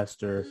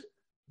broadcaster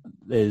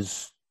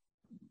is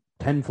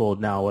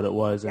tenfold now what it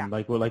was. Yeah. And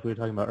like we were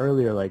talking about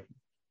earlier, like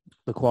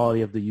the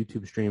quality of the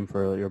YouTube stream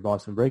for your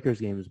Boston Breakers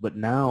games, but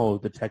now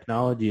the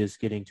technology is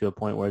getting to a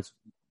point where it's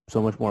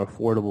so much more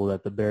affordable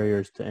that the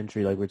barriers to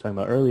entry, like we were talking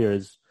about earlier,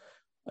 is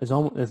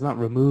almost, it's not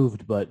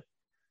removed, but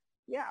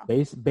Yeah.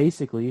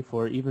 basically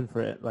for even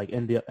for like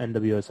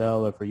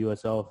NWSL or for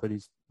USL, for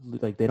these,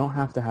 like they don't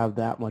have to have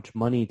that much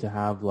money to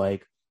have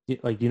do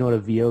you know what a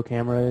VO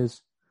camera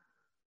is?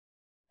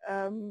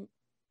 Um,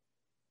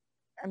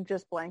 I'm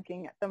just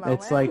blanking at the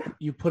It's moment. like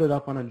you put it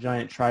up on a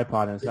giant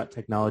tripod and it's got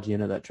technology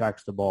in it that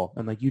tracks the ball.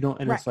 And like you don't,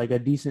 and Right. it's like a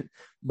decent,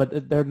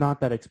 but they're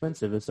not that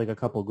expensive. It's like a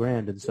couple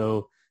grand. And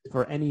so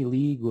for any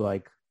league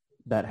like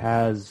that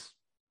has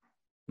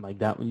like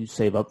that, when you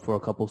save up for a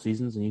couple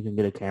seasons and you can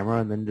get a camera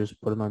and then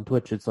just put it on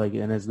Twitch, it's like,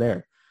 and it's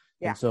there.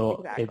 Yeah, And so it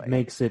exactly.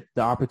 makes it,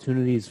 the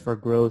opportunities for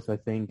growth, I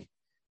think,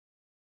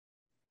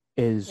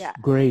 is Yeah.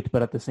 great,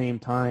 but at the same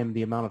time,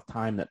 the amount of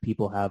time that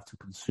people have to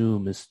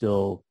consume is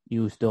still,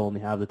 you still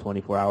only have the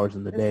 24 hours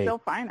in the It's day. still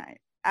finite.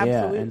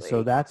 Yeah, and so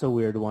Absolutely. that's a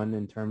weird one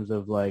in terms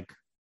of like,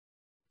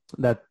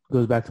 that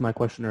goes back to my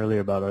question earlier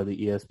about, are the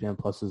ESPN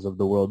pluses of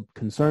the world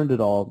concerned at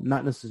all?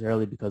 Not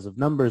necessarily because of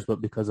numbers, but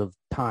because of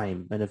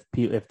time. And if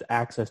the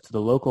access to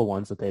the local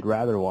ones that they'd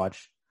rather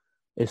watch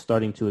is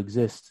starting to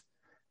exist,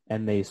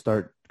 and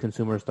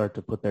consumers start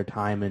to put their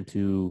time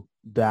into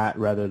that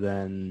rather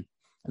than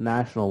a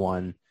national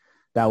one.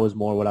 That was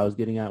more what I was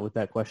getting at with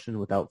that question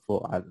without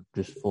I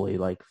just fully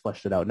like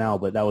fleshed it out now,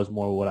 but that was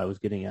more what I was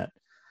getting at.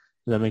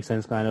 Does that make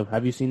sense kind of?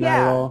 Have you seen that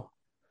at Yeah. all?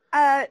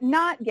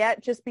 Not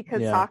yet, just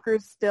because Yeah. soccer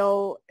is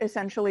still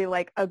essentially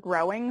like a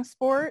growing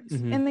sport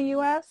Mm-hmm. in the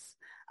U.S.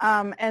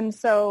 And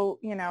so,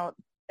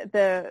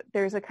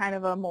 there's a kind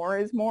of a more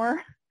is more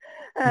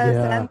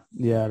Yeah. sense,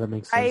 Yeah, that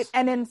makes right? sense.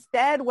 And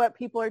instead, what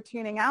people are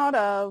tuning out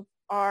of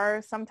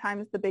are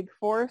sometimes the big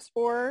four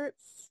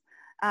sports,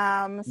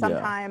 Yeah.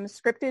 sometimes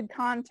scripted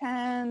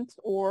content,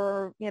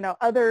 or,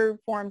 other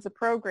forms of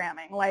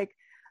programming. Like,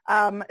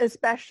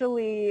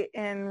 especially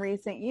in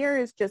recent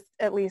years, just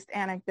at least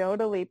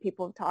anecdotally,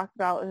 people have talked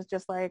about is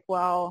just like,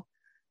 well,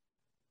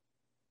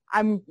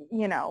 I'm,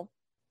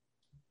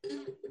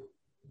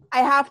 I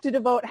have to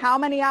devote how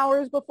many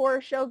hours before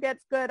a show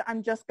gets good?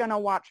 I'm just going to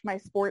watch my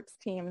sports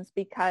teams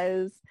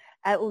because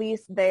at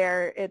least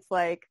there it's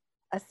like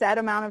a set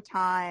amount of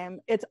time.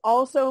 It's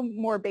also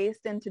more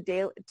based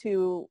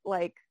into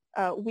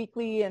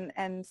weekly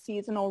and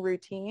seasonal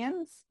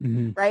routines,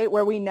 Mm-hmm. right?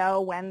 Where we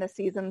know when the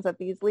seasons of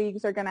these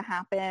leagues are going to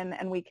happen,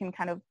 and we can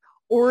kind of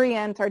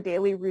orient our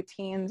daily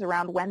routines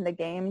around when the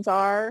games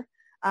are,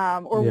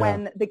 or Yeah.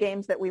 when the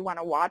games that we want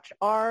to watch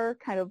are,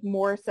 kind of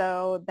more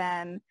so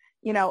than,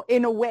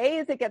 in a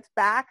ways it gets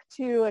back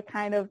to a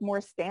kind of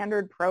more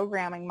standard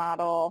programming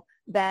model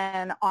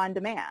than on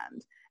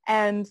demand.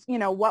 And,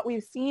 what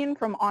we've seen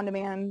from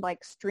on-demand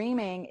like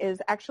streaming is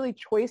actually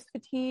choice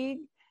fatigue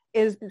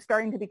is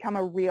starting to become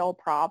a real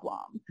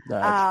problem.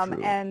 That's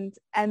true.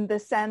 And the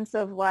sense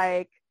of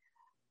like,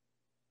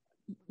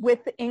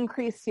 with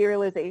increased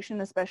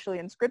serialization, especially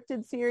in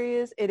scripted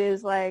series, it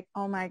is like,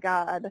 oh my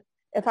God,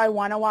 if I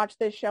want to watch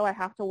this show, I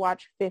have to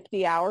watch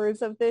 50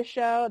 hours of this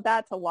show.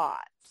 That's a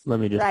lot, Let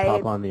me just right?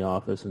 pop on The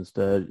Office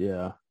instead.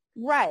 Yeah.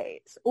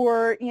 Right.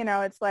 Or,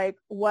 it's like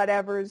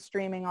whatever's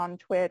streaming on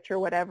Twitch or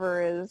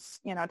whatever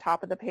is,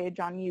 top of the page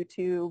on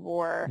YouTube,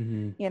 or,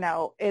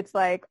 Mm-hmm. it's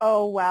like,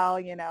 oh, well,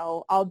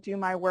 I'll do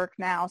my work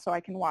now so I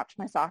can watch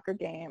my soccer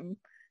game,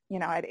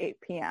 at 8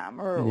 p.m.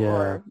 Yeah.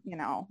 or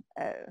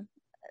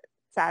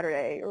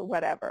Saturday or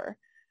whatever.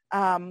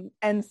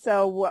 And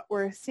so what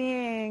we're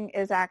seeing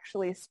is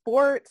actually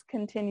sports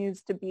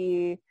continues to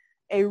be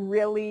a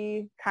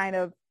really kind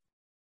of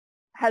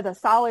has a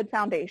solid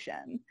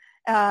foundation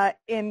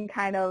in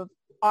kind of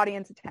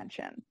audience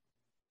attention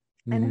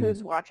and Mm-hmm.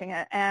 who's watching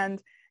it.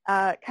 And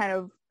kind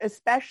of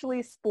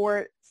especially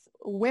sports,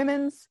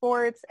 women's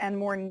sports and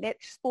more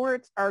niche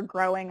sports are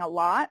growing a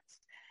lot.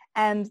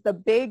 And the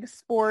big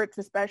sports,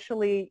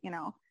 especially,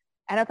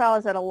 NFL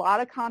has had a lot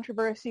of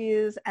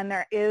controversies, and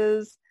there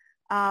is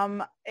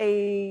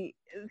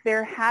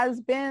There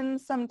has been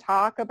some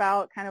talk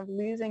about kind of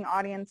losing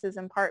audiences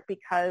in part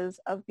because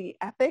of the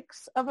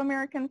ethics of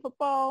American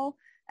football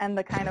and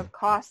the kind of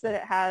cost that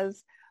it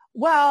has.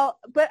 Well,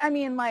 but I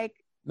mean, like,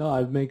 no,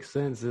 it makes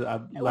sense.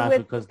 I'm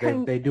laughing because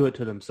they do it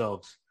to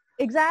themselves.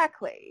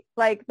 Exactly.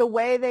 Like the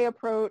way they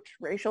approach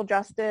racial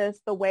justice,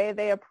 the way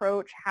they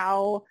approach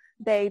how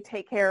they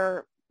take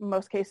care,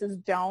 most cases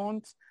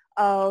don't,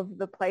 of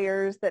the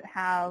players that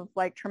have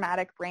like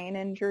traumatic brain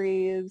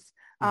injuries,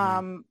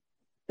 the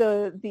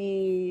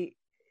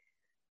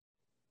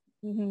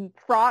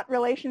fraught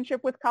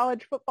relationship with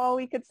college football,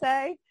 we could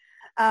say.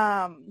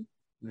 You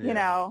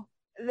know,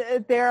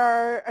 there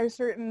are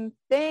certain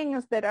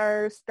things that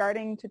are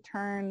starting to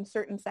turn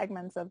certain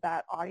segments of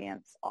that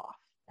audience off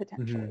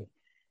potentially.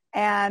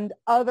 And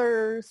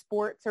other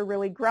sports are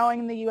really growing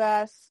in the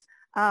U.S.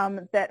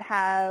 That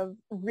have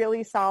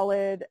really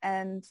solid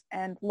and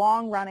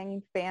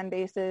long-running fan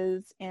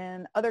bases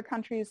in other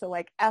countries. So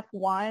like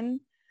F1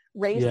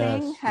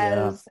 racing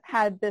has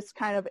had this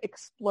kind of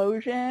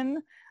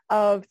explosion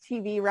of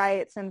TV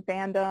rights and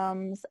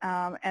fandoms,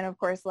 and of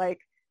course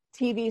like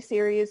TV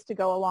series to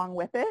go along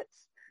with it.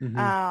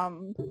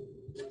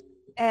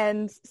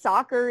 And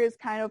soccer is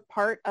kind of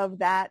part of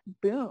that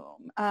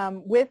boom.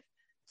 With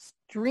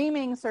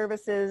streaming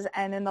services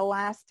and in the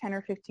last 10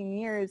 or 15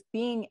 years,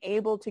 being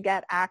able to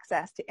get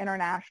access to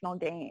international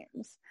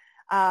games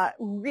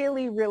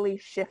really, really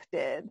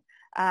shifted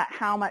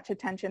how much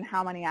attention,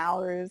 how many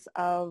hours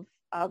of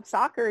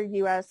soccer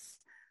U.S.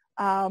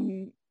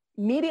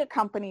 Media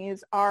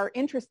companies are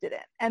interested in.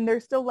 And they're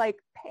still like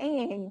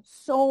paying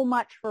so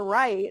much for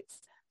rights.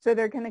 So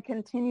they're going to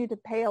continue to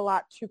pay a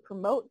lot to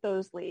promote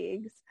those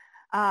leagues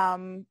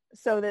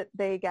so that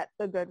they get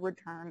the good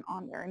return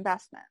on their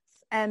investments.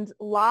 And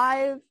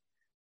live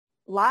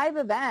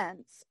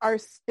events are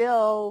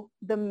still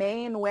the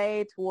main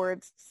way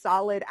towards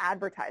solid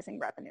advertising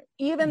revenue.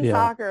 Even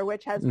soccer,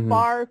 which has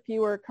far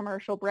fewer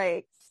commercial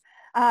breaks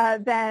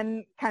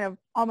than kind of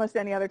almost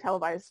any other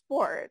televised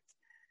sport.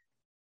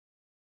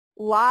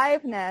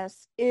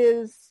 Liveness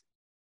is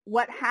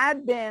what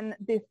had been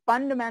the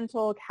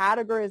fundamental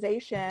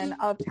categorization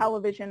of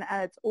television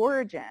at its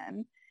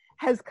origin,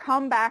 has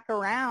come back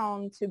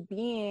around to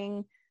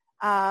being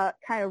kind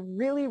of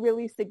really,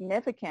 really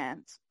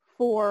significant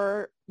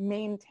for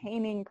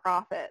maintaining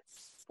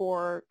profits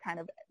for kind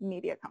of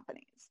media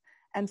companies.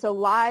 And so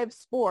live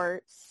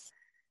sports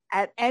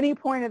at any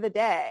point of the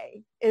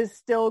day is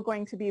still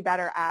going to be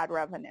better ad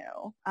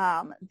revenue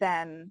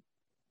than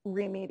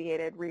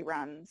remediated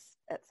reruns,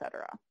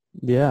 etc.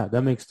 Yeah,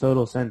 that makes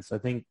total sense. I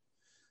think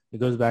it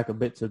goes back a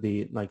bit to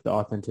the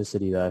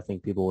authenticity that I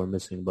think people were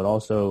missing, but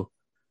also,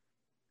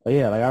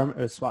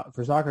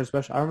 for soccer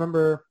especially, I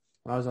remember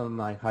when I was in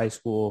like high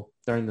school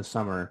during the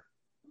summer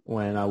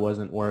when I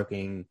wasn't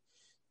working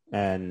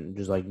and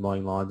just like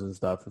mowing lawns and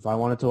stuff. If I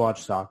wanted to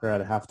watch soccer,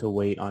 I'd have to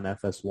wait on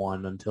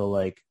FS1 until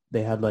like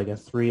they had like a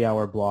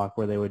 3-hour block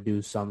where they would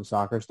do some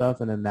soccer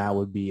stuff, and then that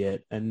would be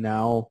it. And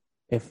now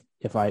if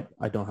I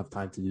don't have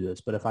time to do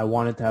this, but if I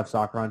wanted to have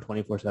soccer on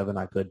 24/7,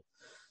 I could.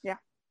 Yeah.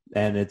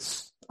 And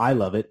I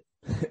love it.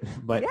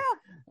 But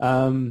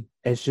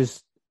it's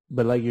just,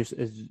 but like it's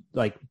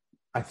like,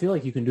 I feel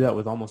like you can do that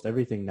with almost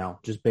everything now,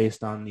 just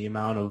based on the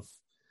amount of,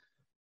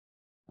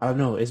 I don't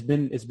know. It's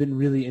been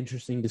really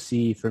interesting to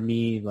see for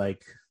me,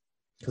 like,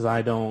 because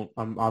I'm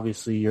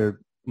obviously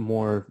you're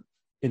more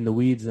in the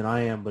weeds than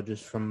I am, but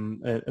just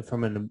from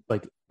an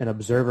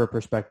observer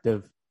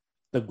perspective,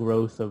 the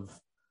growth of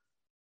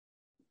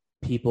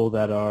people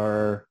that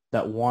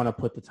want to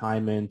put the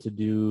time in to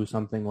do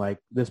something like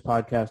this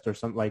podcast or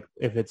something, like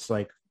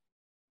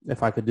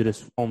if I could do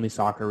this only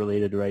soccer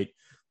related, right?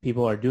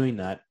 People are doing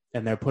that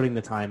and they're putting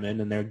the time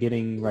in and they're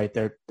getting right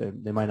there.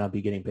 They might not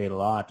be getting paid a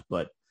lot,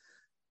 but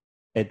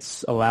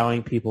it's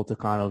allowing people to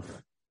kind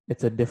of,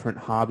 it's a different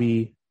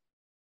hobby.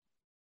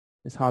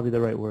 Is hobby the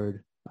right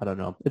word? I don't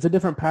know. It's a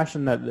different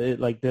passion that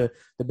the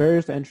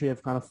barriers to entry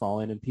have kind of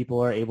fallen and people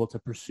are able to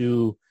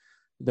pursue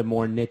the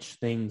more niche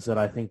things that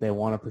I think they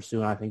want to pursue.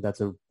 And I think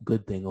that's a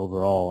good thing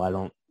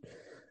overall.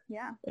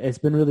 It's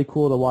been really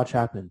cool to watch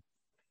happen.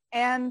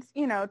 And,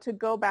 to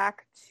go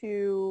back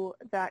to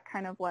that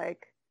kind of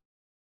like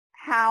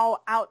how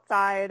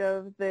outside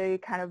of the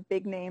kind of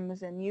big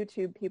names in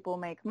YouTube people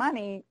make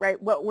money,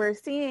 right? What we're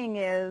seeing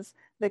is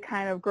the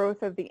kind of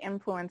growth of the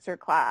influencer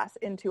class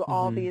into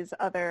all these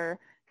other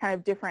kind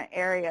of different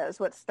areas.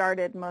 What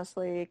started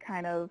mostly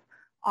kind of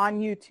on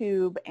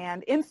YouTube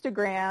and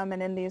Instagram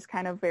and in these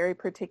kind of very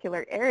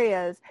particular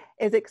areas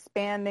is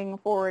expanding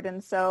forward.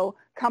 And so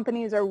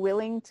companies are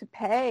willing to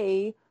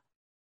pay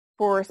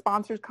for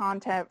sponsored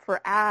content,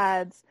 for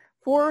ads,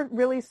 for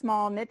really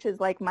small niches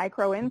like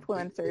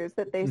micro-influencers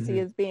that they see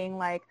as being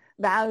like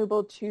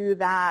valuable to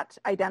that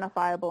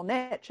identifiable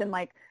niche. And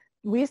like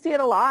we see it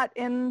a lot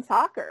in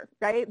soccer,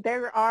 right?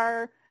 There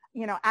are,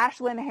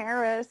 Ashlyn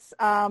Harris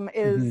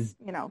is,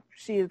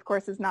 she of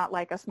course is not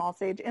like a small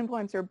stage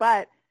influencer,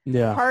 but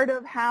Yeah. Part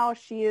of how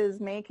she is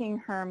making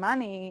her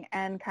money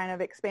and kind of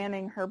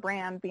expanding her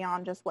brand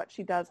beyond just what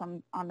she does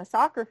on the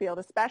soccer field,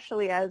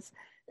 especially as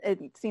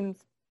it seems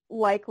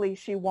likely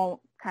she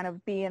won't kind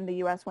of be in the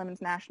U.S.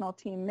 women's national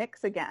team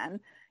mix again,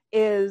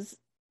 is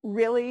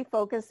really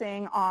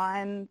focusing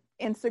on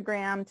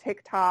Instagram,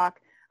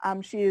 TikTok.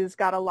 She's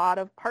got a lot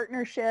of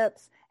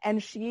partnerships,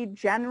 and she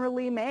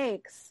generally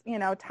makes,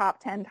 top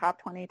 10,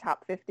 top 20,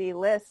 top 50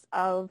 lists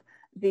of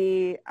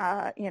the,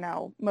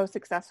 most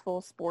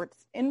successful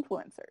sports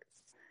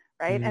influencers,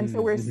 right? And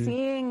so we're Mm-hmm.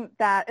 seeing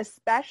that,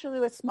 especially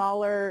with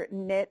smaller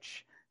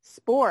niche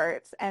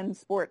sports and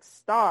sports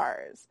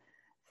stars,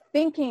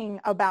 thinking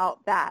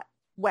about that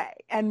way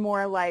and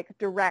more like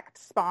direct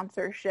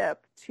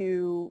sponsorship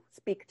to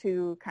speak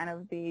to kind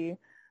of the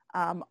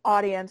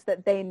audience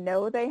that they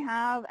know they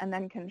have, and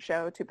then can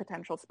show to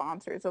potential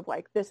sponsors of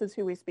like, this is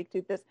who we speak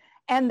to, this,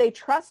 and they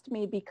trust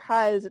me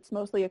because it's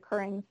mostly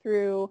occurring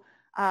through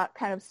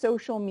kind of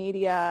social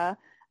media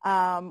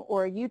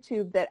or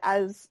YouTube that,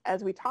 as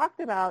we talked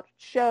about,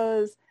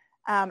 shows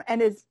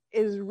and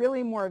is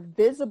really more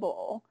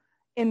visible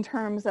in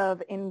terms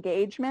of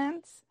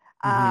engagement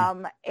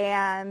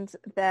and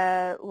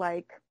the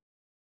like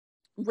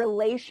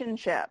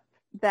relationship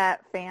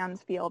that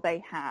fans feel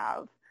they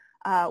have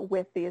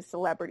with these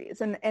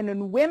celebrities. And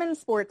in women's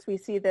sports, we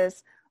see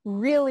this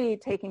really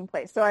taking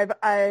place. So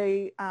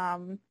I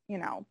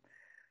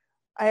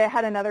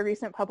had another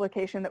recent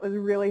publication that was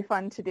really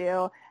fun to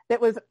do that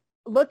was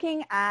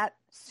looking at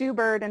Sue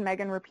Bird and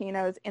Megan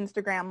Rapinoe's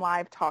Instagram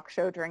Live talk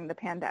show during the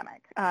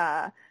pandemic.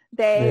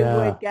 They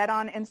would get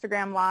on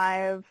Instagram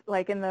Live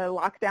like in the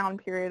lockdown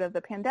period of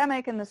the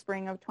pandemic in the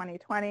spring of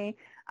 2020,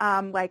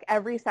 like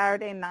every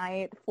Saturday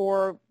night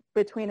for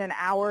between an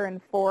hour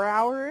and 4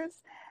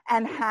 hours,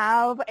 and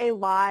have a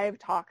live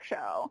talk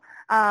show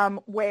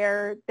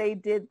where they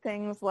did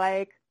things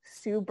like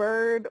Sue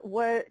Bird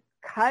would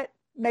cut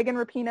Megan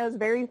Rapinoe's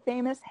very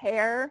famous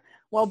hair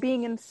while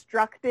being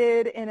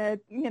instructed in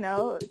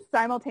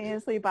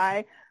simultaneously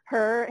by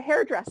her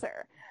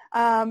hairdresser.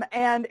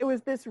 And it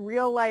was this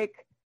real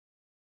like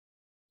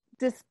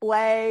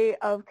display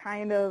of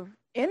kind of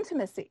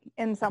intimacy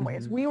in some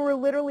ways. We were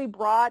literally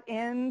brought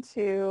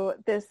into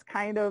this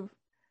kind of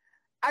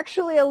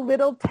actually a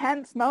little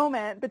tense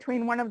moment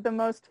between one of the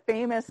most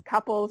famous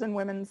couples in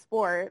women's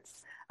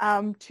sports,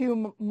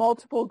 two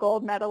multiple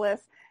gold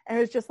medalists. And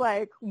it was just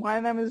like, one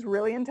of them is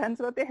really intense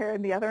about the hair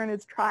and the other one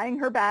is trying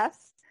her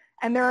best.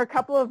 And there are a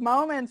couple of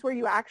moments where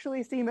you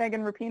actually see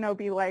Megan Rapinoe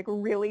be like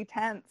really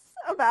tense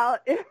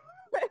about if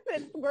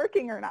it's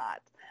working or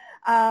not.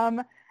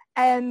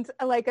 And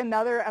like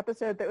another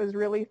episode that was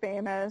really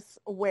famous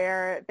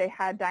where they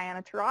had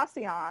Diana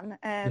Taurasi on,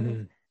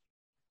 and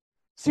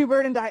Sue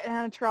Bird and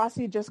Diana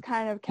Taurasi just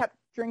kind of kept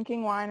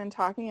drinking wine and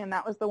talking, and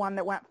that was the one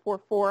that went for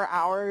 4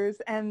 hours,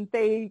 and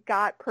they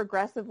got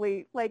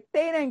progressively, like,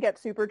 they didn't get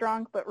super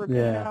drunk, but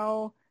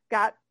Rapinoe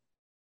got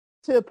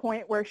to the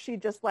point where she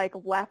just like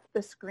left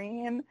the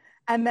screen,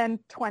 and then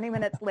 20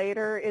 minutes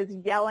later is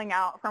yelling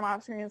out from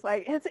off screen, is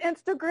like, it's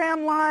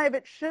Instagram Live,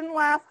 it shouldn't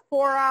last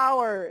 4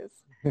 hours.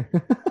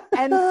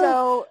 And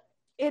so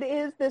it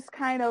is this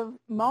kind of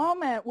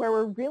moment where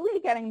we're really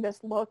getting this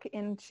look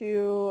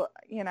into,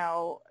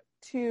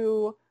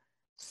 to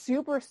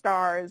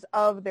superstars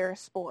of their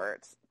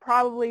sports,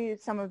 probably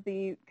some of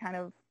the kind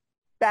of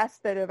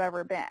best that have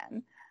ever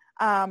been.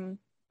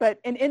 But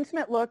an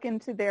intimate look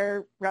into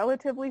their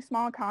relatively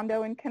small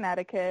condo in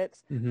Connecticut,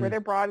 where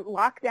they're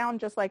locked down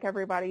just like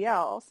everybody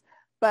else.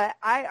 But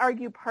I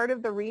argue part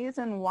of the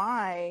reason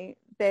why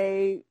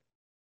they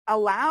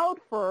allowed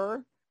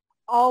for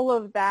all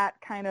of that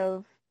kind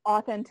of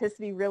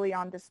authenticity really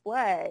on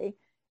display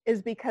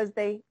is because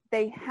they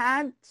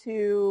had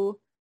to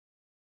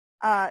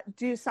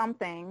do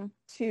something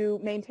to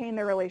maintain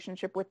their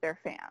relationship with their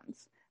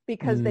fans,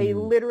 because they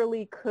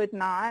literally could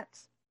not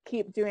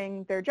keep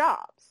doing their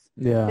jobs.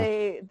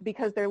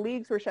 Because their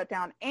leagues were shut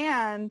down,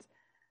 and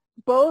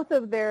both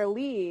of their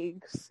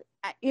leagues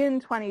in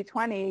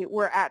 2020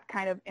 were at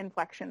kind of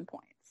inflection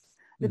points.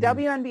 The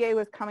WNBA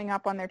was coming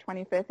up on their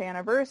 25th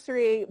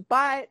anniversary,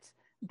 but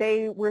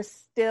they were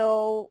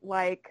still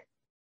like,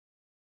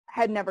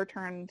 had never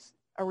turned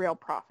a real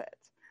profit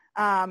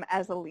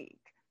as a league.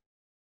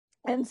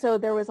 And so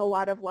there was a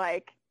lot of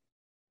like,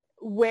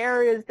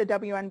 where is the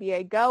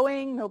WNBA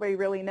going? Nobody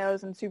really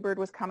knows. And Sue Bird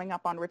was coming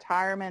up on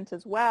retirement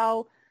as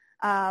well.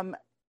 And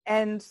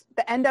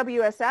the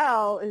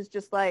NWSL is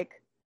just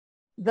like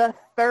the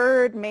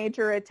third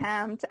major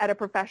attempt at a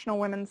professional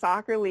women's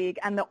soccer league,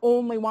 and the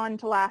only one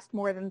to last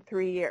more than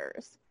 3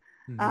 years.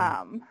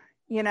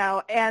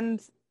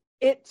 And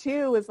it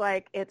too was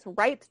like, its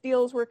rights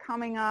deals were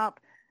coming up.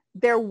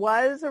 There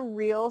was a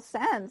real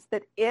sense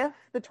that if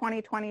the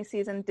 2020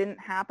 season didn't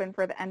happen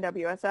for the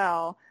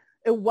NWSL,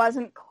 it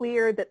wasn't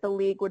clear that the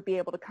league would be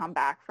able to come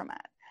back from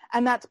it.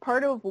 And that's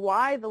part of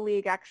why the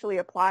league actually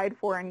applied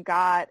for and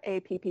got a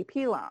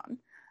PPP loan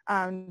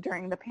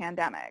during the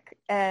pandemic.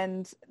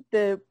 And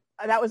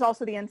that was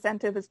also the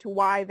incentive as to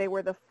why they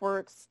were the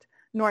first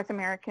North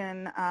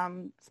American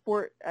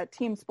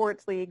team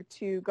sports league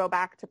to go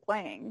back to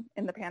playing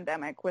in the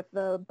pandemic with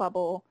the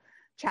Bubble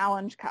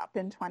Challenge Cup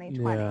in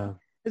 2020. Yeah.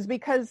 Is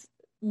because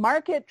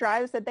market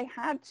drives that they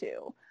had to.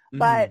 Mm-hmm.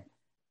 But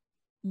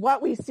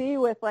what we see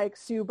with like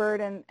Sue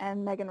Bird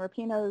and Megan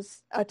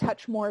Rapinoe's A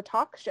Touch More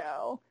talk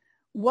show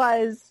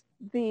was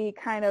the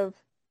kind of,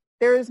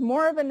 there is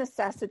more of a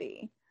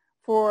necessity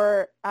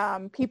for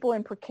people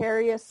in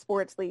precarious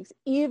sports leagues,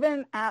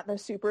 even at the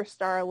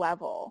superstar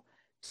level,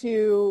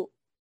 to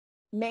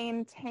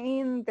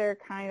maintain their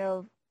kind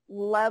of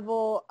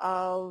level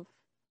of,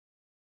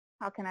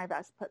 how can I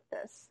best put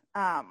this?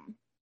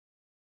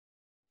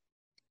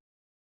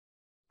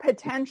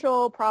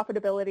 Potential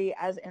profitability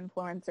as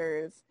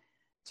influencers,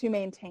 to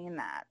maintain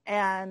that.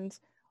 And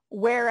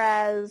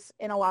whereas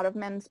in a lot of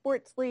men's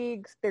sports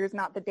leagues, there's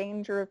not the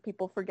danger of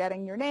people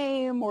forgetting your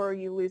name or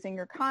you losing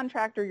your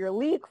contract or your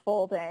league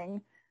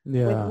folding.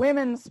 With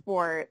women's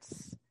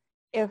sports,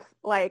 if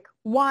like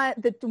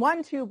the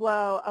 1-2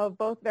 blow of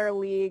both their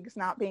leagues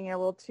not being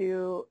able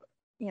to,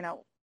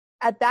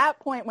 at that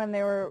point when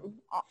they were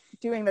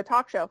doing the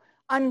talk show,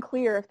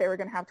 unclear if they were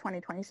going to have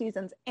 2020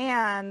 seasons,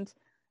 and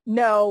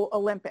no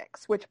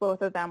Olympics, which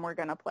both of them were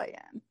going to play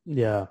in.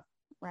 Yeah.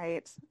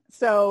 Right.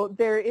 So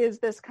there is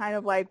this kind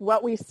of like,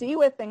 what we see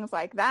with things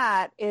like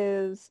that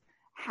is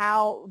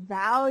how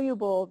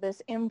valuable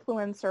this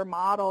influencer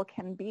model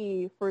can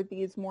be for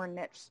these more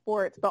niche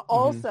sports, but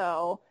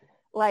also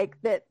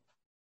like that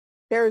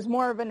there's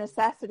more of a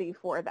necessity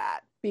for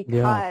that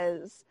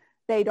because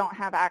they don't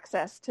have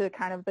access to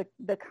kind of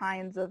the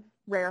kinds of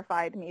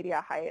rarefied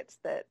media heights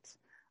that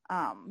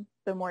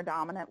the more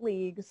dominant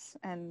leagues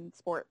and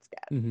sports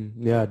get.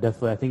 Mm-hmm. Yeah,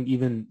 definitely. I think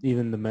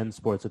even the men's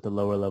sports at the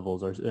lower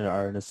levels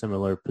are in a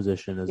similar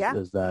position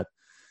as that.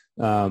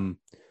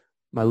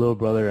 My little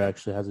brother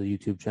actually has a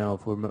YouTube channel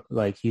for,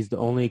 like, he's the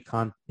only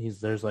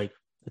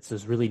it's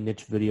this really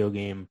niche video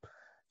game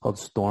called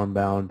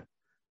Stormbound.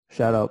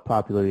 Shout out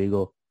Popular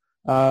Eagle.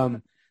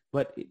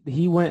 But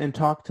he went and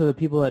talked to the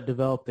people that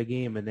developed the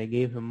game, and they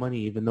gave him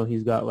money, even though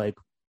he's got like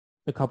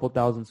a couple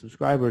thousand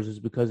subscribers, is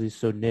because he's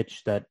so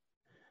niche that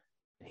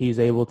he's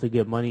able to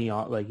get money,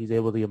 like he's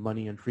able to get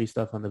money and free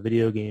stuff on the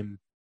video game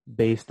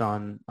based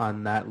on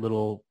that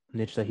little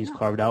niche that he's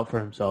carved out for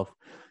himself.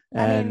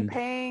 And I mean,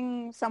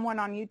 paying someone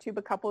on YouTube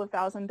a couple of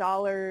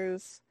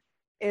 $1,000s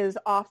is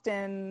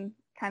often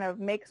kind of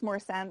makes more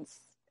sense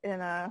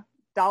in a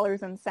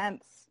dollars and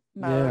cents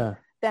mode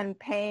than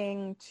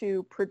paying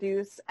to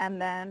produce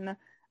and then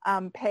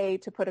pay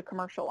to put a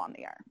commercial on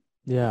the air.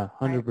 Yeah,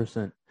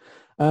 100%.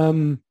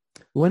 Right?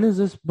 When is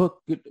this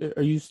book?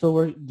 Are you still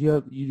working?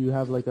 Do you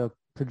have like a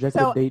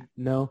projected date?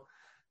 No,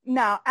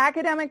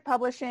 academic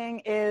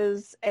publishing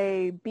is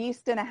a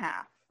beast and a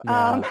half.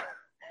 Yeah.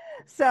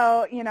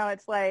 So,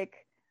 it's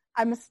like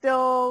I'm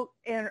still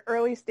in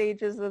early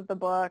stages of the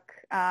book.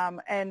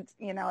 And,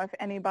 if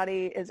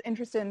anybody is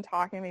interested in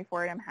talking to me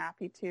for it, I'm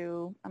happy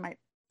to. I might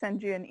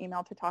send you an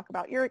email to talk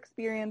about your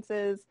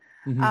experiences.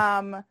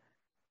 Mm-hmm.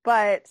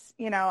 But,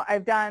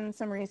 I've done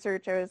some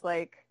research.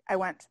 I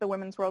went to the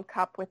Women's World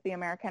Cup with the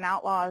American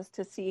Outlaws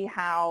to see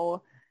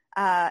how,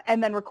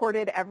 and then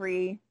recorded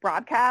every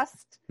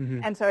broadcast.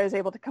 Mm-hmm. And so I was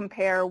able to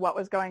compare what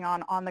was going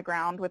on the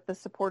ground with the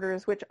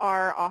supporters, which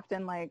are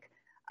often like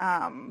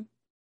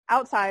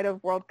outside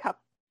of World Cup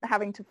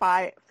having to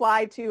fly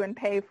to and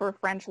pay for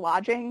French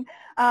lodging.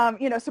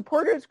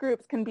 Supporters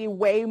groups can be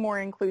way more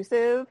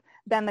inclusive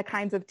than the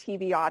kinds of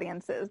TV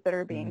audiences that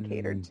are being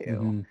catered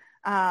to.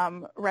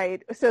 Mm-hmm.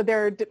 Right. So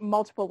there are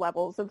multiple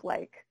levels of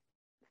like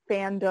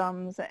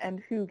fandoms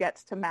and who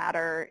gets to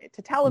matter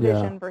to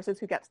television versus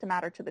who gets to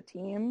matter to the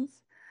teams.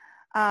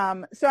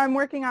 So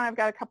I've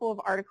got a couple of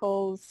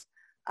articles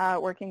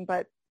working,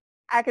 but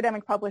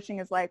academic publishing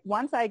is like,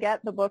 once I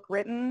get the book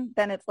written,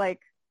 then it's like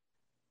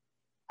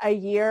a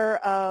year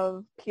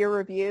of peer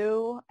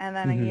review and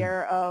then a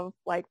year of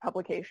like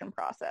publication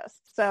process.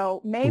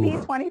 So maybe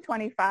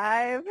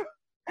 2025.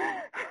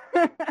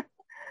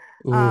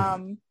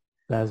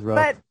 That's rough.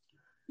 But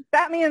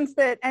that means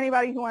that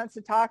anybody who wants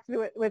to talk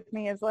with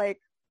me is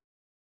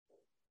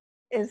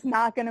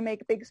not going to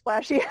make big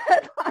splashy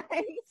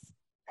headlines.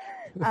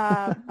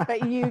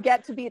 But you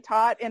get to be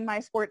taught in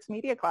my sports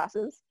media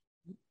classes.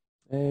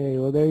 Hey,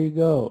 well, there you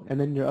go. And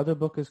then your other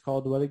book is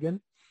called what again?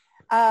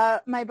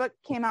 My book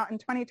came out in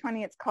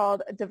 2020. It's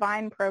called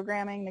Divine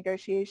Programming,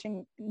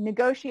 Negotiating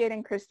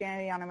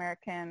Christianity on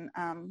American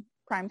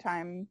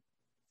Primetime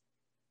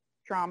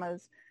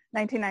Dramas,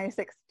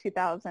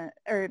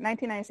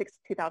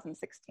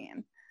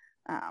 1996-2016.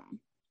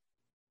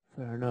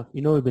 Fair enough.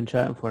 We've been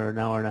chatting for an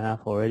hour and a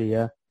half already,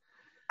 yeah?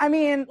 I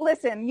mean,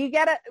 listen, we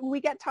get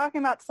talking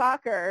about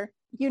soccer.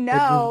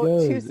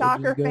 Two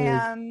soccer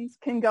fans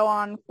can go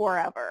on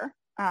forever.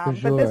 Sure.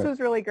 But this was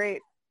really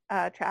great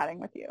chatting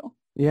with you.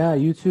 Yeah,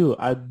 you too.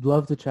 I'd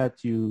love to chat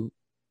to you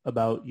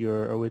about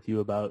your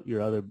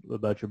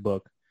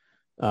book.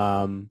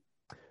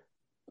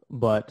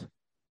 But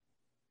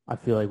I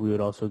feel like we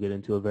would also get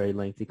into a very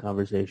lengthy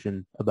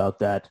conversation about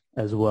that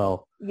as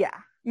well. Yeah.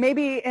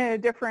 maybe in a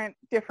different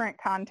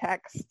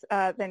context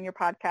than your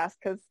podcast,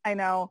 because I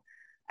know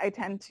I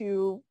tend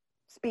to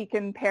speak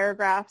in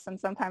paragraphs and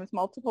sometimes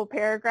multiple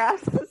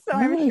paragraphs. So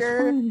I'm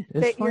sure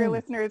that your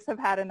listeners have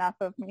had enough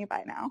of me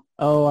by now.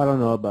 Oh, I don't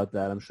know about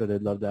that. I'm sure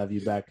they'd love to have you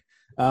back.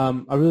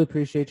 I really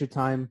appreciate your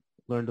time.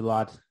 Learned a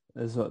lot.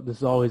 This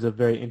is always a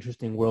very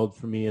interesting world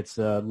for me. It's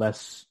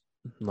less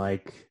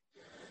like,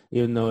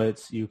 even though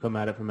you come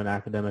at it from an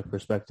academic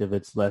perspective,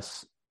 it's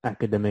less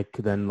academic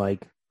than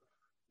like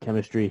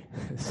chemistry.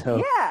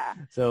 So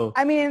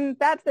I mean,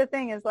 that's the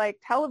thing, is like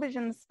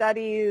television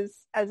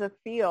studies as a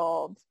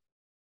field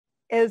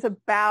is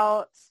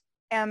about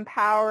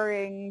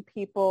empowering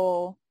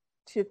people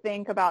to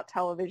think about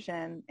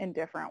television in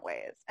different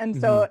ways. And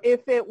so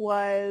if it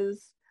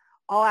was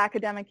all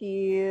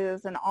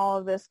academic-ese and all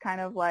of this kind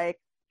of like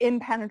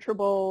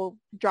impenetrable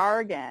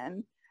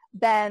jargon,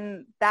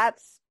 then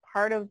that's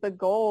part of the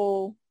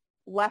goal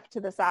left to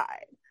the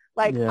side.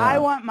 Like, I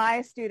want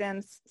my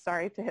students,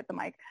 sorry to hit the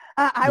mic,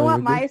 I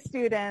want my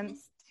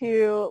students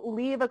to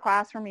leave a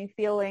class from me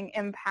feeling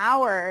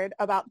empowered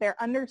about their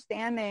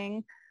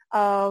understanding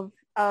of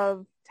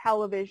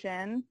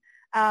television,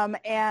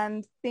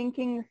 and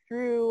thinking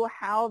through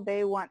how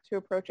they want to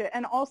approach it.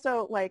 And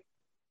also, like,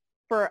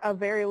 for a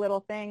very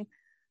little thing,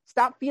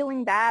 stop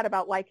feeling bad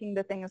about liking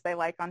the things they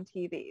like on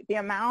TV. The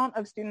amount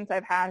of students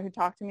I've had who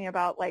talk to me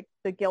about like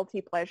the guilty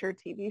pleasure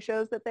TV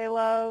shows that they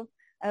love,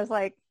 I was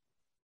like,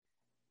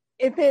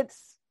 if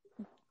it's,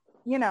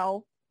 you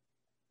know,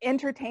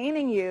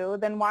 entertaining you,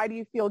 then why do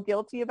you feel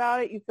guilty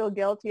about it? You feel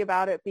guilty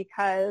about it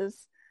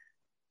because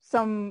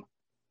some,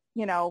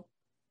 you know,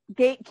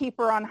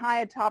 gatekeeper on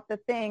high atop the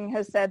thing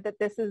has said that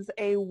this is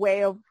a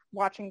way of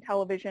watching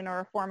television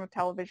or a form of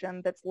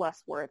television that's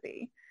less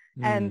worthy.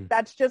 And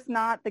that's just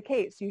not the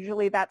case.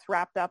 Usually that's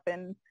wrapped up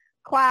in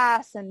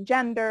class and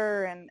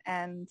gender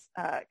and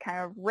kind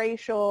of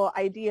racialized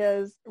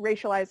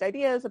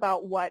ideas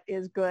about what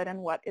is good and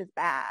what is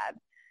bad.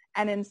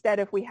 And instead,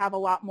 if we have a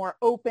lot more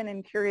open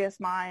and curious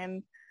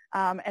mind,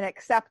 an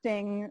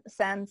accepting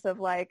sense of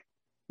like,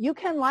 you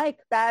can like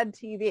bad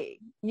TV,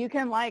 you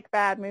can like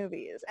bad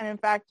movies, and in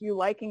fact, you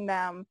liking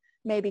them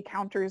maybe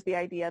counters the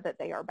idea that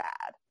they are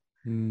bad.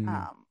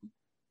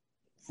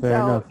 Fair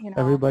enough. You know,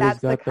 everybody's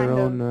got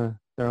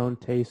their own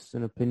tastes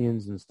and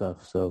opinions and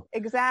stuff. So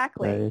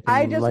exactly,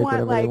 I just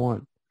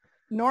want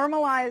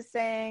normalize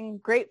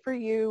saying "great for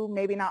you,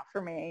 maybe not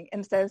for me,"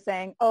 instead of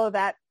saying, "Oh,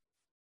 that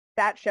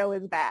show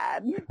is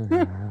bad."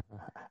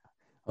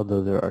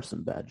 Although there are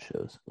some bad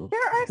shows. Oops. There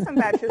are some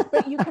bad shows,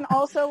 but you can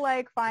also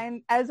like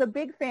find, as a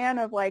big fan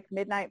of like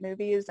midnight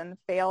movies and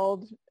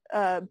failed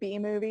B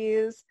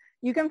movies,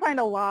 you can find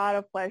a lot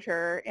of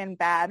pleasure in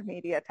bad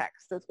media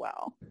text as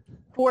well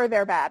for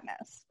their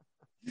badness.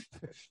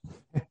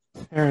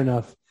 Fair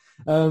enough.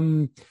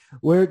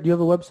 Where do you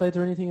have a website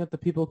or anything that the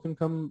people can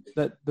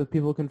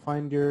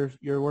find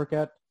your work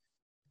at?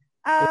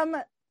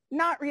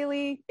 Not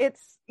really.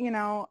 It's, you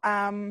know,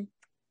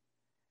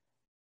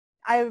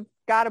 I've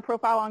got a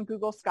profile on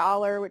Google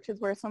Scholar, which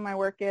is where some of my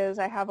work is.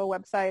 I have a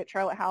website,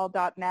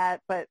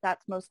 charlottehowell.net, but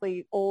that's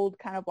mostly old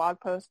kind of blog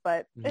posts,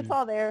 but it's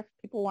all there if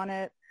people want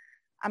it.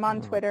 I'm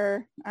on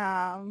Twitter.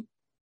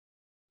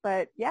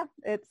 But yeah,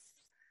 it's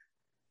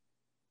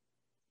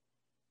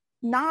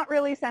not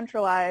really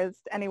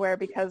centralized anywhere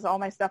because all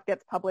my stuff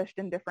gets published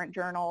in different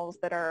journals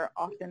that are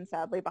often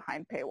sadly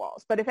behind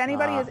paywalls. But if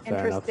anybody is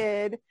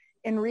interested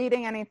in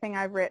reading anything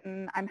I've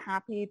written, I'm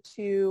happy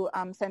to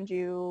send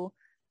you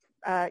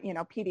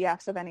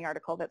PDFs of any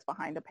article that's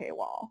behind a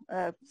paywall.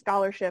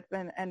 Scholarship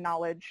and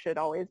knowledge should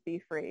always be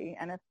free.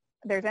 And if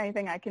there's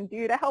anything I can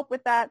do to help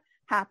with that,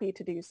 happy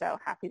to do so,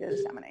 happy to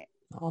disseminate.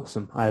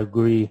 Awesome. I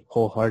agree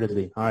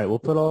wholeheartedly. All right. We'll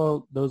put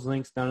all those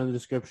links down in the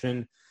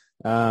description.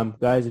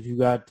 Guys, if you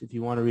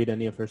want to read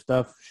any of her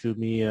stuff, shoot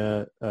me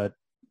a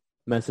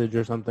message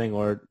or something,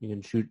 or you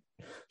can shoot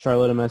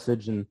Charlotte a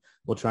message and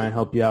we'll try and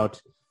help you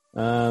out.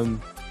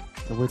 And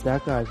with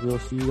that, guys, we'll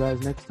see you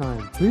guys next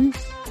time.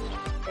 Peace.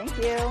 Thank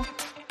you.